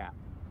found a gap.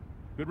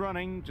 Good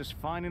running, just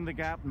finding the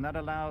gap, and that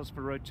allows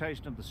for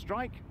rotation of the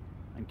strike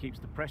and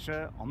keeps the pressure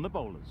on the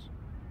bowlers.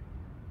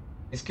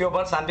 इसके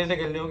ऊपर शांति से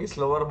खेलनी होगी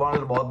slower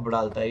ball बहुत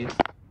डालता है ये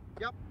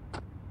Yep.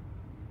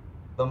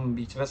 तुम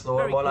बीच में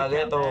स्लोअर Very बॉल आ quick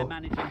गए out तो there,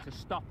 managing to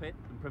stop it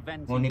and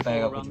prevent हो नहीं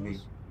पाएगा 4 कुछ भी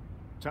runs.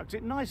 Tucked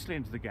it nicely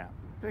into the gap.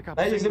 Pick up a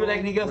भाई जिसने भी single,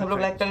 लाइक नहीं किया सब लोग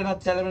लाइक कर लेना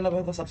चैनल में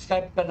नए तो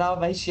सब्सक्राइब करना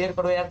भाई शेयर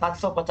करो यार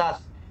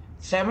 750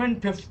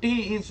 750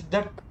 is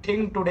the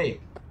thing today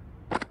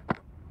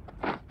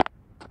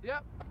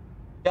Yep.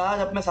 क्या आज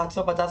अपने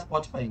 750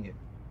 पहुंच पाएंगे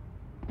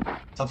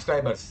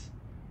सब्सक्राइबर्स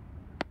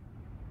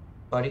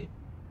सॉरी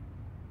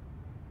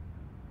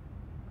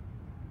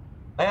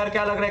भाई यार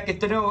क्या लग रहा है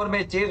कितने ओवर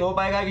में चेज हो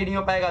पाएगा कि नहीं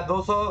हो पाएगा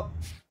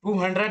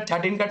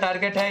 213 का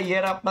टारगेट है ये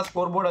रहा अपना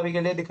स्कोर बोर्ड अभी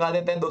के लिए दिखा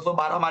देते हैं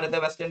 212 मारे थे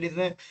वेस्ट इंडीज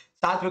ने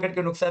 7 विकेट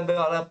के नुकसान पे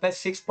और अपने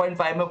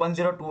 6.5 में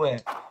 102 है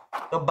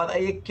तो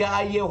बताइए क्या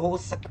ये हो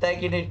सकता है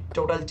कि नहीं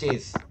टोटल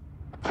चेज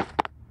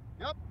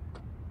Yep.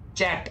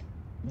 चैट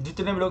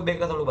जितने भी लोग देख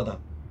रहे हैं सब लोग बता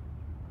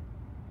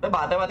मैं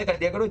बातें कर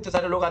दिया करो इतने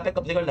सारे लोग आते हैं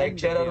कम से कम लाइक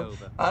शेयर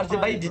और से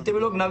भाई जितने भी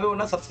लोग नवे हो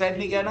ना सब्सक्राइब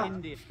नहीं किया ना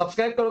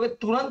सब्सक्राइब करोगे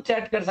तुरंत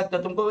चैट कर सकते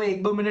हो तुमको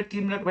 1-2 मिनट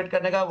 3 मिनट वेट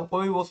करने का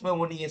कोई उसमें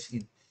वो नहीं है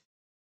सीन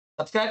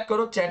सब्सक्राइब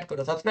करो चैट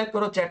करो सब्सक्राइब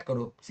करो चैट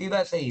करो सीधा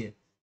ऐसा ही है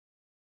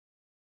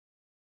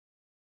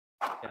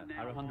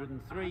Are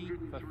 103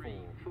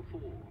 for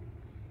 4.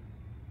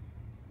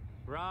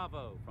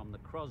 Bravo from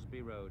the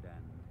Crosby Road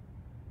end.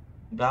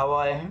 Bravo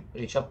आए हैं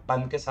ऋषभ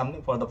पंत के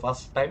सामने for the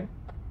first time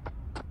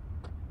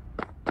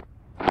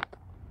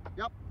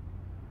Yep.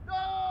 No.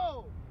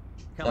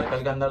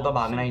 Circle के अंदर तो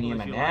भागना ही नहीं है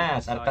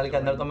मैंने सर्कल के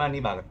अंदर तो मैं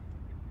नहीं भागा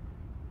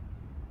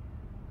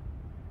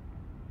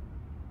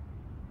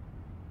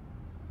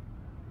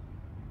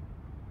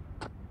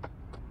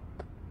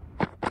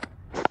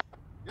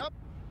Yep.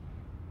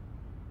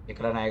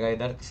 एक रन आएगा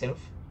इधर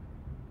सिर्फ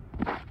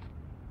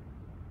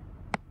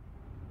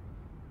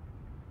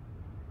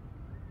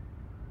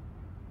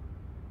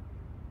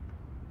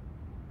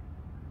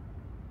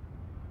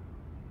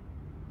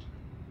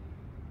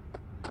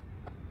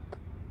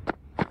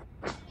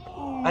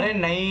अरे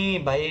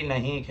नहीं भाई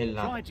नहीं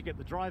खेलना Tried to get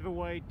the drive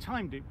away,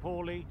 timed it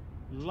poorly,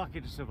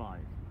 lucky to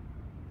survive.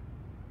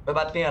 कोई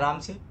बात नहीं आराम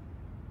से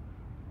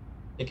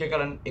एक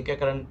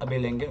एक रन अभी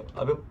लेंगे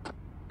अभी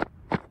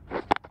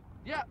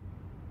Yeah.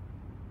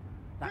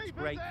 That's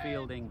great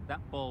fielding.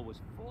 That ball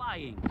was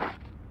flying.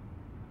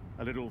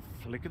 A little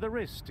flick of the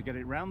wrist to get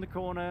it round the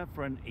corner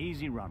for an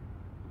easy run.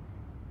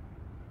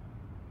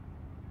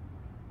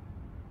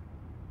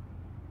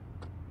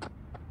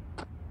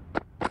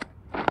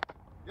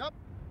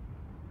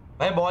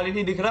 भाई बॉल ही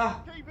नहीं दिख रहा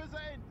Keepers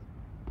in.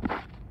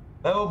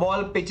 भाई, वो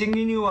बॉल पिचिंग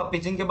ही नहीं हुआ,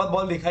 पिचिंग के बाद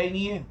बॉल दिखा ही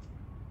नहीं है।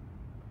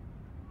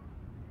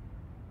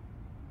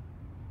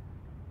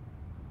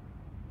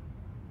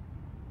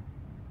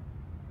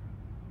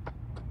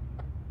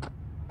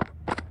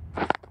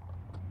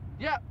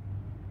 Yep.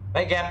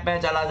 भाई गैप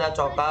में चला जा,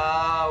 चौका,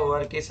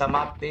 ओवर की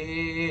समाप्ति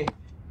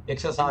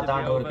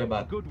 107-8 ओवर के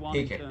बाद। Good one in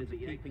ठीक है, terms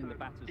of keeping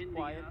the batters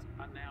quiet.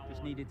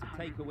 Just needed to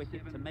take a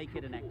wicket to make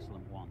it an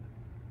excellent one.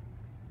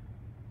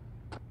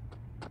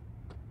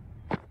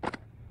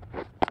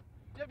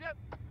 Yep, yep.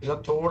 ये लोग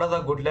थोड़ा सा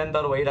गुड लेंथ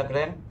और वही रख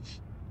रहे हैं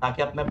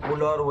ताकि अपने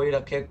पुल और वही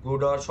रखे,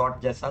 गुड और शॉट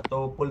जैसा,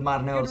 तो पुल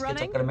मारने और Good उसके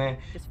running. चक्कर में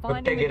Just विकेट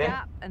finding the गिरे।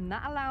 gap, and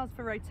that allows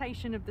for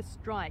rotation of the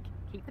strike.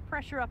 Keep the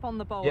pressure up on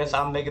the ये bowlers.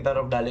 सामने की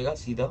तरफ डालेगा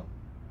सीधा।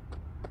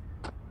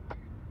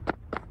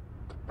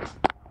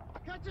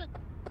 Catch it.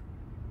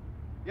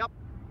 Yep.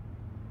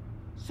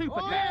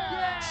 Super Oh, catch.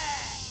 yeah.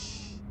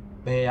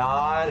 बे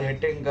यार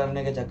हिटिंग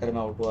करने के चक्कर में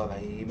आउट हुआ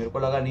भाई, मेरे को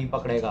लगा नहीं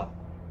पकड़ेगा,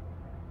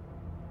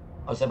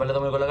 और उससे पहले तो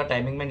मेरे को लगा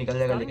टाइमिंग में निकल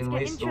जाएगा, Starting लेकिन to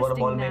वही get स्लोअर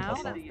बॉल interesting में now.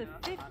 फंसा। That's the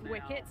 5th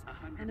wicket,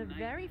 and a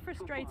very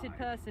frustrated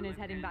person is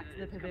heading back to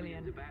the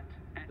pavilion.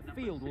 The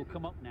field will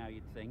come up now,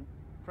 you'd think.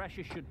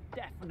 Pressure should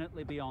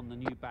definitely be on the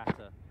new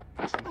batter.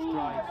 He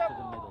strides to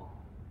the middle.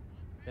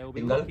 They will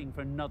be Single. looking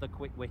for another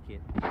quick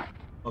wicket.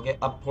 Okay,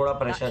 अब थोड़ा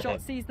pressure shot है,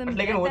 sees them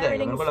लेकिन get हो their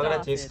जाएगा, मेरे को innings लग रहा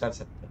है चेस started. कर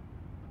सकते हैं।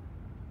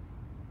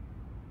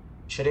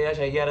 श्रेयस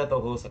अय्यर है तो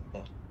हो सकता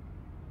है।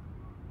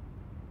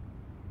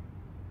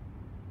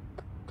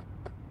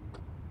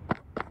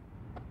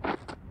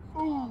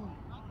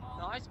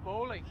 Nice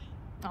bowling.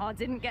 Oh,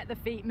 didn't get the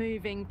feet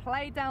moving.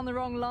 Played down the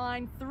wrong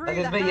line. Through अगर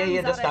the इसमें यही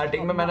है, hands. जब Adata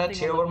स्टार्टिंग में got मैंने nothing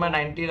 6 on the ओवर में ball.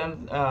 90 रन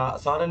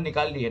 100 रन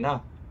निकाल लिए ना,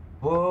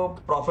 वो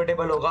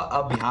प्रॉफिटेबल होगा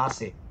अब यहाँ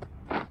से।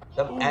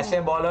 जब ऐसे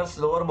बॉलर,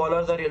 स्लोअर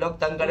बॉलर्स और ये लोग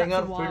तंग करेंगे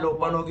और फील्ड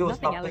ओपन होगी,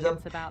 उस वक्त पे जब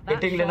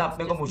हिटिंग लेना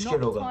अपने को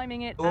मुश्किल होगा।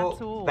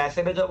 तो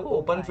वैसे में जब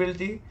ओपन फील्ड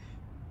थी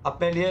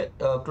अपने लिए,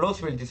 क्लोज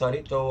फील्ड थी सॉरी,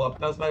 तो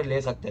अपने उसमें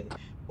ले सकते थे,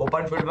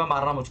 ओपन फील्ड में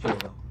मारना मुश्किल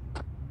होगा।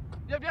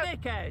 Yep, yep.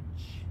 Thick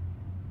edge.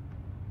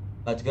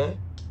 बच गए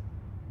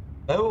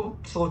भाई, वो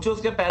सोचो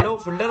उसके पहले वो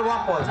फील्डर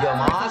वहां पहुंच गया,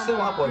 वहां से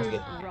वहां पहुंच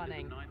गया।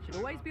 Running. Should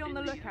always be on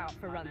the lookout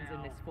for runs in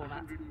this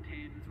format.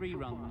 3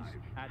 runs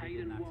added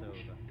in that over.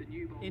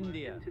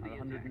 India are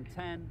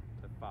 110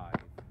 for 5.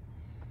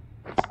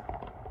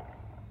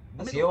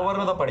 बस ये ओवर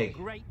में तो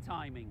पड़ेगी, Great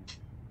timing.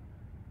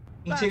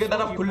 पीछे की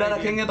तरफ खुला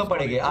रखेंगे तो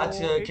पड़ेगी।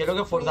 आज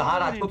खेलोगे फोर्जा? हाँ,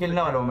 रात को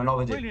खेलने वाला हूँ मैं 9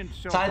 बजे,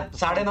 शायद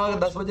 9:30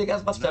 10 बजे के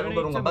आसपास चालू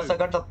करूंगा, बस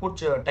अगर सब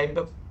कुछ टाइम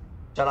पे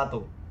चला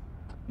तो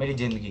मेरी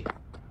जिंदगी।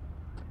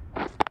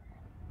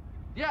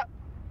 Yep.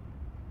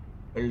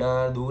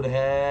 फील्डर दूर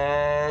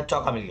है,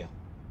 चौका मिल गया।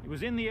 It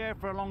was in the air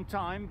for a long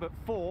time, but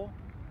 4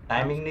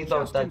 timing नहीं तो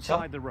just उतना अच्छा।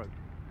 inside the rope.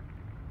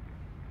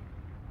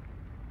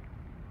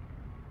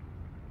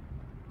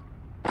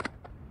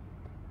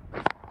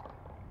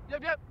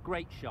 Yep, yep.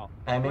 Great shot.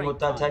 Timing Great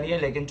उतना अच्छा timing. नहीं है,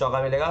 लेकिन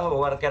चौका मिलेगा।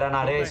 ओवर के रन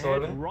आ रहे हैं इस ओवर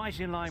Overhead, में। right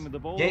in line with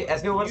the ball. ये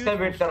ऐसे ओवर्स का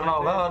वेट करना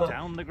होगा और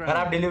Down the खराब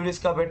ground. डिलीवरीज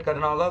का वेट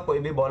करना होगा, कोई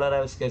भी बॉलर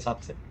है उसके हिसाब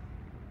से।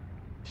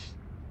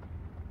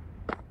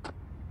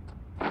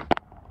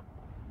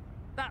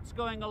 That's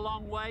going a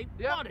long way.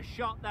 Yep. What a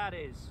shot that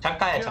is.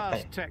 छक्का है, छक्का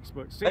Just है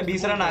textbook. भाई।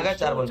 20 रन आ गए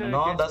 4 बॉल में।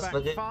 9-10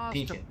 बजे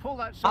ठीक है।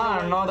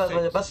 हाँ 9-10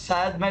 बजे, बस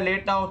शायद मैं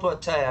लेट ना हो तो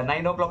अच्छा है।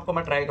 9 o'clock को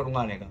मैं ट्राई करूंगा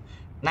आने का।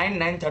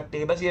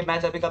 9-9:30 बस। ये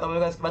मैच अभी खत्म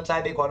होगा, इसके बाद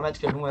शायद एक और मैच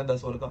खेलूंगा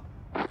 10 ओवर का।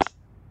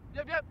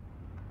 Yep, yep.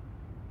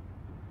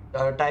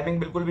 टाइमिंग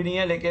बिल्कुल भी नहीं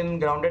है, लेकिन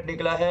ग्राउंडेड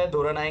निकला है।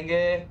 2 रन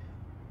आएंगे।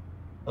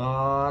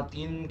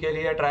 3 के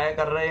लिए ट्राई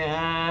कर रहे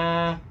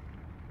हैं,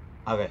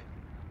 आ गए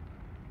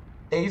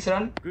 23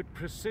 run. Good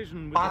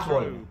precision with 5 the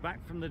ball. throw back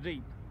from the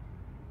deep.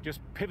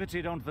 Just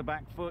pivoted onto the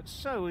back foot.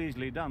 So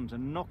easily done to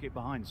knock it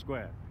behind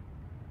square.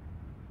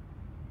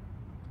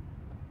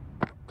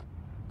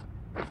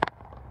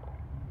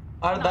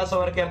 और 10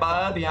 ओवर के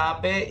बाद यहाँ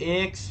पे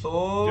Just need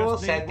one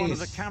of the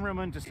 137।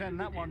 cameramen to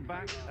send that one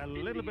back. A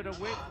little bit of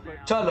width,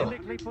 but Chalo.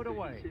 clinically put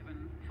away.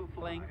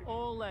 Playing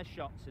all their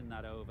shots in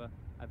that over.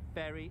 A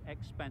very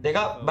expensive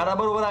देखा, over.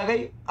 बराबर over आ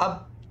गई। अब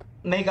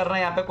नहीं करना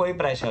यहाँ पे कोई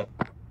pressure,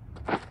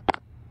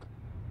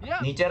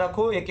 Yep. नीचे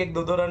रखो, 1-1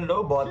 2-2 रन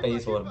लो, बहुत है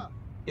इस ओवर में।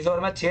 इस ओवर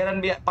में 6 रन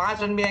भी,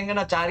 5 रन भी आएंगे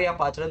ना, 4 या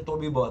 5 रन तो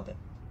भी बहुत है,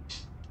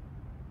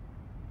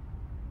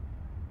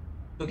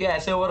 क्योंकि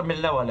ऐसे ओवर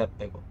मिलने वाले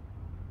अपने को,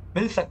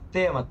 मिल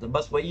सकते हैं। मतलब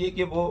बस वही है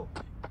कि वो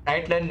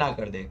टाइट लाइन ना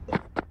कर दे एकदम।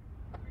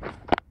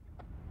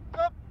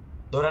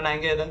 2 रन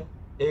आएंगे इधर,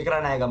 1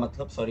 रन आएगा,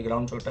 मतलब सॉरी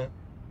ग्राउंड छोटा है।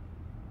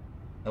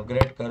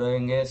 अपग्रेड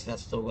करेंगे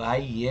तो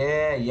भाई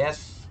ये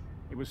yes.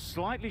 It was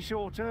slightly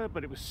shorter,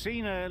 but it was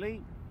seen early.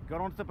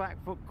 Got onto the back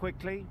foot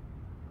quickly.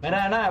 मेरा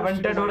है ना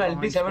एवेंटेड और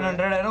LP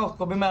 700 है ना,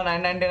 उसको भी मैं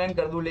 999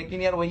 कर दूं,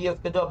 लेकिन यार वही है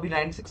उसके जो अभी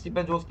 960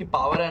 पे जो उसकी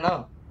पावर है ना,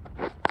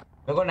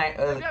 मेरे को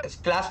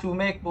क्लास 2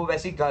 में एक वो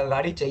वैसी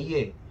गाड़ी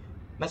चाहिए।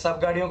 मैं सब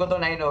गाड़ियों को तो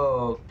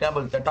क्या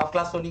बोलते हैं, टॉप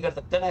क्लास तो नहीं कर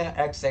सकते ना,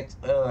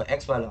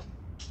 एक्स वाला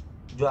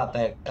जो आता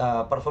है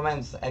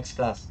performance x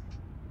class.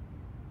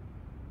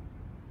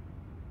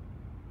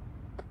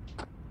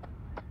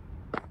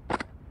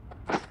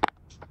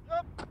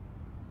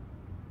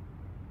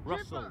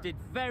 Russell did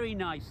very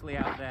nicely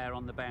out there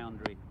on the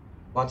boundary.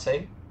 बहुत सही।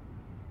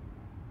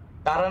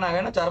 4 रन आ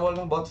गए ना 4 बॉल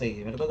में, बहुत सही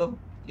है। मेरे को तो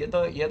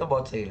ये तो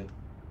बहुत सही है।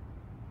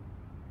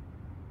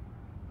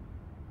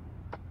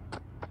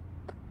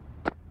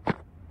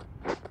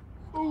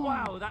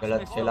 Wow, that's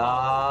गलत missed a खेला,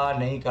 lot.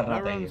 नहीं करना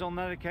No runs चाहिए। on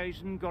that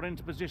occasion, got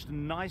into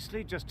position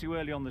nicely just too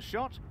early on the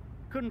shot,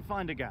 couldn't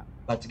find a gap.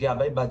 बच गया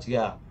भाई, बच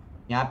गया।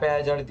 यहाँ पे आ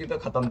जड़ती तो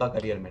खत्म था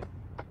करियर में।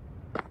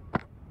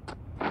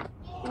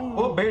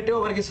 वो बेटे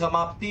ओवर की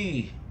समाप्ति।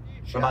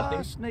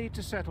 Just need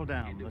to settle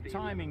down. The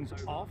timing's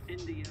off.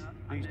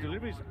 These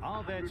deliveries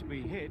are there to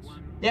be hit.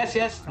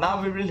 Yes, now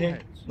we will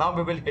hit. Now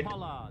we will hit.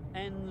 Pollard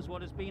ends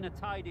what has been a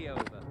tidy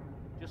over.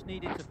 Just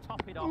needed to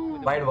top it off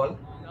with Wide ball.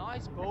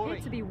 Nice Appeared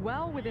bowling. to be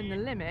well within the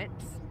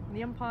limits. And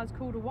the umpire's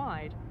called a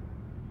wide.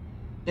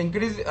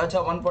 Increase अच्छा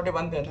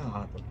 141 थे ना,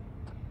 हाँ तो।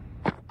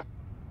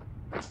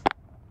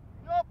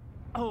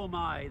 Oh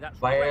my, that's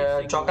भाई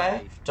racing चौका है,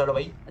 away. चलो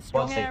भाई। A बहुत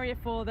strong सही। area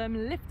for them,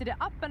 lifted it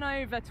up and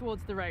over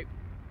towards the rope.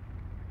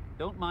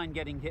 Don't mind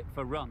getting hit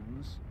for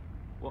runs.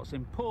 What's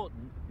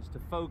important is to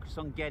focus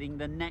on getting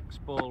the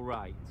next ball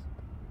right.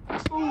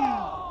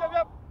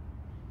 Yep.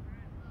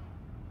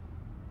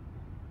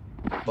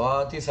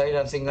 बहुत ही सही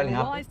run single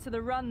यहाँ पे। Wise to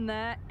the run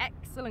there,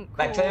 excellent call.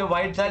 Back side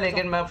wide था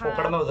लेकिन मैं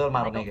फोकड़ में उधर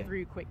मारने They गया। got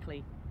through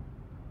quickly.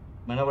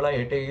 मैंने बोला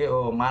हिट ही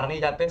मार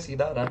नहीं जाते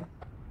सीधा run.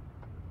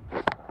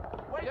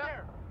 Wait there.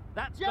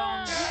 That's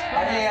gone.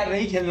 अरे यार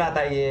नहीं खेलना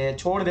था ये,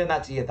 छोड़ देना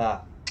चाहिए था।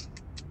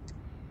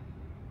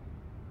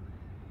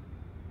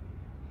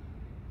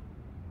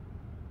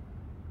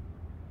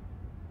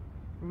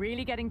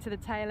 Really getting to the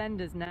tail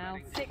enders now.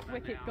 6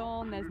 wicket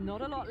gone. There's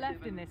not a lot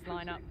left in this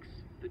lineup.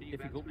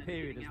 Difficult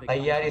period as they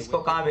भाई यार इसको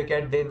कहाँ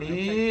wicket they the?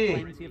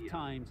 plenty of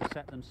time to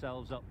set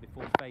themselves up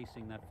before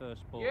facing their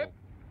first ball. Yep.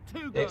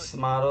 Too good. Six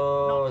मारो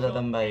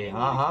जतन भाई।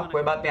 हाँ हाँ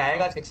कोई बात नहीं,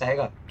 आएगा सिक्स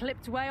आएगा।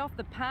 Clipped way off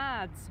the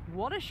pads.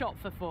 What a shot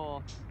for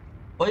 4.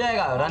 हो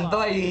जाएगा। रन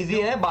तो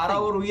इजी है, 12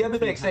 ओवर हुई है अभी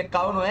तो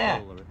 151 हुए हैं।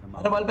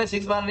 हर बॉल पे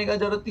 6 मारने का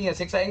जरूरत नहीं है,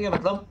 6 आएंगे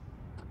मतलब।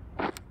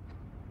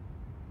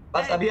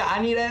 बस अभी आ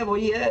नहीं रहे,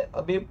 वही है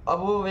अभी। अब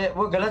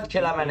वो गलत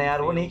खेला मैंने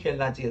यार, वो नहीं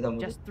खेलना चाहिए था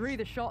मुझे। Just threw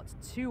the shots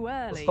too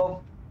early.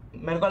 उसको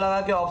मेरे को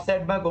लगा कि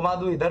ऑफसेट में घुमा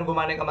दूं, इधर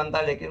घुमाने का मन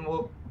था लेकिन वो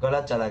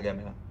गलत चला गया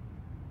मेरा।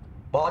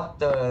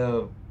 बहुत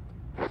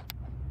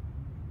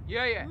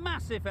Yeah.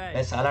 Massive भाई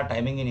edge. साला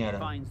टाइमिंग ही नहीं आ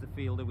रहा। Finds the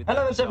fielder with hello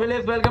that mister shot.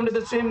 Philips, welcome to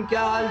the stream.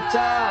 क्या हाल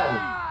चाल?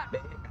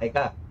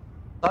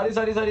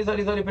 सॉरी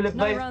फिलिप्स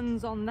No भाई।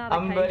 runs on that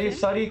I'm very occasion.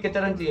 sorry,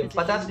 कितने रन चाहिए?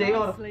 50 चाहिए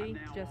और Nicely,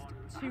 just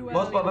too most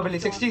early probably on the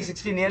 60, shot.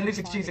 60, nearly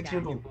 60,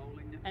 62.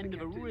 End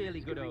of a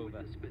really good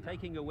over.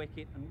 Taking a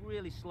wicket and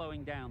really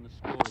slowing down the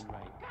scoring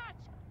rate.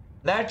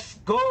 Let's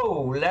go.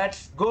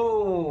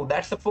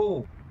 That's a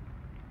four.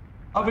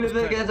 अब Philips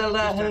भाई क्या चल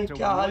रहा Just है? had to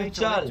क्या हाल wait on it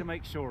चाल? to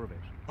make sure of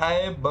it.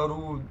 हाय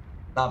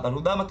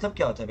बरूदा मतलब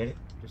क्या होता है मेरे?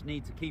 Just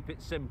need to keep it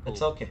simple.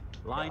 It's okay.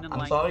 Line and I'm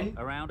length, sorry.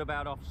 a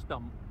roundabout off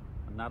stump,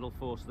 and that'll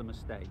force the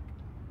mistake.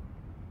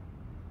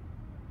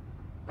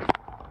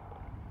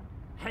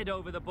 Head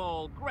over the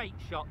ball,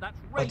 great shot. That's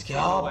बच racing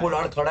गया, away.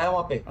 Pollard खड़ा है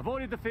वहाँ पे।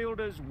 Avoided the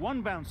fielders,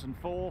 1 bounce and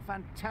 4.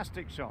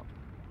 Fantastic shot.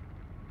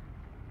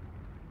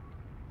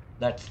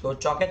 Let's go.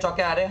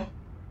 चौके आ रहे हैं।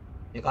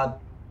 एक आध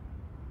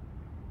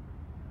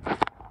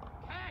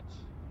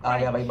आ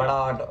गया भाई,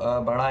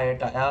 बड़ा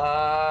हिट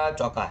आया,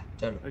 चौका है।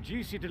 चलो A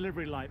juicy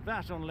delivery like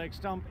that on leg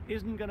stump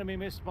isn't going to be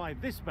missed by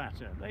this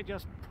batter. They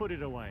just put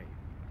it away.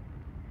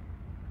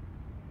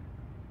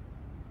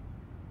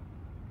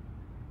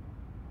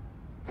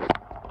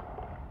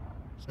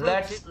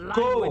 Let's Strokes it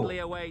go. languidly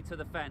away to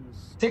the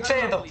fence. Six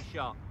है ये तो। Lovely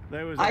shot.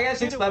 There was I a guess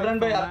bit it's of weight Vibrant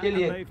from भाई that, आपके and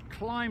लिए। they've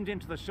climbed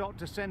into the shot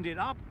to send it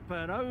up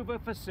and over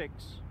for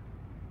 6.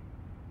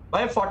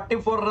 भाई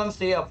 44 run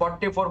चाहिए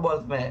 44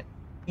 balls में।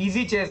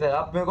 Easy chess है,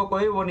 अब मेरे को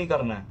कोई वो नहीं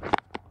करना है।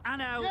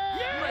 And out.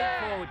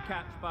 Straightforward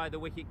catch by the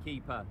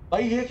wicket-keeper.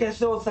 भाई ये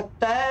कैसे हो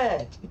सकता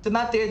है?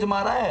 इतना तेज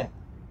मारा है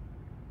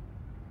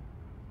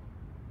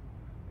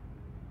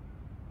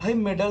भाई,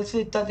 मिडल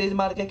से इतना तेज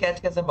मार के कैच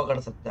कैसे पकड़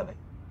सकता है भाई?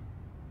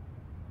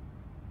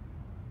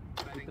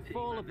 With the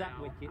fall of that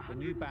wicket, the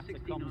new batter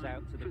comes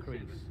out to the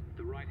crease.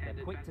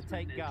 They're quick to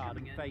take guard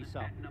and face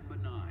up.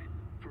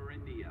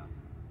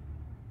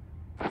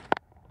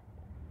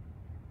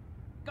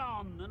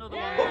 Gone. Another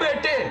one. Oh,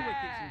 बेटे! 2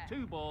 wickets and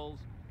 2 balls,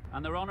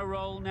 and they're on a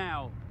roll now.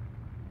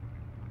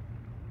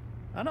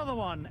 Another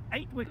one,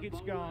 8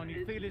 wickets gone.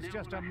 You feel it's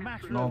just a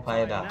matter no of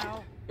फायदा। time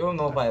now. क्यों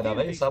no फायदा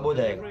भाई? सब हो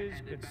जाएगा।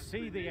 Deliveries could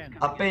see the end.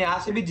 अब पे यहाँ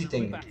से भी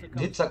जीतेंगे,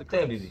 जीत सकते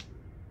हैं अभी भी।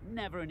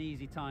 Never an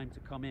easy time to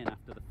come in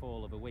after the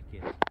fall of a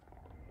wicket.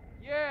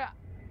 Yeah.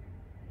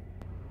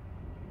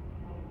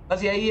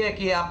 बस यही है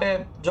कि यहाँ पे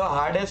जो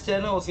हार्डेस्ट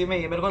है ना उसी में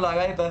ही मेरे को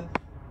लगा ही था।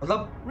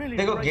 मतलब Really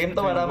देखो raced गेम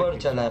तो between the बराबर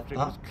wickets चला है। after it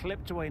हाँ was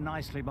clipped away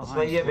nicely behind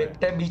उसमें ये square.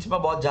 विकेट बीच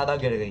में बहुत ज्यादा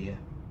गिर गई है।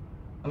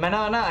 मैंने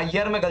ना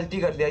अय्यर में गलती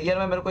कर दिया, अय्यर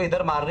में मेरे को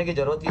इधर मारने की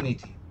जरूरत ही नहीं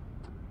थी।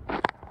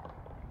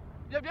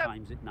 Yep.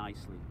 Times it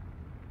nicely.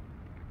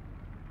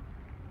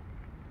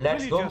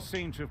 Let's Really go. just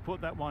seemed to have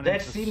put that one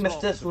let's into C slot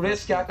mister the Suresh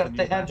first क्या ball for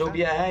करते new हैं, जो batter.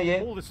 भी आए हैं ये।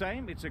 All the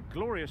same, it's a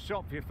glorious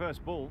shot for your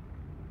first ball. Let's Another one, 8 wickets gone. You feel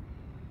it's just a matter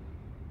of time now. Go. Another one, 8 wickets gone. You feel it's just a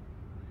matter of time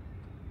now.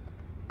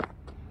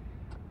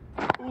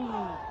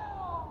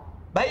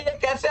 भाई ये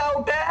कैसे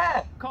out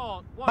है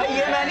भाई?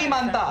 ये मैं नहीं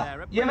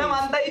मानता, ये मैं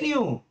मानता ही नहीं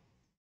हूँ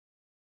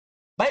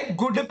भाई।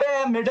 गुड पे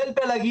है, मिडिल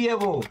पे लगी है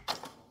वो।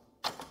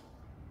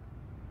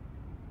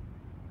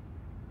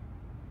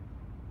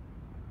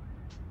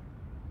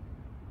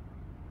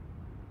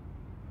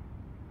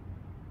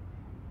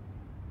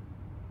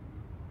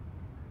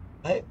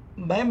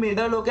 भाई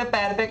मिडल होके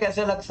पैर पे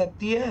कैसे लग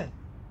सकती है?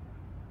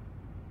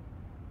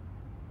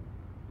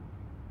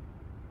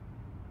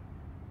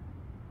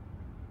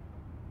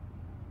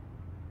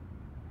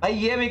 भाई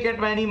ये विकेट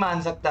मैं नहीं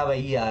मान सकता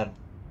भाई यार।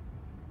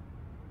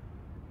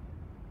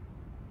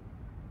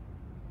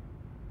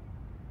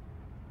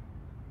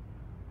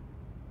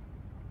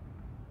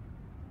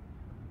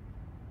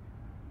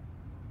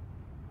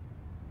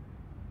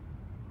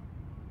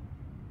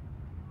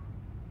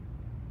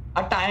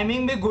 और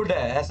टाइमिंग भी गुड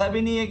है, ऐसा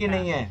भी नहीं है कि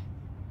नहीं है।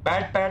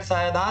 बैट पैड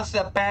शायद हाँ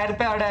पैर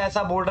पे अड़ा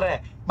ऐसा बोल रहा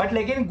है, बट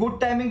लेकिन गुड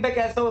टाइमिंग पे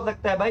कैसे हो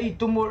सकता है भाई?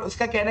 तुम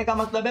उसका कहने का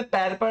मतलब है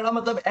पैर पे अड़ा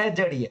मतलब एज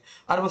जड़ी है,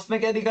 और उसमें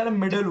क्या दिखा रहा है?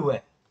 मिडिल हुआ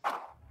है।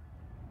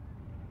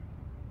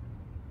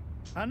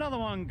 Another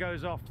one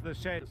goes off to the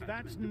sheds.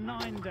 That's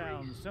 9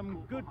 down. Some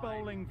good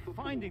bowling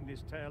finding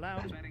this tail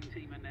out. And it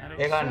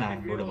certainly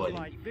feels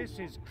like this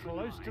is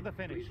close to the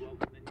finish.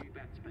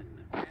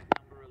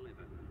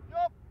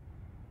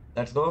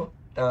 Let's go.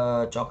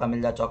 चौका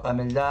मिल जा, चौका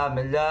मिल जा,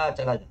 मिल जा,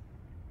 चला जा,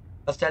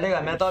 बस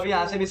चलेगा। मैं तो अभी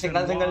यहाँ से भी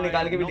सिंगल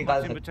निकाल के भी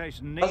निकाल सकता।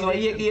 बस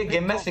वही है कि ये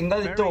गेम में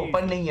सिंगल इतना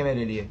ओपन नहीं है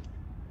मेरे लिए,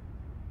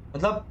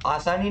 मतलब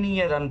आसानी नहीं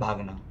है रन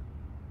भागना।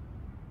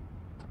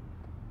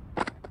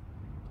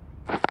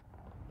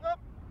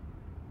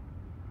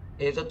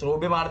 ये तो थ्रो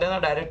भी मार देना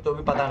डायरेक्ट तो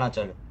भी पता ना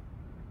चले।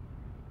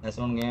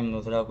 ऐसा गेम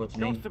दूसरा कुछ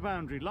नहीं।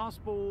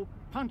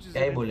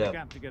 क्या ही बोले आप?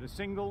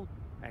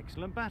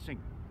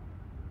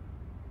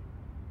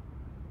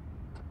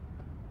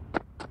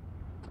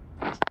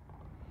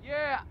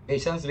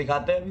 पेशेंस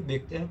दिखाते हैं, अभी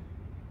देखते हैं।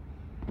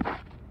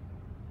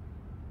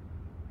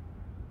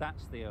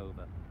 That's the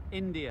over.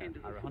 India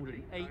are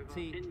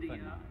 180 for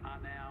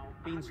now.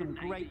 Been some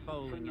great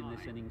bowling in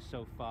this innings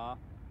so far.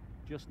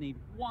 Just need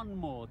one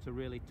more to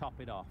really top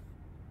it off.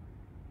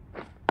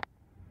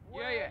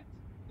 Yeah.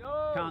 No.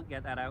 Can't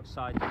get that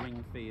outside the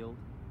ring field.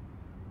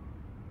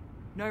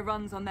 No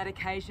runs on that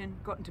occasion.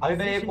 Got into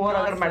अभी एक और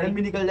अगर medal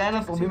भी निकल जाए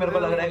ना तो भी मेरे को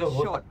लग रहा है कि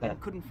हो सकता है।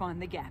 Couldn't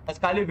find the gap. बस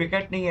खाली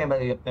विकेट नहीं है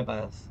भाई अपने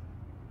पास।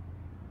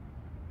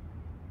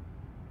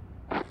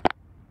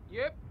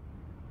 Yep.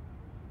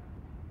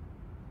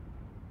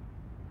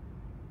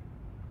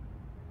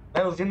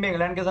 भाई उस दिन भी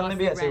इंग्लैंड के सामने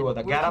भी ऐसे ही हुआ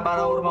था।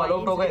 11-12 ओवर में ऑल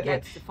आउट हो गए थे,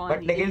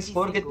 बट लेकिन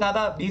स्कोर कितना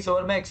था? 20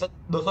 ओवर में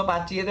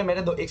 205 चाहिए थे,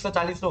 मेरे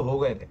 140 तो हो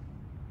गए थे।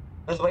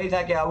 बस वही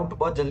था कि आउट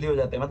बहुत जल्दी हो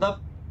जाते हैं,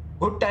 मतलब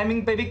गुड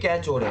टाइमिंग पे भी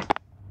कैच हो रहे हैं,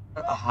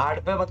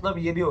 हार्ड पे मतलब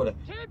ये भी हो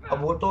रहा है।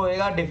 अब वो तो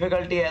होएगा,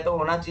 डिफिकल्टी है तो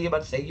होना चाहिए,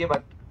 बट सही है।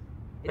 बट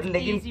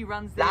लेकिन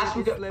लास्ट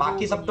विकेट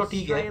बाकी सब तो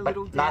ठीक है,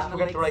 बट लास्ट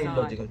विकेट थोड़ा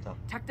इलॉजिकल था।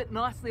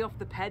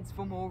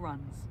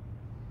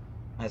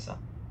 ऐसा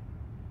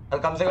और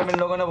कम से कम इन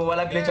लोगों ने वो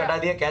वाला ग्लिच हटा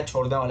दिया, कैच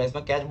छोड़ने वाला।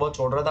 इसमें कैच बहुत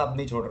छोड़ रहा था, अब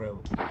नहीं छोड़ रहे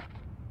वो।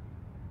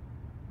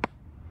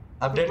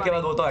 अपडेट के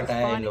बाद वो तो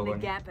हटाया इन लोगों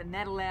ने। यार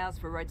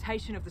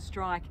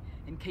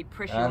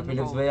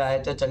फिलिप्स भाई आए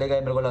तो चले गए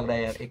मेरे को लग रहा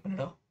है यार। एक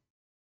minute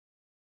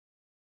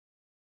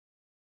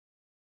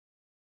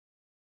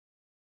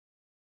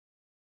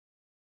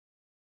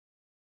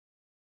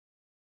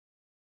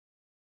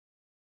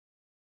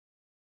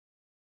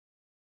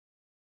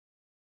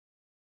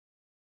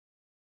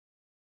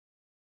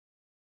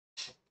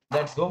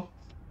let's go.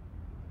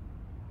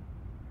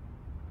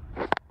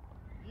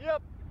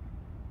 Yep.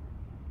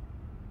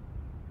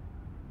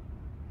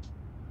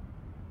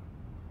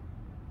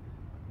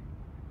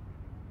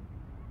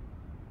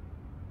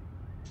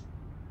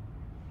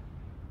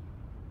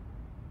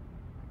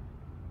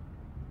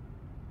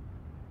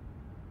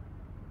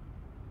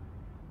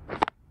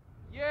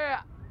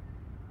 Yeah.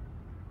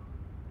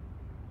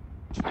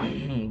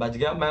 बच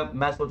गया।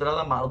 मैं सोच रहा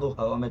था मार दो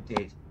हवा में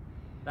तेज,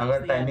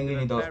 अगर टाइमिंग ही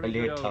नहीं था उसका,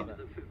 लेट था।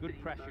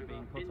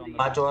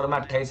 5 ओवर में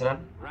 28 रन।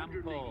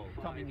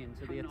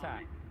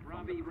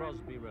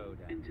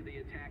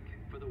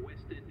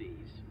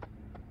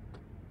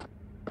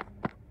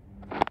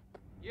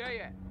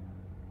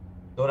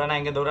 दो रन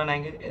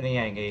आएंगे, नहीं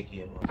आएंगे, एक ही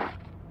है वो।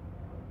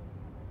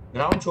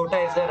 ग्राउंड छोटा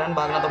है इसलिए रन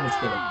भागना तो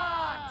मुश्किल है।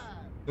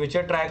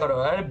 पीछे ट्राई करो,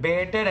 अरे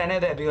बेटे रहने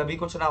दे, अभी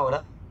कुछ ना हो रहा।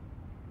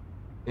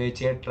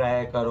 पीछे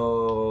ट्राई करो।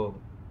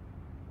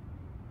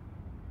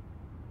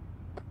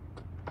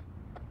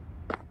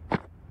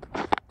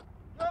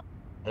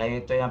 ये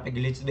तो यहाँ पे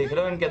ग्लिच देख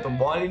रहे हो इनके, तुम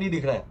बॉल ही नहीं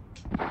दिख रहा है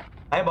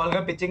भाई। बॉल का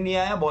पिचिंग नहीं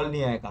आया, बॉल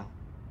नहीं आया कहाँ?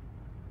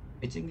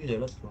 पिचिंग की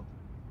जरूरत तो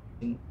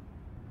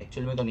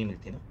एक्चुअल में तो नहीं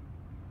मिलती ना।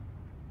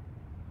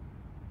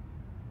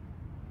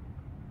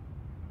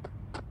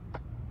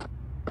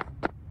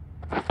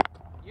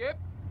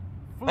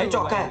 भाई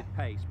चौका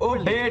है। ओ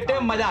बेटे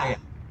मजा आ गया।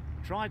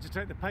 Tried to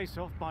take the pace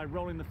off by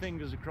rolling the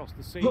fingers across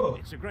the seam.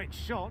 It's a great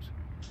shot.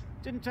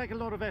 Didn't take a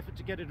lot of effort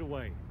to get it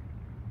away.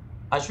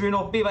 Ashwin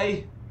OP भाई,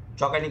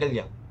 चौका निकल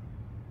गया।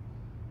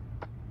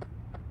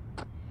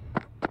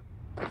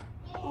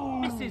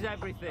 is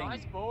everything.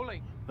 Nice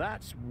bowling.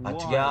 That's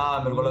अच्छा क्या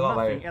wild. मेरे को लगा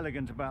भाई Nothing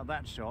elegant about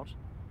that shot.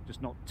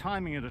 Just not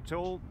timing it at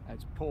all.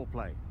 It's poor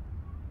play.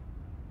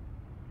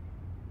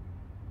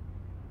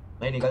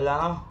 नहीं निकल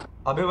जाना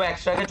अभी वो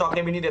एक्स्ट्रा के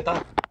चौके भी नहीं देता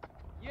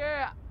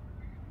Yeah.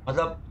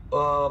 मतलब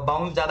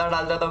बाउंस ज्यादा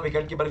डाल जाता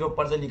विकेट कीपर के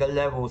ऊपर से निकल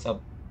जाए वो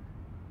सब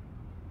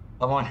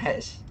कम ऑन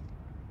हैश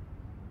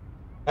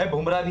भाई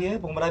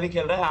बुमराह भी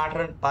खेल रहा है 8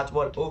 रन 5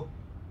 बॉल ओ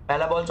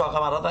पहला बॉल चौका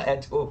मारा था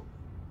एच को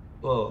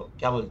तो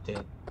क्या बोलते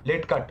हैं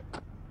लेट कट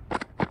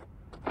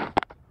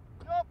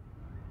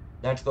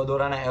लेट्स को 2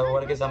 रन है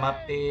ओवर की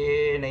समाप्ति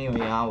नहीं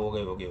हुई हाँ हो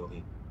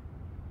गई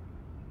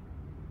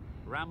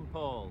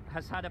Rampal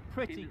has had a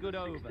pretty good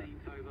over.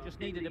 Just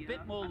needed a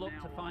bit more luck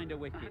to find a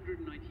wicket.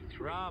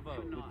 Bravo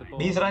with the ball.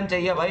 20 run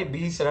चाहिए भाई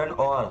 20 रन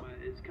और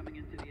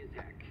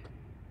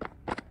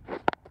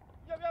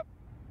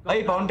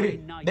भाई boundary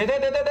they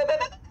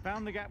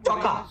Found the gap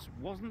Chokka. with ease.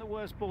 Wasn't the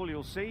worst ball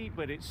you'll see,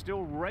 but it's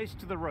still raced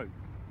to the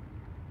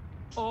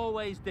rope.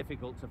 Always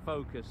difficult to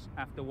focus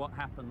after what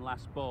happened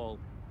last ball,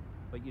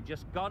 but you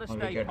just got to Oh,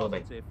 stay wicket, oh, bhai.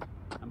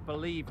 positive and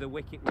believe the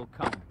wicket will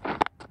come.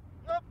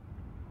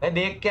 भाई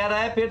देख क्या रहा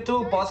है फिर तू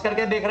pause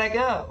करके देख रहा है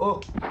क्या ओ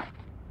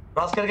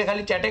क्रॉस करके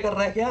खाली चैटे कर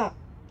रहा है क्या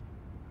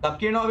तब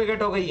की 9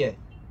 विकेट हो गई है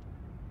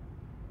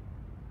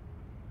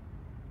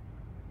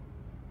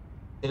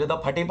तेरे तो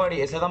फटी पड़ी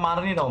ऐसे तो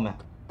मार नहीं रहा हूं मैं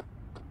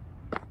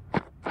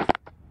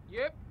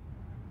Yep.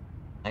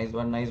 नाइस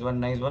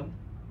वन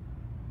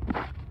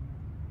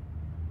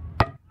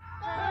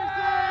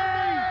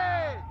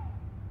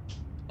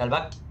चल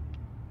भाग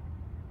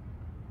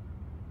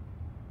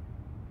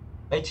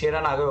भाई 6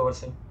 रन आ गए ओवर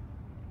से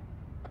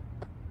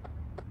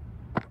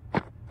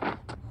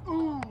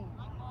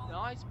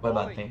Nice कोई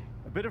बात bowling. नहीं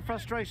A bit of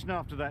frustration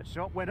after that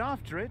shot. Went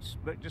after it,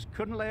 but just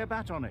couldn't lay a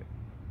bat on it.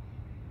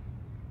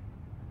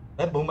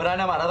 भाई बुमराह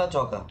ने मारा था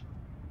चौका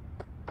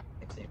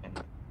एक सेकंड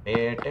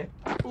वेट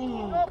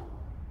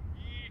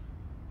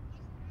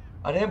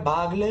अरे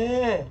भाग ले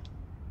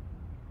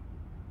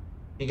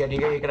ठीक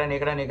है एक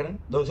रन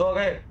 200 हो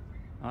गए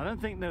I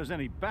don't think there was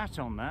any bat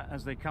on that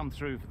as they come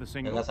through for the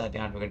single. लगा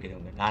 7-8 विकेट गिरे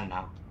होंगे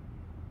ना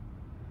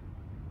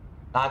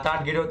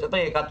 7-8 गिरे होते तो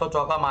एक आध तो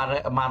चौका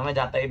मारने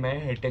जाता ही मैं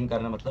हिटिंग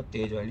करना मतलब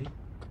तेज वाली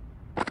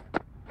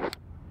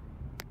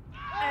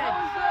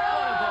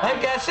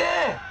भाई कैसे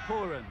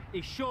Pooran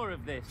is sure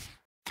of this.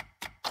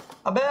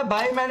 अबे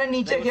भाई मैंने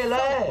नीचे They were खेला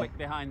so है quick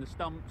behind the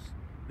stumps.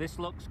 This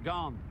looks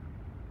gone.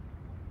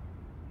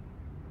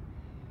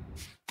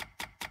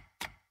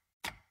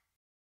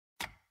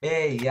 ए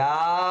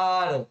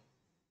यार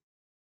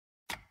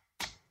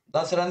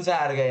 10 रन से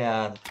हार गए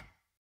यार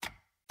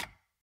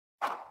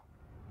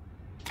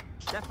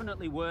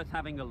Definitely worth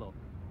having a look.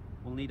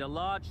 We'll need a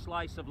large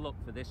slice of luck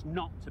for this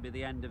not to be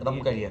the end of the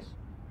खत्म करिए innings.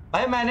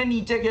 भाई मैंने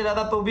नीचे खेला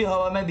था तो भी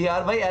हवा में दिया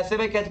यार भाई ऐसे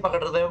में कैच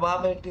पकड़ रहे हो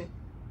वहां बैठे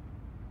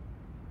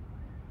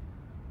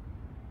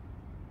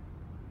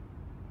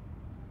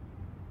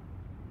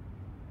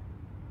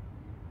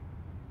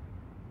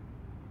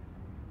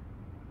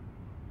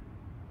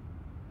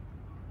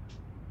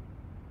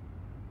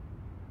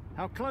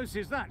How close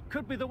is that?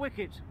 Could be the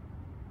wicket.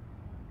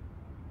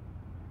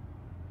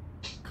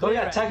 तो ये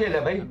अच्छा खेले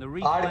भाई And the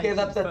 8 के replay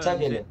हिसाब से अच्छा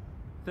confirms खेले it.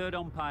 Third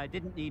umpire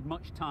didn't need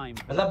much time.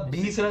 for मतलब that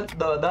 20 decision.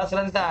 रन 10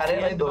 रन से आ रहे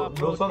हैं भाई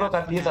 200 तो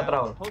कर दिए 17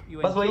 और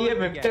बस वही है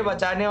विकेट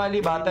बचाने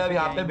वाली बात है अब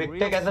यहाँ पे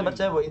विकेट कैसे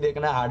बचाए वही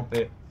देखना है हार्ड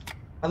पे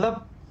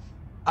मतलब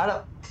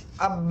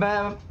अब मैं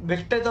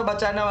विकेट तो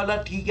बचाने वाला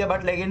ठीक है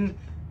बट लेकिन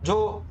जो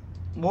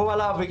वो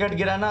वाला विकेट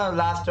गिरा ना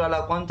लास्ट वाला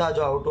कौन था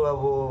जो आउट हुआ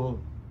वो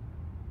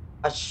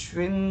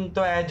अश्विन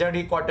तो एजड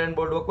ही कॉटन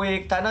बोल्ड वो कोई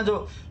एक था ना जो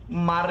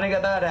मारने का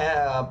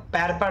था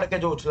पैर पड़ के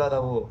जो उछला था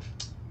वो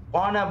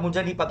कौन है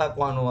मुझे नहीं पता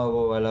कौन हुआ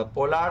वो वाला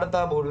पोलार्ड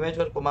था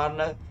भुवनेश्वर कुमार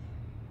ने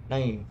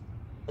नहीं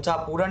अच्छा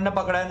पूरन ने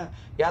पकड़ा है ना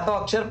या तो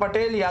अक्षर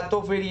पटेल या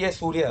तो फिर ये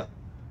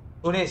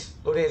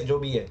सुरेश जो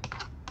भी है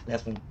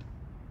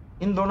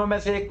इन दोनों में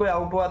से एक कोई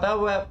आउट हुआ था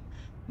वो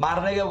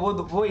मारने का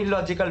वो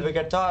इलॉजिकल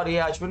विकेट था और ये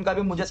अश्विन का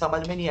भी मुझे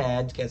समझ में नहीं आया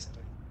आज कैसे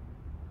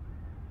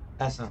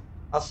ऐसा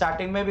और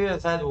स्टार्टिंग में भी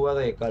शायद हुआ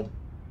था एक आध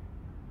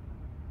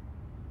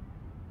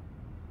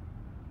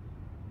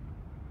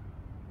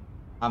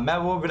हाँ मैं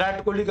वो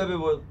विराट कोहली का भी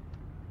वो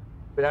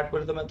विराट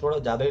कोहली तो मैं थोड़ा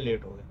ज्यादा ही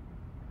लेट हो गया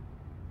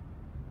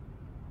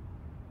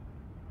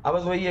अब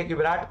बस वही है कि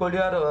विराट कोहली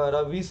और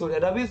रवि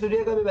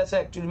सूर्य का भी वैसे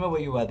एक्चुअली में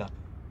वही हुआ था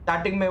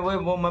स्टार्टिंग में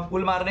वो मैं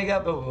पुल मारने का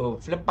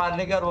फ्लिप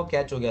मारने का और वो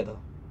कैच हो गया था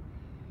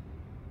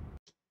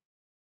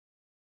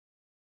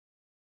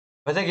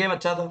वैसे गेम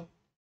अच्छा था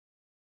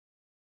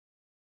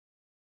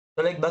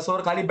तो लाइक 10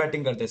 ओवर खाली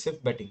बैटिंग करते सिर्फ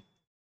बैटिंग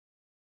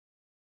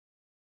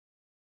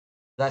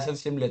राशन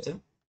स्ट्रीम लेते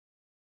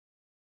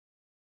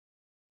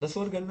 10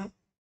 ओवर खेलना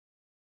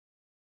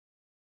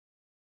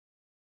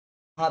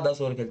हाँ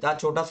 10 ओवर खेलते आज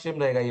छोटा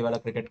स्ट्रीम रहेगा ये वाला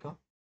क्रिकेट का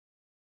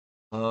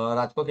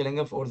रात को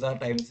खेलेंगे 4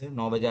 टाइम से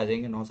 9 बजे आ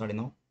जाएंगे 9 साढ़े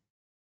 9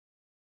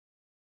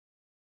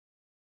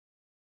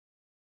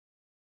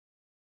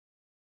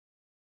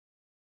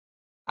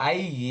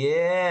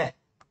 आइए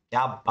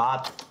क्या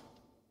बात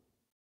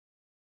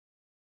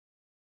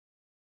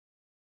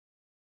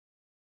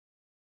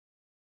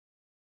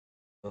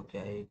तो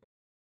क्या ही,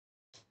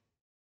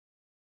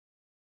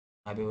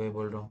 अभी वही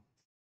बोल रहा हूँ,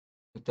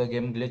 तो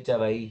गेम ग्लिच है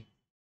भाई,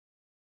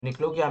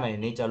 निकलो क्या, मैं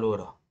नहीं चालू हो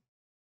रहा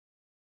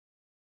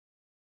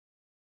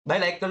भाई।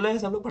 लाइक कर लो ये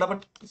सब लोग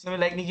फटाफट, किसी ने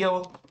लाइक नहीं किया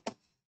वो,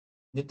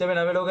 जितने भी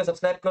नवे लोग हैं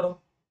सब्सक्राइब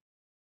करो।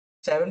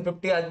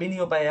 750 आज भी नहीं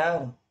हो पाया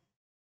यार,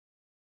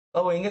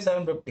 कब होंगे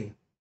 750?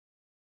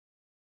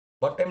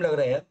 बहुत टाइम लग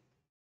रहा है यार।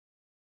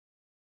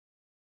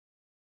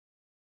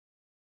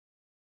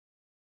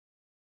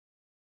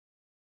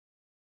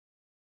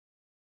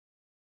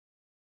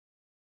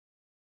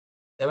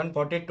 सेवन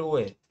 42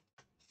 है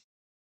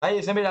भाई।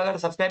 इसमें भी अगर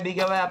सब्सक्राइब नहीं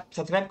किया हुआ है, आप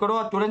सब्सक्राइब करो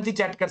और तुरंत ही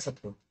चैट कर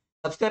सकते हो।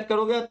 सब्सक्राइब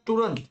करोगे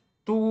तुरंत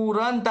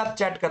तुरंत आप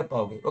चैट कर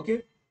पाओगे। ओके,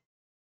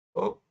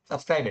 तो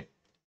सब्सक्राइब इट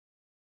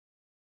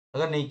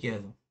अगर नहीं किया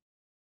तो।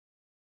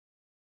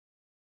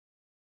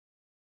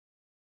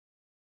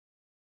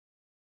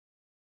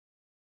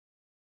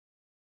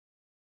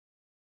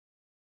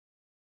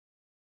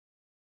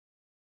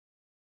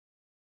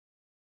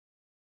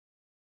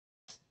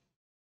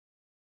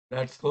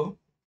 Let's go.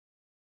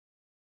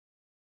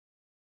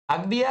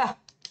 हक दिया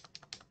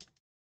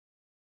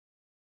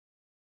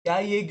क्या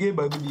ये गेम?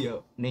 हक दिया,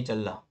 नहीं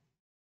चल रहा।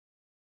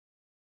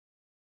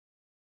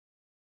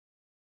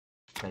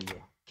 चल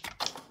गया।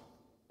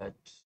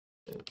 Let's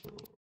go.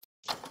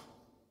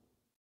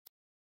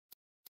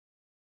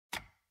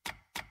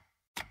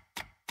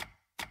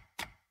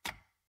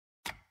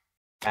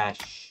 कैश,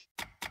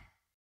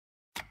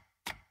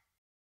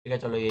 ठीक है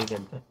चलो यही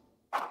खेलते हैं।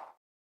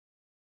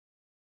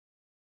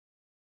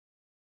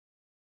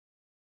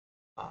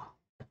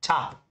 अच्छा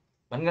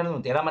मन कर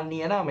दूं, तेरा मन नहीं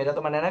है ना, मेरा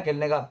तो मन है ना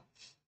खेलने का।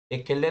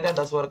 एक खेल लेते हैं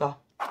 10 ओवर का,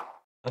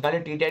 और खाली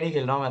T10 ही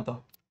खेल रहा हूँ मैं तो,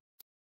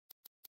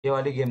 ये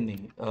वाली गेम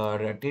नहीं।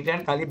 और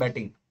T10 खाली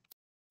बैटिंग।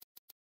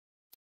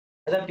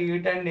 अच्छा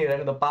T10 नहीं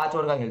रहे तो 5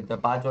 ओवर का खेलते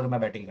हैं, 5 ओवर में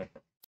बैटिंग करते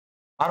हैं,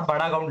 और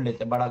बड़ा ग्राउंड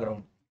लेते हैं, बड़ा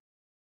ग्राउंड,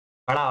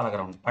 बड़ा वाला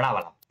ग्राउंड, बड़ा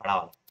वाला, बड़ा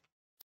वाला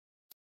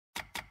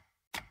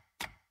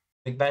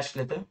बिग बैश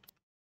लेते हैं।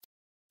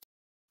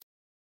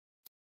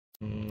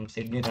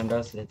 सिडनी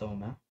थंडर्स लेता हूँ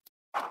मैं।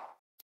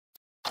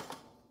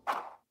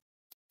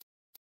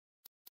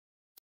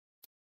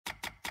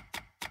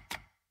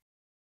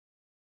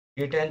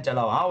 T10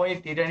 चलाओ, हाँ वही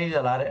T10 ही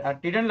चला रहे।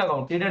 T10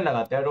 लगाऊं, T10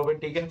 लगाते हैं रोबोट,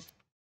 ठीक है।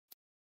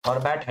 और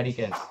बैट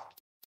हरिकेन्स,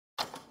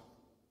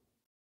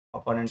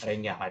 ओपोनेंट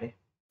रहेंगे हमारे।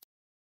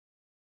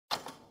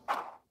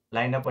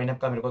 लाइनअप वाइनअप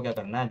का मेरे को क्या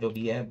करना है, जो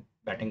भी है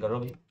बैटिंग करो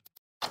भी।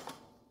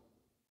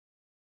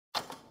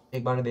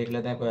 एक बार देख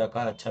लेते हैं कोई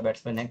अच्छा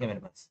बैट्समैन है क्या मेरे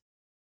पास।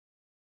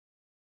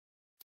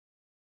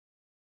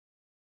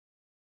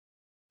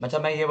 अच्छा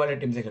मैं ये वाली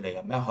टीम से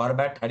खेलेगा, मैं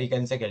हॉर्बैट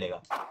हरिकेन से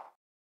खेलेगा,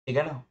 ठीक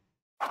है ना।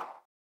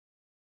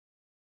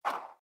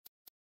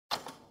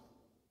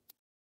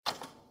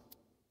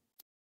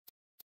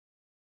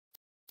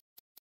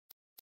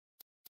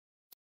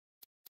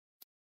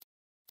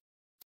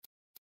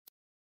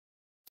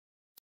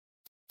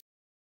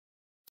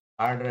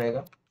 हार्ड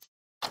रहेगा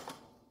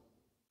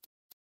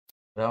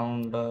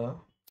राउंड,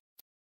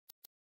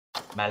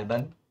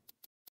 मेलबर्न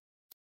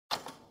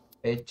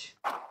पिच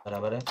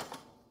बराबर है,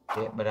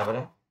 ये बराबर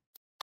है।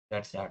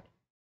 Let's start.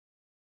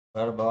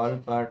 हर बॉल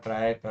पर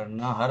ट्राई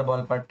करना, हर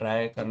बॉल पर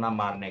ट्राई करना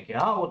मारने के,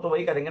 हाँ वो तो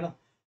वही करेंगे ना।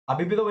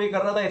 अभी भी तो वही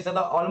कर रहा था, इससे तो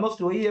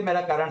ऑलमोस्ट वही है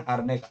मेरा कारण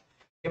हारने का,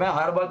 कि मैं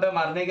हर बॉल पे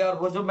मारने के। और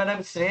वो जो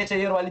मैंने श्रेयस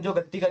अय्यर वाली जो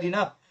गलती करी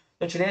ना,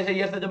 तो श्रेयस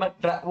अय्यर से जो मैं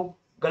वो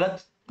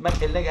गलत मैं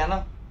खेलने गया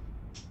ना,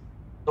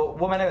 तो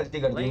वो मैंने गलती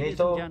कर दी, नहीं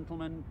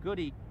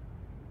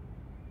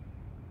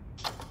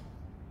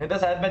तो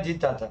शायद मैं जीत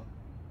जाता।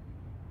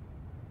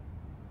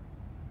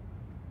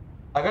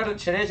 अगर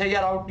श्रेयस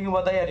अय्यर आउट नहीं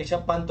हुआ था या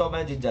ऋषभ पंत, तो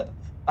मैं जीत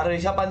जाता। और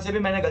ऋषभ पंत से भी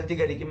मैंने गलती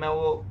करी कि मैं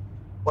वो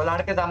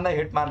पोलार्ड के सामने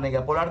हिट मारने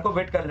गया। पोलार्ड को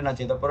वेट कर लेना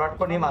चाहिए था, पोलार्ड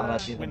को नहीं मारना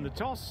चाहिए।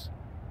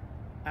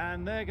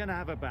 And they're going to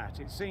have a bat.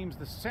 It seems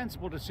the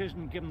sensible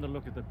decision given the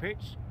look of the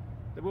pitch.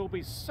 There will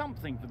be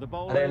something for the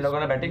bowlers. अरे इन लोगों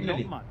ने बैटिंग ले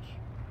ली, not much.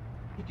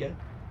 ठीक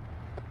है।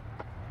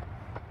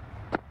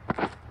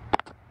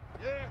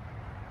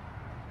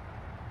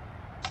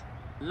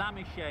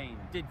 Lamishane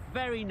did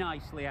very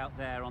nicely out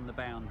there on the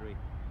boundary.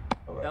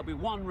 There'll be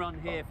one run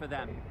here for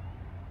them.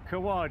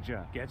 Khawaja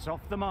gets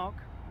off the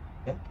mark.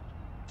 Yeah.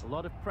 A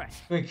lot of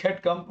pressure.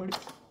 Wicket कम पड़ी।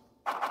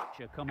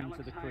 Coming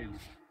to the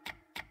crease.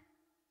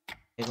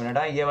 एक minute,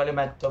 ये वाले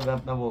match तो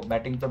मैं वो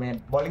batting तो मैं,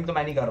 bowling तो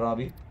मैं नहीं कर रहा हूँ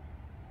अभी।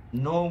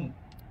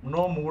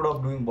 No mood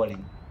off doing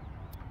bowling.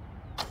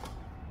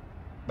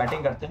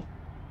 Batting करते हैं।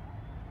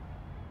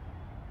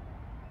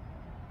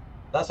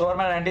 10 ओवर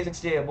में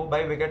 90-60 है वो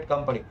भाई। विकेट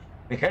कम पड़ी,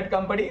 विकेट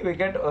कम पड़ी,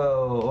 विकेट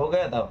हो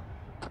गया था।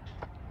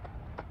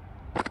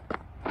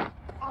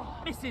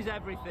 This is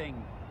everything.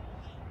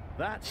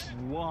 That's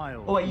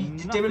wild. ओ भाई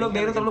जितने भी लोग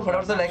देख रहे हो सब लोग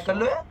फटाफट से लाइक कर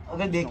लो यार।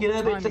 अगर देख ही रहे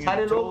हो तो इतने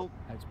सारे लोग,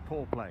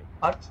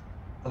 और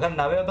अगर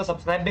नवे हो तो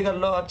सब्सक्राइब भी कर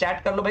लो और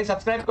चैट कर लो भाई।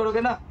 सब्सक्राइब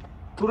करोगे ना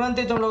तुरंत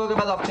ही तुम लोगों के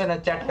पास ऑप्शन है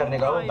चैट करने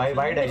का। ओ भाई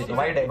वाइड है, तो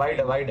वाइड है, वाइड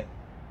है, वाइड है।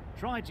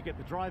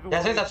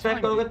 जैसे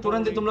सब्सक्राइब करोगे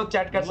तुरंत ही तुम लोग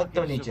चैट कर सकते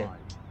हो नीचे।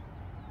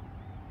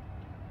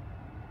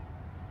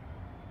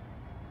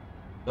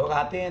 लोग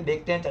आते हैं,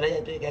 देखते हैं, चले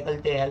जाते हैं, क्या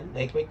करते हैं यार।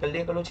 लाइक वाइक कर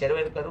लिया करो, शेयर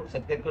वेयर करो,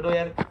 सब्सक्राइब करो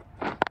यार।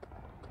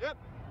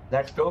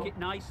 Let's go. Took it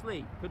nicely.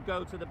 Could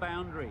go to the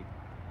boundary.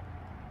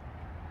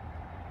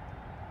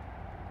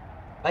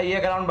 भाई ये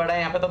ग्राउंड बड़ा है,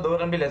 यहाँ पे तो 2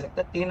 रन भी ले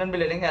सकते हैं, 3 रन भी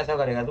ले लेंगे, ऐसा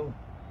करेगा तू।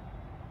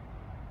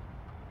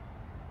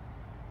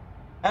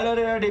 Hello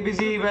there,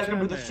 DBC. Welcome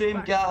to the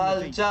stream. क्या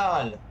हाल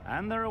चाल?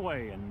 And they're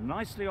away and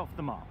nicely off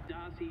the mark. The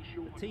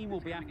team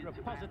will be after a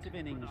positive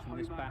innings from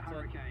this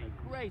batter. A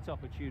great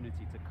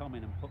opportunity to come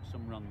in and put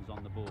some runs on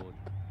the board.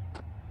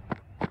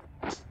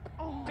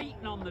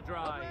 Beaten on the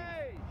drive.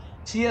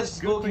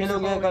 CS:GO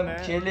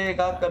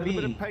खेलेगा कभी?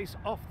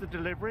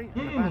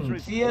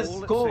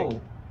 CS:GO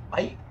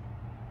भाई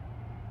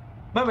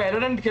मैं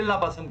Valorant खेलना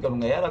पसंद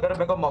करूंगा यार, अगर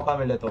मेरे को मौका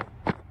मिले तो।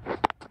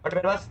 बट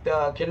मेरे पास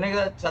खेलने के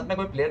साथ में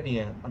कोई प्लेयर नहीं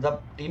है,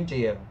 मतलब टीम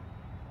चाहिए,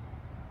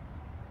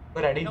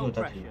 कोई रेडी नहीं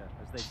होता चाहिए।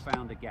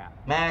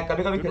 मैं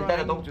कभी-कभी खेलता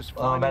रहता हूँ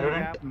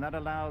Valorant.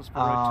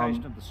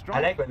 I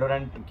like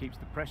Valorant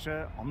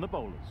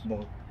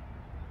more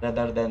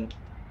rather than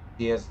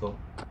CS:GO.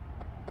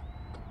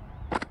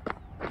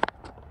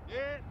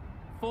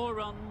 4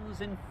 runs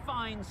in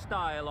fine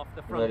style off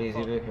the front. Very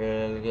easy to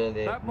खेल के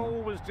देख। That ball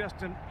was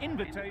just an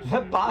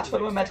invitation. 5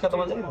 over में मैच खत्म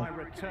हो जाएगा।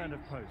 Return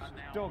of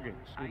post. Doggett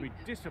will be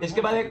disappointed.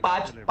 इसके बाद एक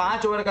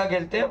 5 ओवर का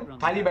खेलते हैं,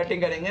 खाली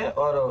बैटिंग करेंगे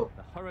और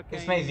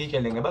इसमें इजी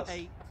खेलेंगे बस।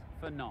 8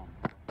 for none.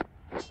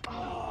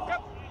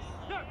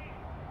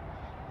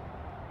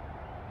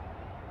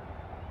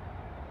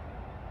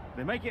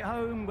 They make it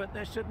home, but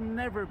there should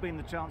never have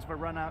been the chance for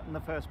a run out in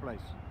the first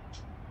place.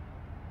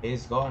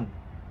 He's gone.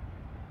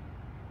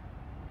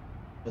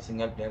 तो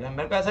सिंगल प्लेयर है,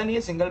 मेरे को ऐसा नहीं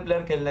है सिंगल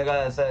प्लेयर खेलने का,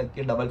 ऐसा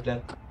कि डबल प्लेयर।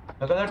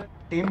 मेरे को अगर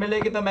टीम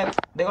मिलेगी तो मैं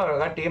देखो,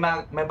 अगर टीम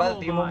मेरे पास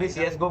टीम होगी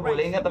CS:GO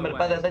बोलेंगे तो मेरे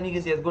पास ऐसा नहीं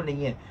कि CS:GO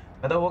नहीं है,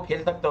 मैं तो वो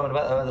खेल सकता हूँ। मेरे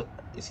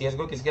पास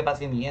CS:GO किसके पास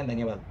ही नहीं है,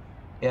 धन्यवाद।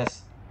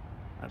 यस,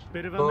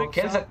 तो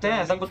खेल सकते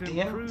हैं, ऐसा कुछ नहीं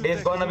है।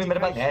 डेज गॉन अभी मेरे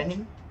पास है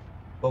नहीं,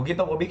 होगी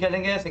तो वो भी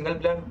खेलेंगे सिंगल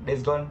प्लेयर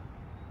डेज गॉन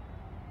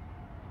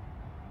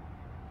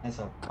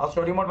ऐसा। और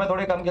स्टोरी मोड में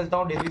थोड़े कम खेलता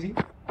हूँ DBC।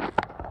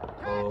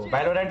 तो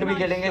वैलोरेंट भी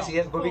खेलेंगे,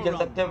 CS:GO भी खेल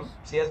सकते हैं।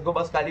 CS:GO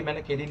बस खाली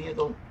मैंने खेली नहीं है,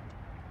 तो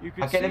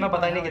अकेले में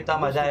पता नहीं कितना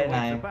मजा है ना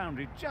है।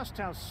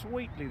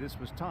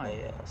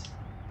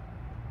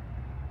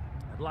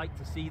 I'd like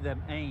to see them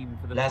aim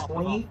for the top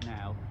off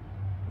now.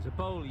 As a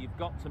bowler, you've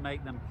got to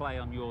make them play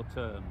on your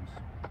terms.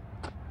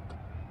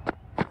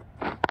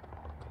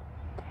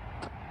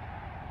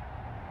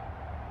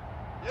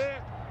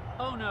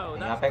 Oh no,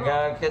 यहाँ पे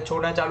क्या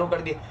छोड़ना चालू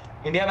कर दी।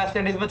 इंडिया वेस्ट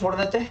इंडीज में छोड़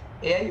देते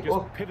AI।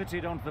 Just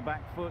pivoted onto the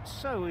back foot,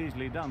 so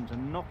easily done to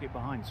knock it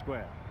behind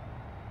square.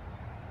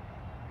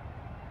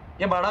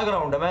 ये बड़ा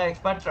ग्राउंड है, मैं एक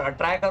बार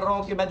ट्राई कर रहा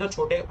हूँ कि मैं जो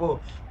छोटे वो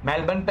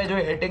मेलबर्न पे जो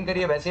हिटिंग करी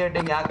है वैसे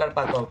हिटिंग यहाँ कर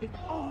पाता हूँ।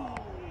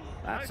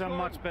 That's a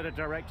much better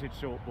directed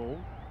short ball.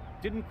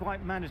 Didn't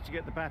quite manage to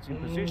get the bat in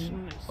position.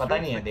 पता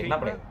नहीं है, देखना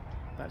पड़ेगा।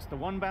 That's the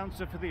one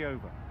bouncer for the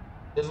over.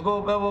 इसको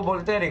वो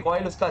बोलते हैं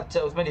रिकॉइल, उसका अच्छा,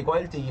 उसमें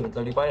रिकॉइल चाहिए,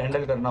 मतलब रिकॉइल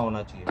हैंडल करना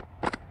होना चाहिए।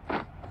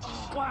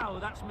 Wow,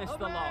 that's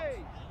missed a lot.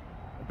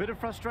 A bit of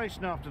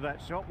frustration after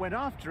that shot. Went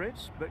after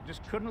it, but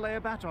just couldn't lay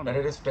a bat on it.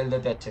 Terrorist खेल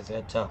देते अच्छे से।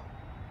 अच्छा,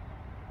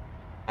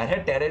 अरे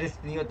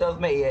टेररिस्ट नहीं होता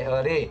उसमें,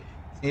 अरे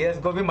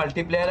CS:GO भी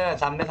मल्टीप्लेयर है,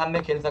 सामने सामने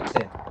खेल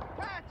सकते हैं।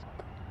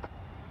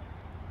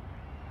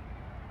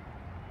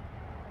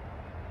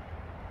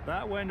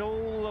 That went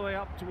all the way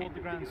up toward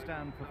the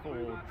grandstand for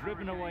 4,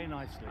 driven away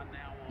nicely.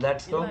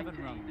 Let's go.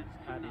 11 runs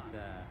added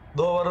there.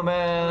 2 over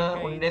में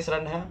 19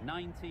 रन है।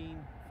 19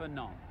 for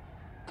none.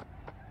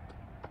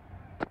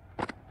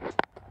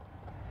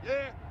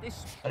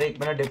 अरे एक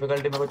मिनट,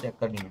 डिफिकल्टी मेरे को चेक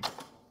करनी है।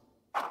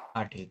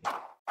 हाँ ठीक है।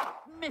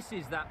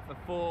 Misses that for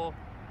 4.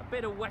 A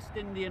bit of West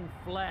Indian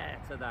flair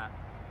to that.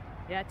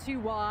 Yeah, too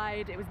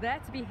wide. It was there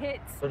to be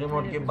hit. Story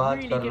mode की बात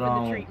कर रहा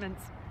हूँ।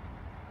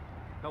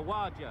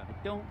 Kawaja, I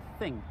don't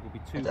think will be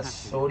too अच्छा, happy.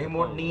 स्टोरी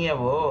मोड नहीं है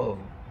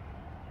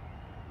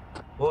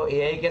वो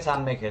AI के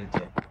सामने खेलते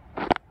हैं।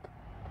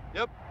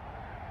 Yep.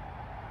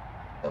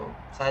 तो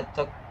शायद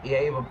तक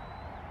AI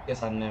के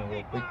सामने वो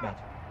क्विक मैच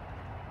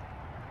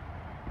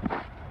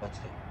बच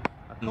गए।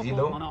 Easy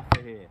though.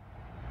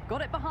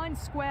 Got it behind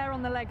square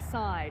on the leg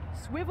side.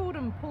 Swiveled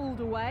and pulled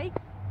away.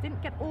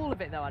 Didn't get all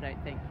of it though, I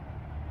don't think.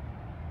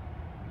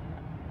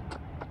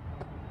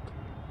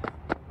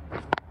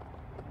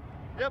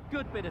 Yep,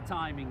 good bit of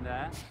timing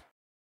there.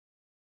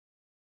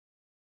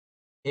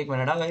 1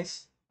 minute हाँ guys,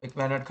 1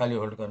 minute खाली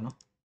hold करना।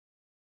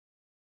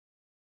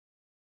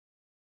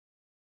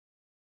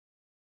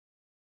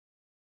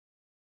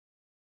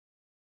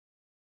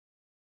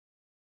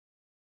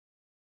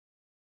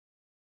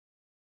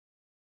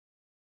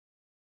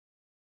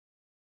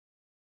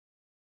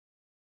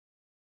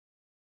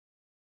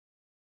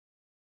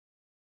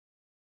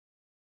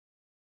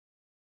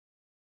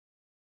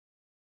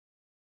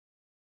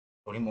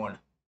 थोड़ी mode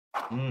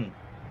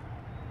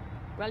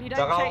Well, you don't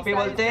जगह chase पे those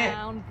बोलते हैं।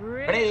 down.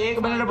 अरे 1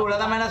 minute बोला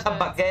था मैंने, सब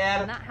भाग गए यार।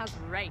 And that has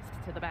raced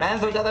to the मैंने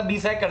boundary. सोचा था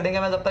 20 सेकंड कर देंगे,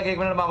 मैं जब तक 1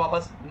 मिनट में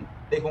वापस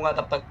देखूंगा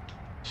तब तक।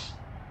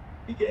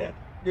 ठीक है,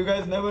 you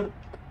guys never।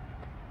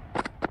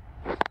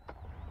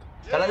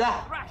 चला जा।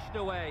 Crashed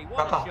away.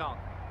 What a shot.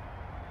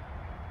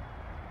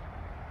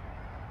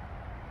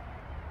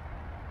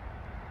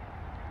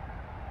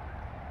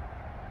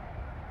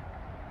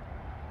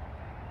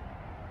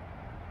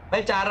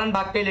 भाई 4 रन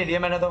भाग के ले लिए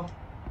मैंने तो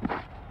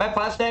भाई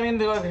first time in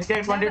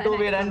cricket 22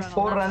 we run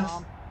 4 runs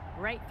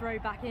Great throw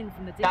back in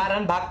from the 4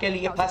 run भाग के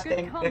लिए फर्स्ट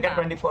टाइम क्रिकेट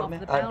 24 में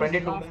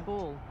 22 में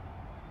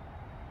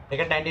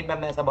क्रिकेट 19 में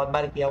हमने ऐसा बहुत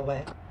बार किया हुआ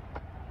है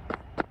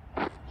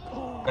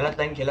गलत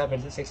लाइन खेला फिर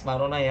से 6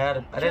 मारो ना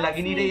यार अरे लग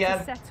ही नहीं रही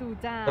यार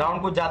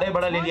ग्राउंड कुछ ज्यादा ही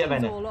बड़ा ले लिया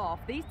मैंने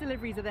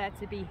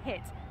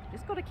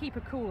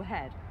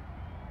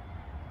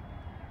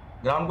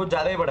ग्राउंड कुछ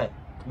ज्यादा ही बड़ा है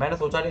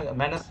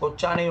मैंने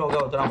सोचा नहीं होगा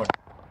उतना बड़ा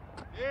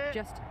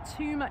Just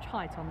too much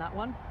height on that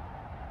one.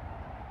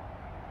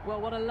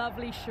 Well, what a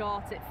lovely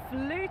shot. It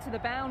flew to the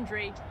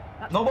boundary.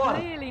 That's no ball.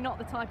 Clearly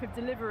not the type of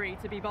delivery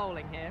to be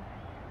bowling here.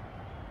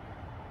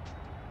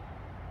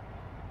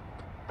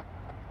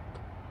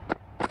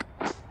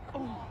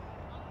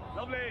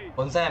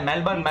 कौन सा है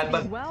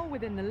Melbourne Well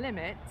within the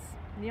limits.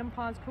 The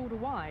umpire's called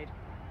a wide.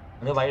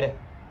 अरे wide है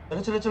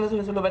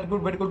चलो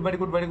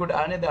very good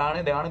आने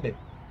दे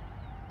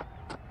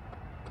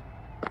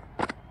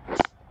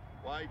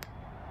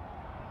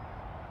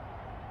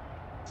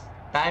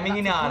timing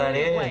ही नहीं आ रहा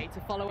रे Way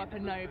to follow up a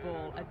no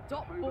ball, a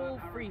dot ball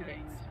free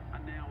hit.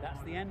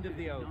 That's the end of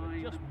the over.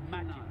 Just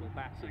magical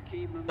batting.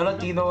 चलो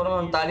 3 over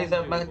में 39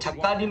 run में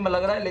छक्का नहीं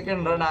लग रहा है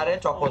लेकिन रन आ रहे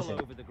हैं चौकों से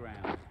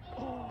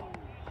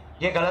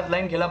ये गलत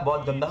लाइन खेला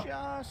बहुत गंदा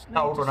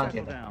आउट होना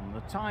चाहिए था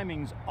The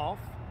timing's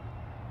off.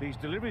 These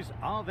deliveries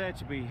are there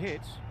to be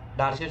hit.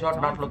 Darcy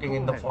shot not looking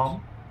in the form.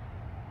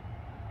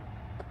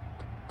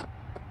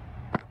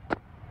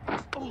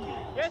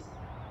 Yes.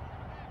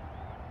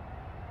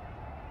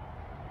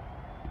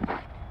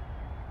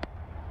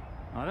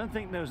 I don't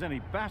think there was any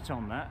bat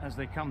on that as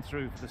they come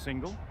through for the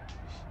single.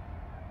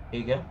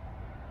 ठीक है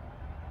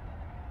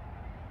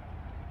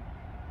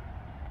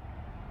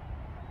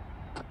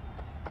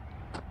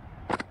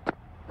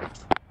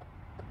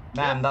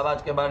मैं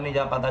अहमदाबाद के बाहर नहीं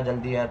जा पाता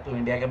जल्दी यार तू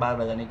इंडिया के बाहर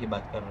बजाने की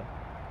बात कर रहा है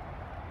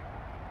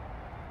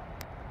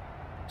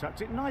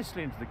Tucked it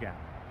nicely into the gap.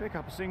 Pick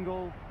up a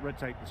single,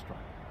 rotate the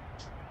strike.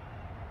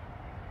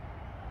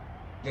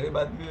 गरीब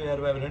आदमी हूँ यार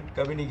वाइब्रेंट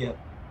कभी नहीं किया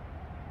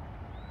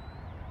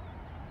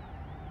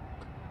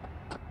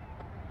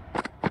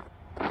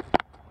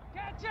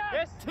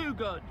Yes. Too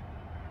good.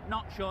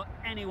 Not sure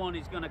anyone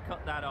is going to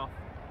cut that off.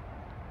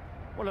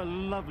 What a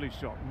lovely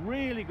shot.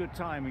 Really good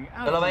timing.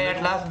 चलो भाई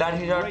at last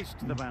Darcy shot Race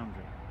to the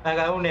boundary. मैं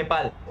गया हूँ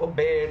नेपाल ओ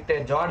बेटे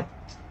जॉर्ज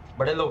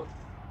बड़े लोग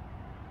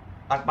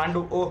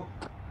काठमांडू ओ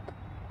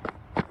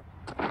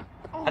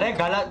अरे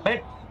गलत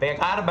बैट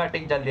बेकार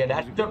बैटिंग चल रही है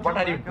that's what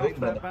are you doing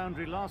brother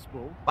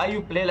why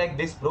you play like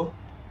this bro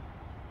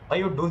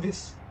why you do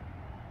this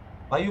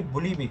why you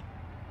बुली मी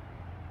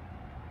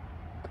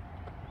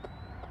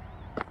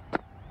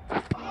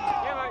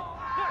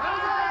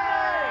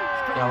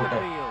क्या होता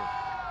है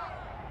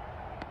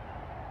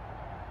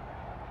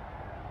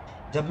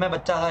जब मैं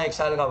बच्चा था 1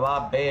 साल का वाह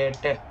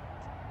बेटे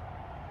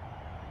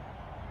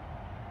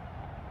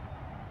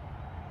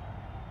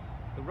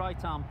The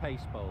right arm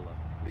pace bowler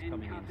is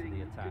coming into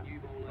the attack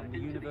from the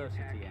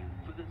university end.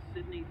 For the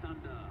Sydney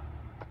Thunder.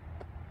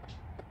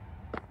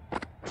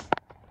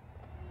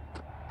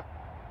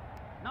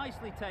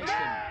 Nicely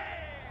taken.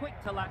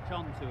 Quick to latch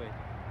onto it.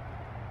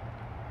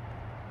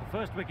 The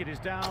first wicket is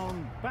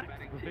down, back to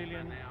the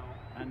pavilion,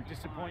 and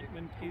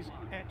disappointment is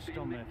etched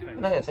on their face.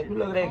 ना ऐसा क्यों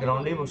लग रहा है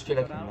ground ही मुश्किल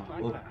है खेलना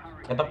ओ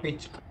ये तो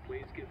पिच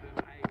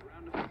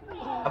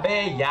अबे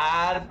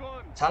यार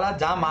साला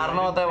जहाँ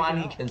मारना होता है वहाँ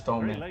नहीं खेलता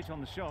हूँ मैं Very late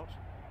on the shot.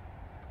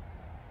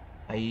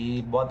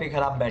 भाई बहुत ही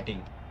खराब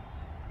बैटिंग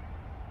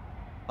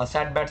और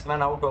सेट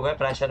बैट्समैन आउट हो गए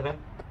प्रेशर में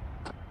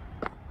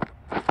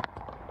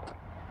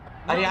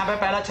अरे यहाँ पे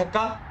पहला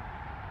छक्का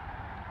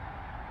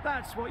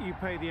That's what you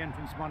pay the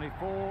entrance money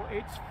for.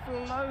 It's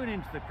flown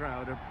into the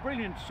crowd. A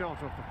brilliant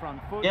shot off the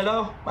front foot. ये लो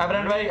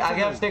वाइब्रेंट भाई आ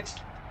गया 6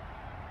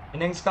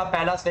 इनिंग्स का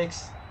पहला 6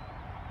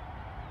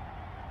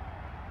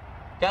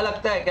 क्या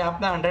लगता है कि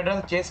अपना 100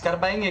 रन चेस कर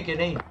पाएंगे कि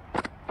नहीं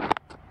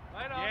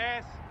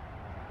Yes.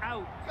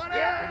 Out.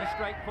 Pretty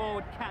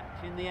straightforward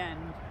catch in the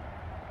end.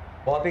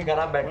 बहुत ही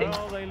खराब batting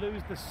Well, they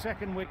lose the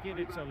second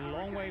wicket. It's a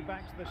long way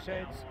back to the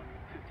sheds.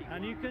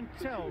 And you can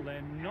tell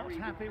they're not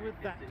happy with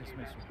that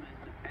dismissal.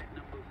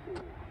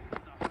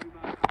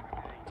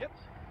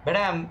 बेटा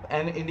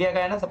India का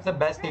है ना सबसे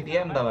best city है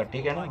अहमदाबाद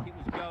ठीक है ना Like it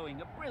was going.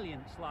 A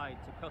brilliant slide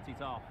to cut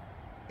it off.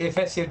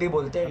 FS city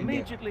बोलते हैं India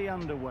Immediately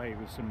underway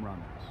with some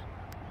runs.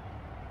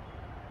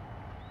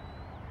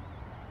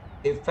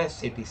 FS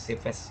city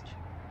safest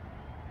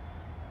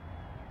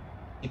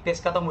EPS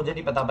का तो मुझे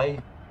नहीं पता भाई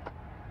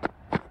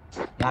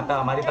यहाँ पे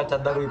हमारी पास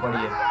चद्दर हुई पड़ी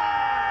है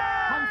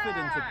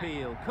Confident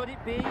appeal. Could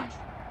it be?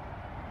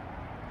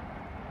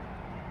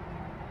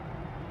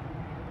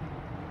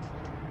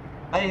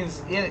 भाई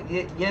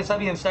ये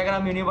सब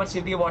इंस्टाग्राम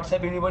यूनिवर्सिटी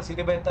व्हाट्सएप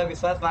यूनिवर्सिटी पे इतना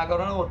विश्वास ना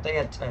करो ना उतना ही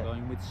अच्छा है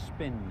Going with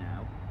spin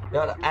now.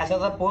 यार ऐसा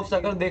सब पोस्ट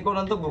अगर देखो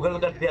ना तो गूगल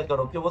कर दिया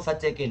करो कि वो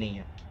सच है कि नहीं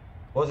है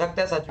हो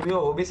सकता है सच भी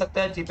हो भी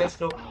सकता है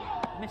चीपेस्ट हो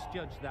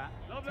Misjudged that.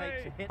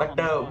 Takes a hit but on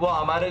the वो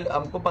हमारे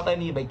हमको पता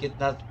नहीं है भाई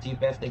कितना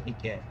चीपेस्ट है कि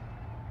क्या है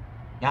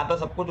यहाँ तो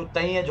सब कुछ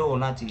उतना ही है जो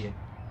होना चाहिए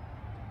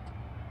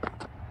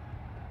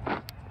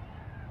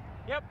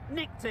Yep.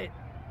 Nicked it.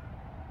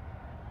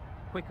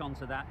 Quick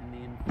onto that in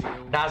the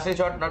infield. Darcy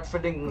shot not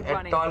feeling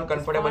at all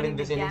comfortable in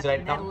this innings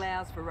right now. That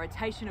allows for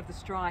rotation of the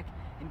strike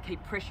and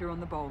keep pressure on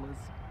the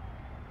bowlers.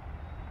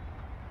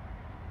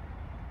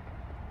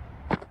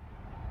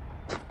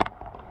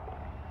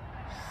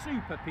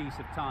 Super piece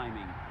of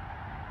timing.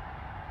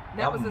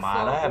 That was a slow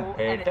ball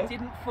and it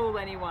didn't fool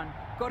anyone.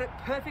 Got it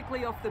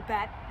perfectly off the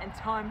bat and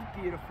timed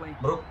beautifully.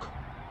 Brook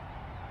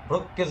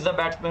is the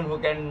batsman who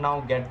can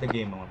now get the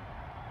game on.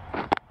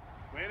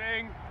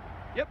 Winning.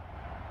 Yep.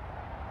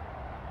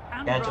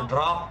 Catch a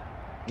drop.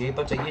 यही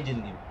तो चाहिए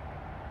जिंदगी में.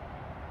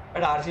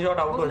 But RC shot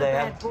out हो जाए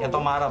यार. या तो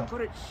मार अब.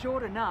 Got it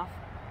short enough,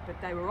 but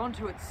they were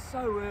onto it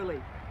so early.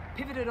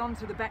 Pivoted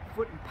onto the back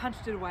foot and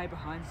punched it away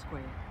behind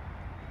square.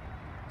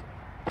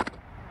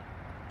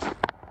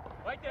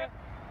 Right there.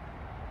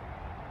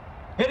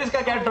 फिर इसका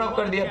क्या ड्रॉप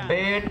कर दिया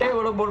बेटे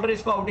वो लोग बोल रहे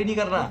इसको आउट ही नहीं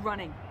करना.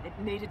 Running. It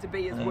needed to be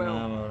as well.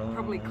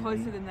 Probably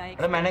closer than they expected.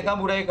 अरे मैंने कहा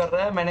बुराई कर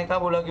रहा है. मैंने कहा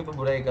बोला कि तू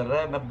बुराई कर रहा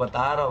है. मैं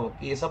बता रहा हूँ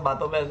कि ये सब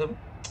बातों में ऐसे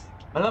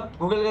मतलब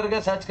गूगल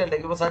करके सर्च कर ले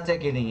कि वो सच है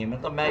कि नहीं है.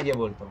 मतलब मैं ये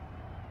बोलता हूँ.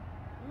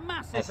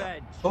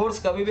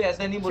 सोर्स कभी भी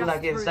ऐसे नहीं बोलना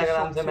कि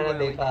इंस्टाग्राम से मैंने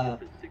देखा,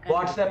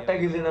 व्हाट्सएप पे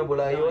किसी ने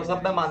बोला, ये वो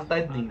सब मैं मानता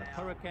ही नहीं.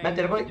 मैं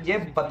तेरे को ये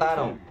बता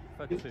रहा हूँ.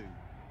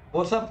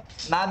 वो सब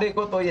ना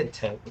देखो तो ही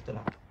अच्छा है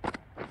उतना.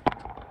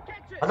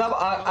 मतलब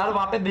अगर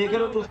वहाँ पे देख रहे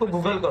हो तो उसको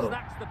गूगल करो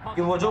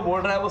कि वो जो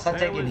बोल रहा है वो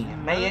सच है कि नहीं है.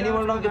 मैं ये नहीं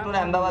बोल रहा हूँ कि तूने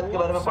अहमदाबाद के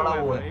बारे में पढ़ा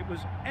हुआ है,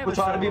 कुछ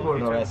और भी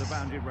बोल रहा है.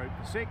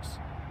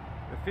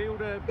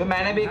 तो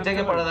मैंने भी एक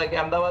जगह पढ़ा था कि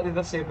Ahmedabad is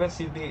the safest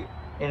city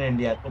in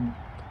India. तो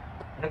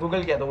मैंने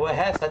गूगल किया तो वो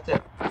है सच है.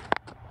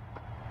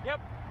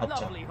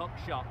 अच्छा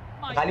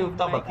खाली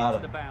उतना बता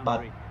रहा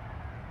बात.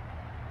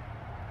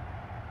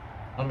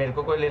 और मेरे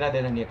को कोई लेना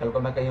देना नहीं है. कल को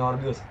मैं कहीं और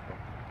भी हो सकता हूँ.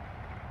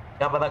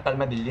 क्या पता कल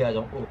मैं दिल्ली आ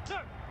जाऊँ.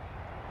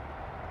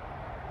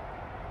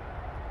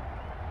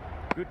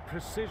 Good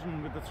precision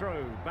with the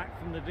throw back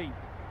from the deep.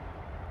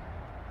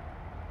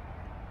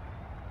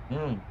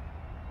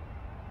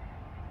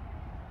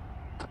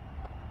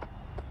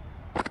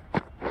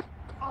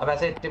 अब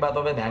ऐसे इतनी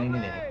बातों पे ध्यान ही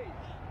नहीं देना.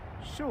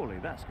 Surely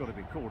that's got to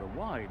be called a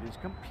wide. It's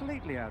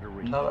completely out of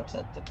reach. मतलब अच्छा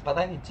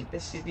पता नहीं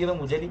चीपेस्ट सिटी तो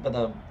मुझे नहीं पता.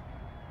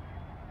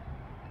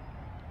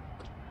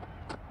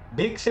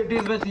 बिग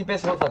सिटीज में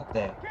चीपेस्ट हो सकता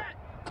है.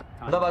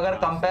 मतलब अगर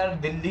कंपेयर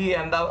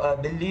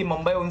दिल्ली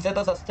मुंबई उनसे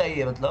तो सस्ता ही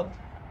है. मतलब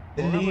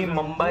दिल्ली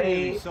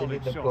मुंबई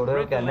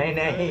क्या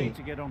नहीं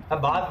मैं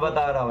बात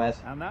बता रहा हूँ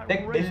ऐसे.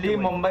 देख दिल्ली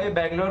मुंबई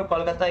बेंगलोर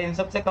कोलकाता इन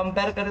सब से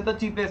कंपेयर करें तो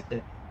चीपेस्ट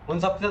है. उन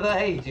सब से तो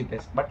है ही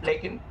चीपेस्ट. बट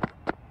लेकिन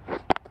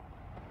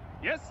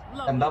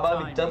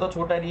अहमदाबाद इतना तो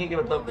छोटा नहीं है कि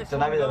मतलब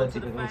इतना भी ज्यादा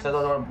चीपेस्ट. उससे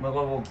तो मेरे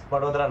को वो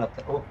वडोदरा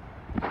लगता है. वो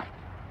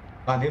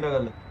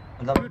गांधीनगर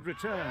मतलब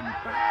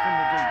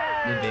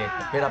ये देख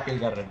फिर अपील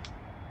कर रहे हैं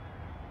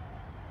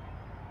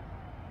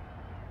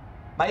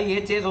भाई.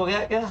 ये चेज हो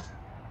गया क्या?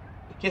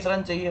 21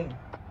 रन चाहिए.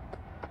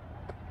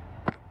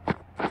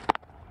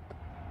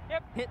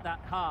 Hit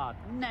that hard,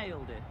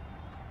 nailed it.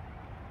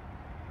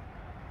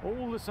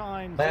 All the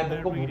signs. भाई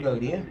हमको भूख लग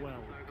रही है.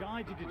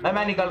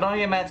 मैं निकल रहा हूँ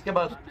ये मैच के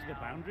बाद.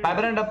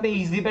 वाइब्रेंट अपने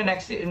इजी पे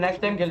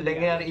नेक्स्ट टाइम खेल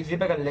लेंगे यार. इजी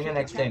पे कर लेंगे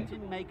नेक्स्ट टाइम.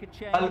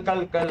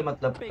 कल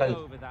मतलब कल.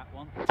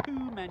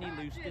 Too many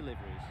loose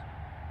deliveries.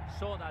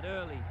 Saw that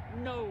early.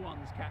 No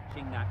one's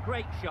catching that.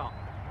 Great shot.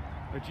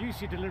 A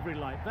juicy delivery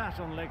like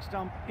that on leg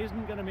stump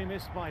isn't going to be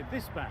missed by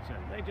this batter.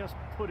 They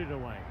just put it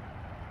away.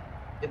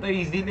 ये तो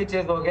easily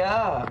chase हो गया.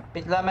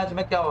 पिछला match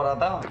में क्या हो रहा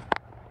था?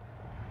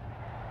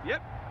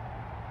 Yep.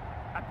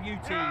 A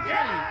beauty.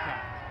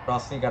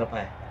 क्रॉस नहीं कर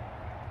पाए.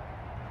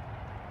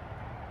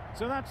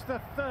 So that's the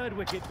third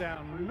wicket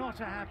down.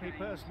 Not a happy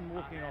person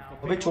walking off the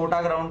field. वो भी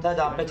छोटा ग्राउंड था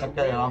जहाँ पे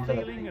छक्का आराम से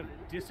Feeling of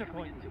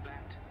disappointment.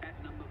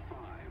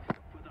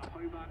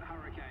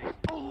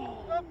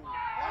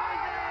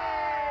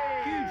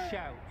 Huge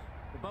shout.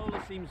 The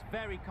bowler seems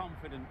very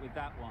confident with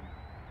that one.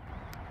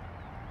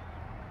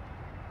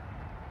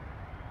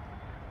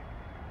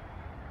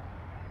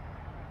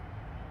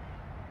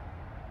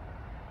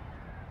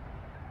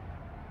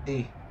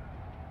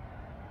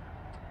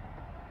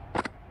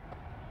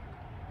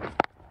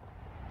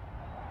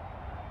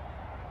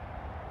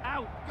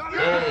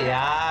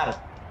 यार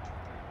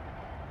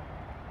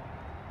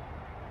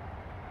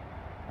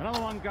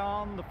Another one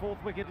gone. The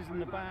fourth wicket is in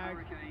the bag.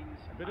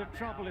 A bit of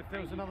trouble if there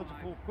was another to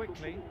fall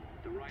quickly.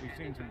 We've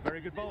seen some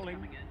very good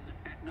bowling.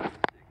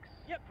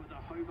 Yep.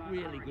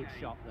 Really good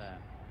shot there.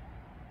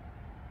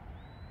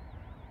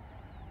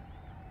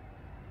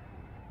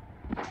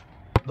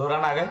 दो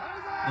run आ गए.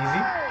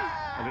 Easy.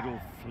 A little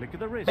flick of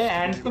the wrist.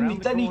 Hands को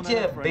नीचे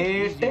नीचे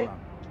बेटे.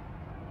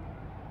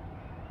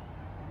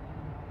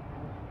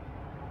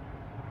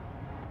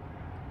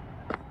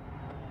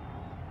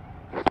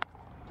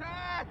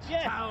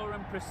 Power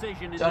and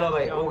precision. चलो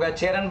भाई हो गया.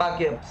 6 रन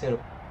बाकी अब सिर्फ.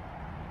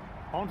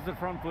 Onto the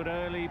front foot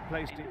early,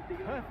 placed it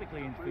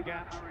perfectly into the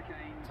gap,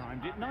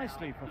 timed it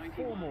nicely for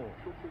 4 more.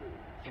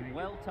 Some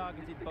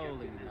well-targeted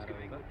bowling in that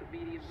over.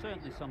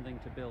 Certainly something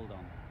to build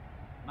on.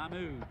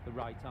 Mahmood, the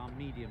right-arm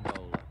medium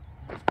bowler,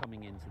 is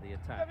coming into the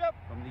attack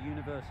from the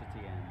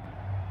university end.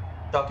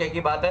 चौके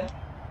की बात है.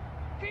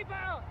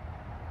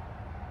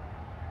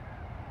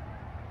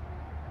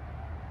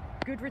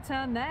 Good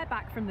return there,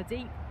 back from the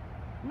deep.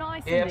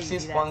 Nice and KFC easy there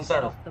to sponsor.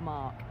 get off the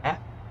mark. हैं?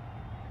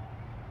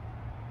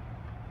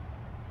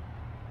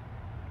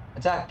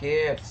 अच्छा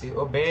KFC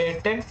ओ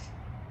बेटे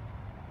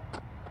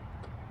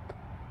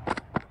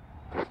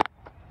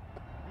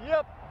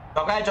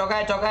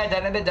चौका है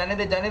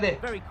जाने दे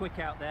Very quick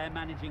out there,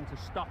 managing to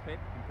stop it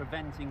and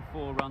preventing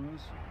 4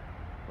 runs.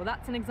 Well,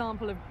 that's an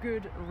example of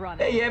good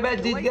running. ये match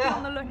जीत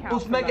गया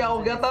उसमें क्या हो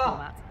गया था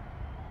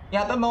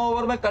यहाँ तो 9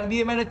 ओवर में कर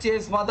दिए मैंने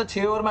चेस वहां तो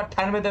 6 ओवर में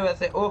 98 थे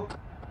वैसे ओ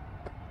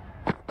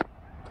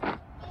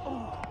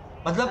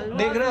मतलब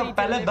देख रहे हो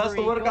पहले 10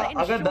 ओवर का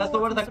अगर 10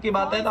 ओवर तक की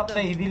बात है तो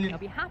अपने इजीली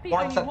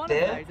पहुंच सकते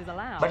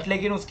हैं बट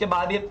लेकिन उसके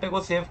बाद ही अपने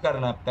को सेव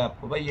करना है अपने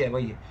आपको वही है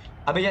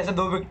अभी जैसे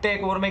 2 विकेट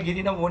एक ओवर में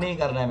गिरी ना वो नहीं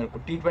करना है मेरे को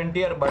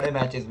T20 और बड़े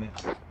मैचेस में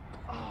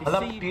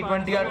मतलब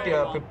T20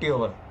 और 50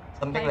 over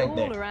something like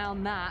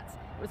that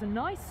It was a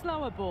nice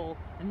slower ball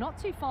and not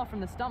too far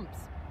from the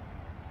stumps.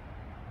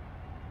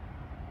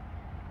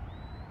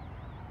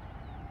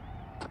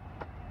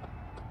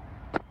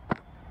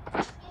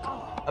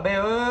 अबे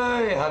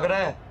ओए हग रहा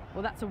है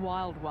Well, that's a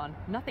wild one.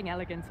 Nothing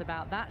elegant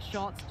about that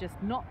shot,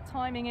 just not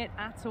timing it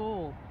at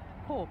all.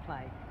 Poor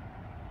play.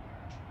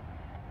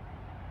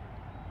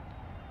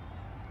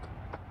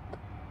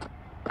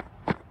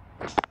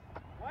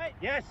 Wait,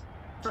 yes.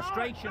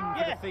 Frustration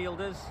for the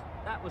fielders.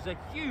 That was a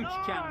huge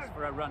chance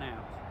for a run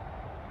out.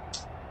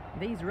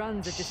 These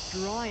runs are just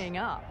drying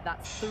up.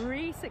 That's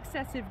 3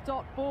 successive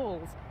dot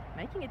balls,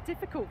 making it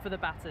difficult for the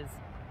batters.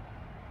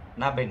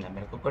 ना भाई ना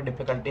मेरे को कोई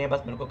difficulty है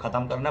बस मेरे को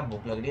खत्म करना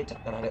भूख लग रही है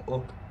चक्कर आ रहे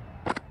ओ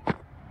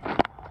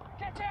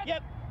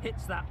Yep,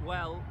 hits that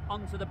well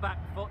onto the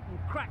back foot and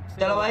cracks it.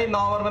 चलो भाई 9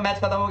 ओवर में मैच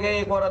खत्म हो गया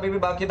एक और अभी भी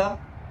बाकी था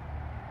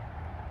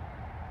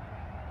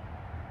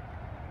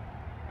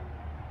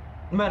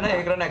मैंने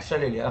 1 रन एक्स्ट्रा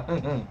ले लिया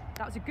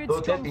That was a good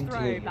strong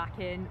throw back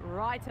in,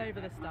 right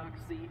over the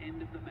stumps.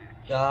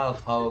 क्या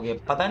खाओगे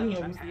पता नहीं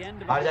है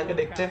बाहर जाके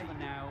देखते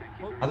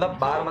मतलब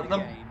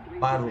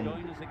बाहर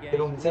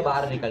रूम से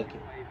बाहर निकल के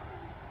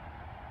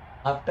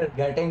after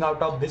getting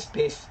out of this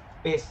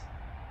space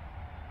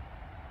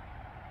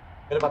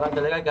फिर पता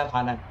चलेगा क्या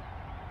खाना है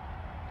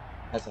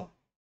ऐसा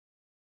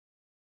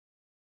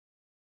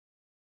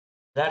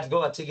लेट्स गो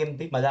अच्छी गेम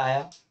थी मजा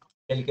आया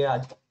खेल के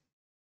आज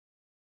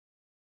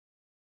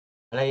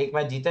अरे एक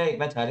मैच जीता एक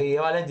मैच हारी ये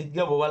वाला जीत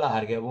गया वो वाला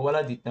हार गया वो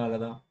वाला जीतने वाला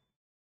था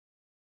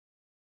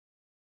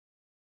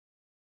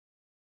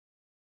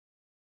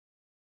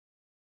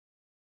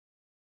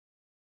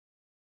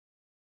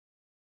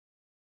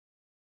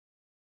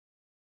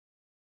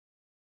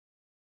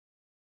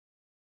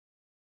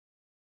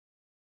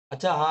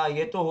अच्छा हाँ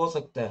ये तो हो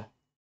सकता है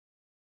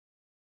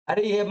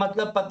अरे ये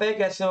मतलब पता है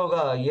कैसे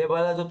होगा ये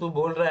वाला जो तू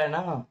बोल रहा है ना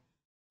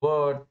वो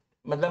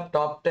मतलब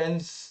टॉप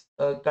 10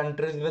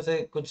 कंट्रीज में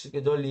से कुछ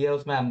जो लिया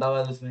उसमें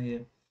अहमदाबाद उसमें ये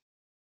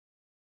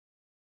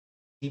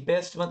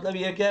चीपेस्ट मतलब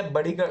ये क्या है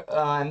बड़ी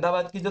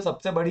अहमदाबाद की जो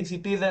सबसे बड़ी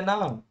सिटीज है ना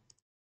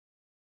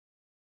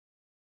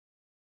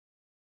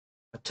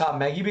अच्छा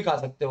मैगी भी खा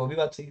सकते हैं वो भी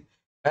बात सही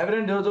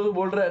है जो जो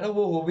बोल रहा है ना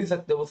वो हो भी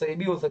सकते वो सही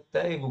भी हो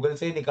सकता है गूगल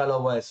से ही निकाला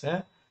हुआ है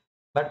इसमें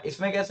बट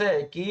इसमें कैसे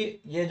है कि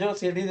ये जो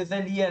सिटीज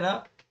इसने ली है ना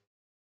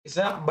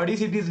इसने बड़ी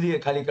सिटीज ली है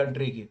खाली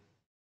कंट्री की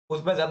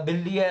उसमें सब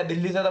दिल्ली है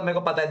दिल्ली से तो मेरे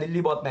को पता है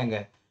दिल्ली बहुत महंगा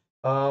है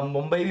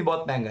मुंबई भी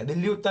बहुत महंगा है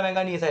दिल्ली उतना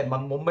महंगा नहीं है साहब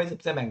मुंबई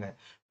सबसे महंगा है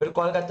फिर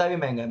कोलकाता भी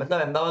महंगा है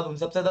मतलब अहमदाबाद उन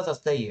सबसे तो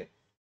सस्ता ही है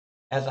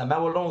ऐसा मैं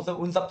बोल रहा हूँ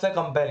उन सबसे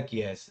कंपेयर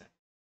किया है इससे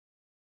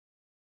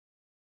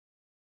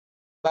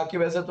बाकी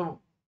वैसे तो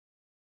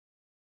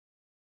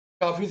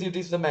काफी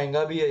सिटीज से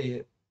महंगा भी है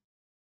ये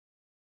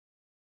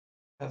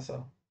ऐसा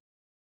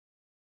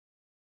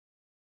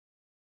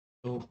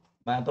तो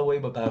मैं तो वही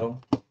बता रहा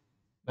हूँ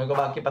मेरे को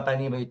बाकी पता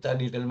नहीं भाई इतना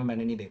डिटेल में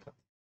मैंने नहीं देखा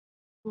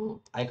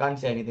I can't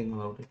say anything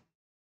about it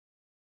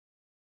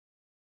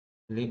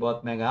Delhi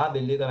बहुत महंगा हाँ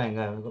दिल्ली तो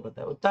महंगा है मेरे को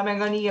पता है उतना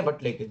महंगा नहीं है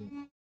बट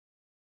लेकिन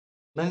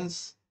मीन्स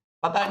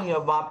पता नहीं है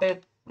वहाँ पे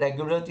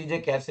रेगुलर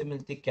चीजें कैसे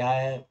मिलती क्या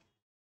है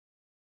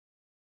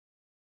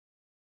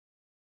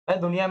भाई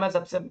दुनिया में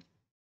सबसे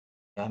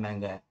क्या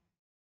महंगा है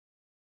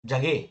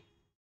जगह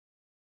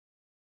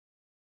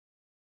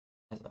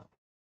ऐसा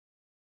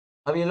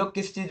अब ये लोग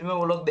किस चीज में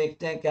वो लोग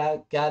देखते हैं क्या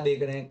क्या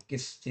देख रहे हैं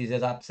किस चीज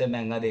हिसाब से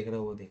महंगा देख रहे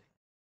हो वो देख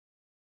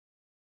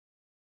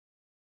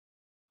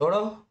छोड़ो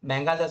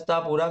महंगा सस्ता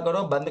पूरा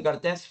करो बंद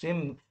करते हैं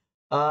स्ट्रीम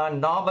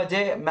 9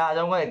 बजे मैं आ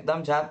जाऊंगा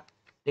एकदम शार्प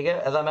ठीक है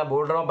ऐसा मैं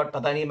बोल रहा हूँ बट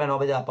पता नहीं मैं 9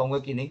 बजे आ पाऊंगा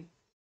कि नहीं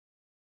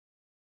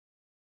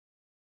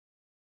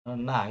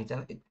ना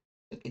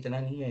इतना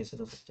नहीं है ऐसे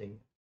तो सब चाहिए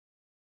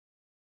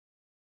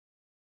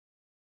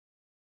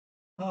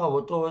हाँ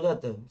वो तो हो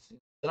जाता है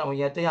इतना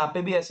ये तो यहाँ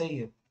पे भी ऐसा ही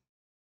है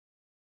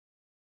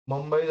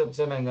मुंबई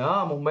सबसे महंगा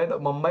हाँ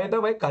मुंबई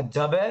तो भाई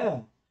गजब है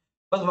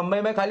बस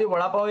मुंबई में खाली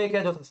वड़ा पाव एक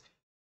है जो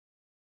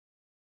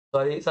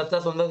सॉरी सस्ता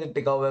सुंदर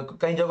टिका हुआ है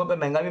कई जगहों पे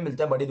महंगा भी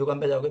मिलता है बड़ी दुकान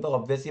पे जाओगे तो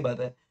ऑब्वियस ही बात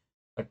है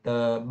बट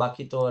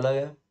बाकी तो अलग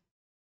है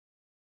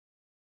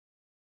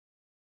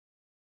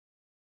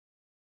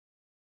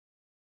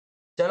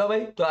चलो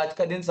भाई तो आज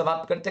का दिन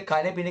समाप्त करते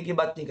खाने पीने की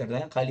बात नहीं कर रहे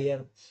हैं खाली यार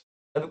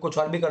अभी कुछ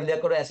और भी कर लिया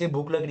करो ऐसे ही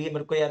भूख लग रही है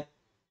मेरे को यार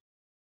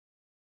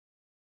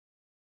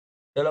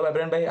चलो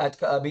भाई भाई, आज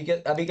का अभी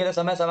के लिए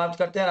समय समाप्त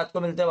करते हैं। रात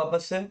को मिलते हैं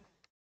वापस से।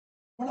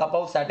 Vada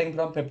pav starting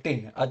from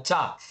 15। अच्छा,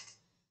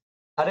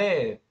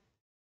 अरे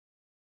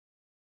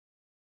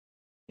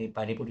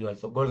पानी पूरी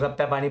ऑल्सो,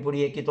 गोलगप्पा पानी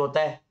पूरी एक ही तो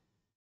होता है।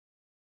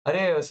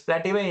 अरे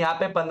स्प्लैटी में यहाँ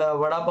पे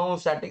वड़ा पाव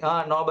स्टार्टिंग,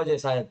 हाँ 9 बजे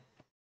शायद,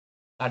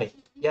 साढ़े,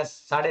 यस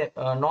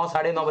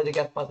 9:30 9:30 के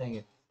आसपास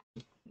आएंगे।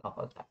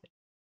 9 साढ़े,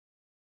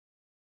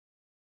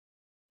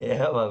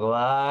 हे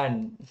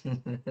भगवान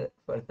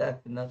पड़ता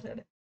है ना,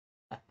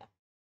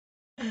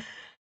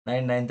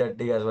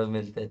 9:30 के आसपास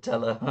मिलते हैं।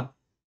 चलो,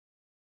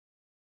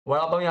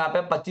 वड़ा पाव यहाँ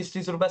पे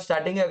 25-30 रुपए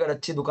स्टार्टिंग है, अगर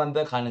अच्छी दुकान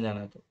पे खाने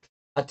जाना है तो।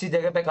 अच्छी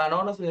जगह पे खाना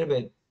हो ना फिर पे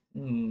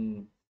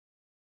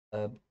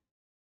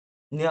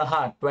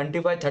हाँ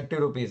 25-30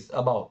 रुपीज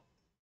अबाउ।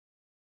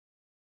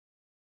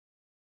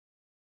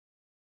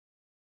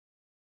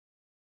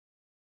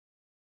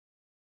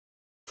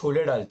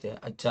 छोले डालते हैं,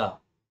 अच्छा।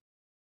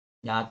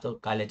 यहाँ तो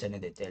काले चने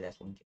देते हैं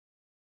लहसुन के।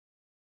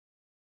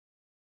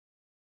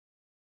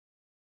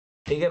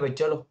 ठीक है भाई,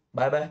 चलो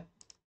बाय बाय।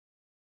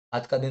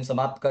 आज का दिन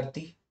समाप्त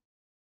करती,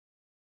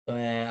 तो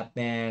मैं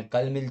अपने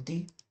कल मिलती।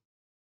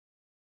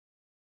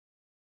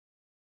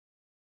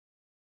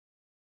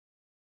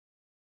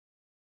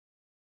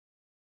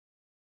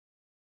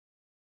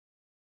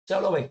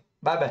 चलो भाई,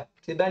 बाय बाय,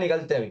 सीधा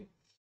निकलते हैं अभी।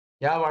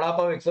 यहाँ वड़ा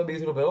पाव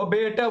 120 रुपए। वो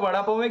बेटा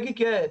वड़ा पाव है कि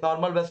क्या है,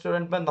 नॉर्मल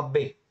रेस्टोरेंट में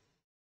 90।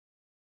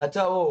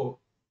 अच्छा,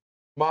 वो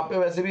वहाँ पे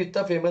वैसे भी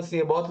इतना फेमस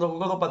नहीं है, बहुत लोगों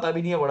को तो पता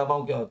भी नहीं है वड़ा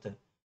पाव क्या होता है।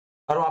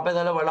 और वहाँ पे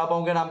साले वड़ा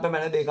पाव के नाम पे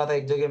मैंने देखा था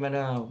एक जगह,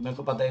 मेरे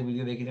को पता है,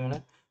 वीडियो देखी थी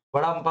मैंने।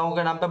 वड़ा पाव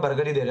के नाम पे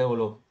बर्गर ही दे रहे हैं वो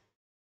लोग।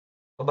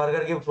 तो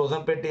बर्गर की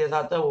फ्रोजन पेटी जैसा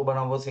आता है, वो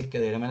बना वो सेक के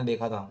दे रहे हैं, मैंने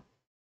देखा था।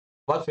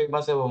 बहुत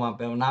फेमस है वो वहाँ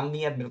पे, नाम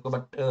नहीं है मेरे को,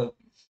 बट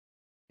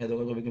ये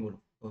देखो तो भी क्यों बोलो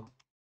तो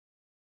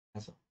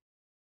ऐसा।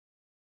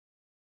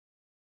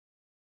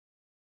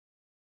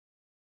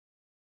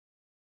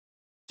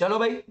 चलो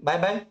भाई, bye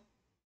bye,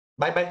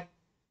 bye bye,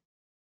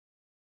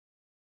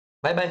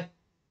 bye bye,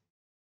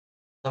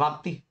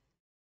 समाप्ति।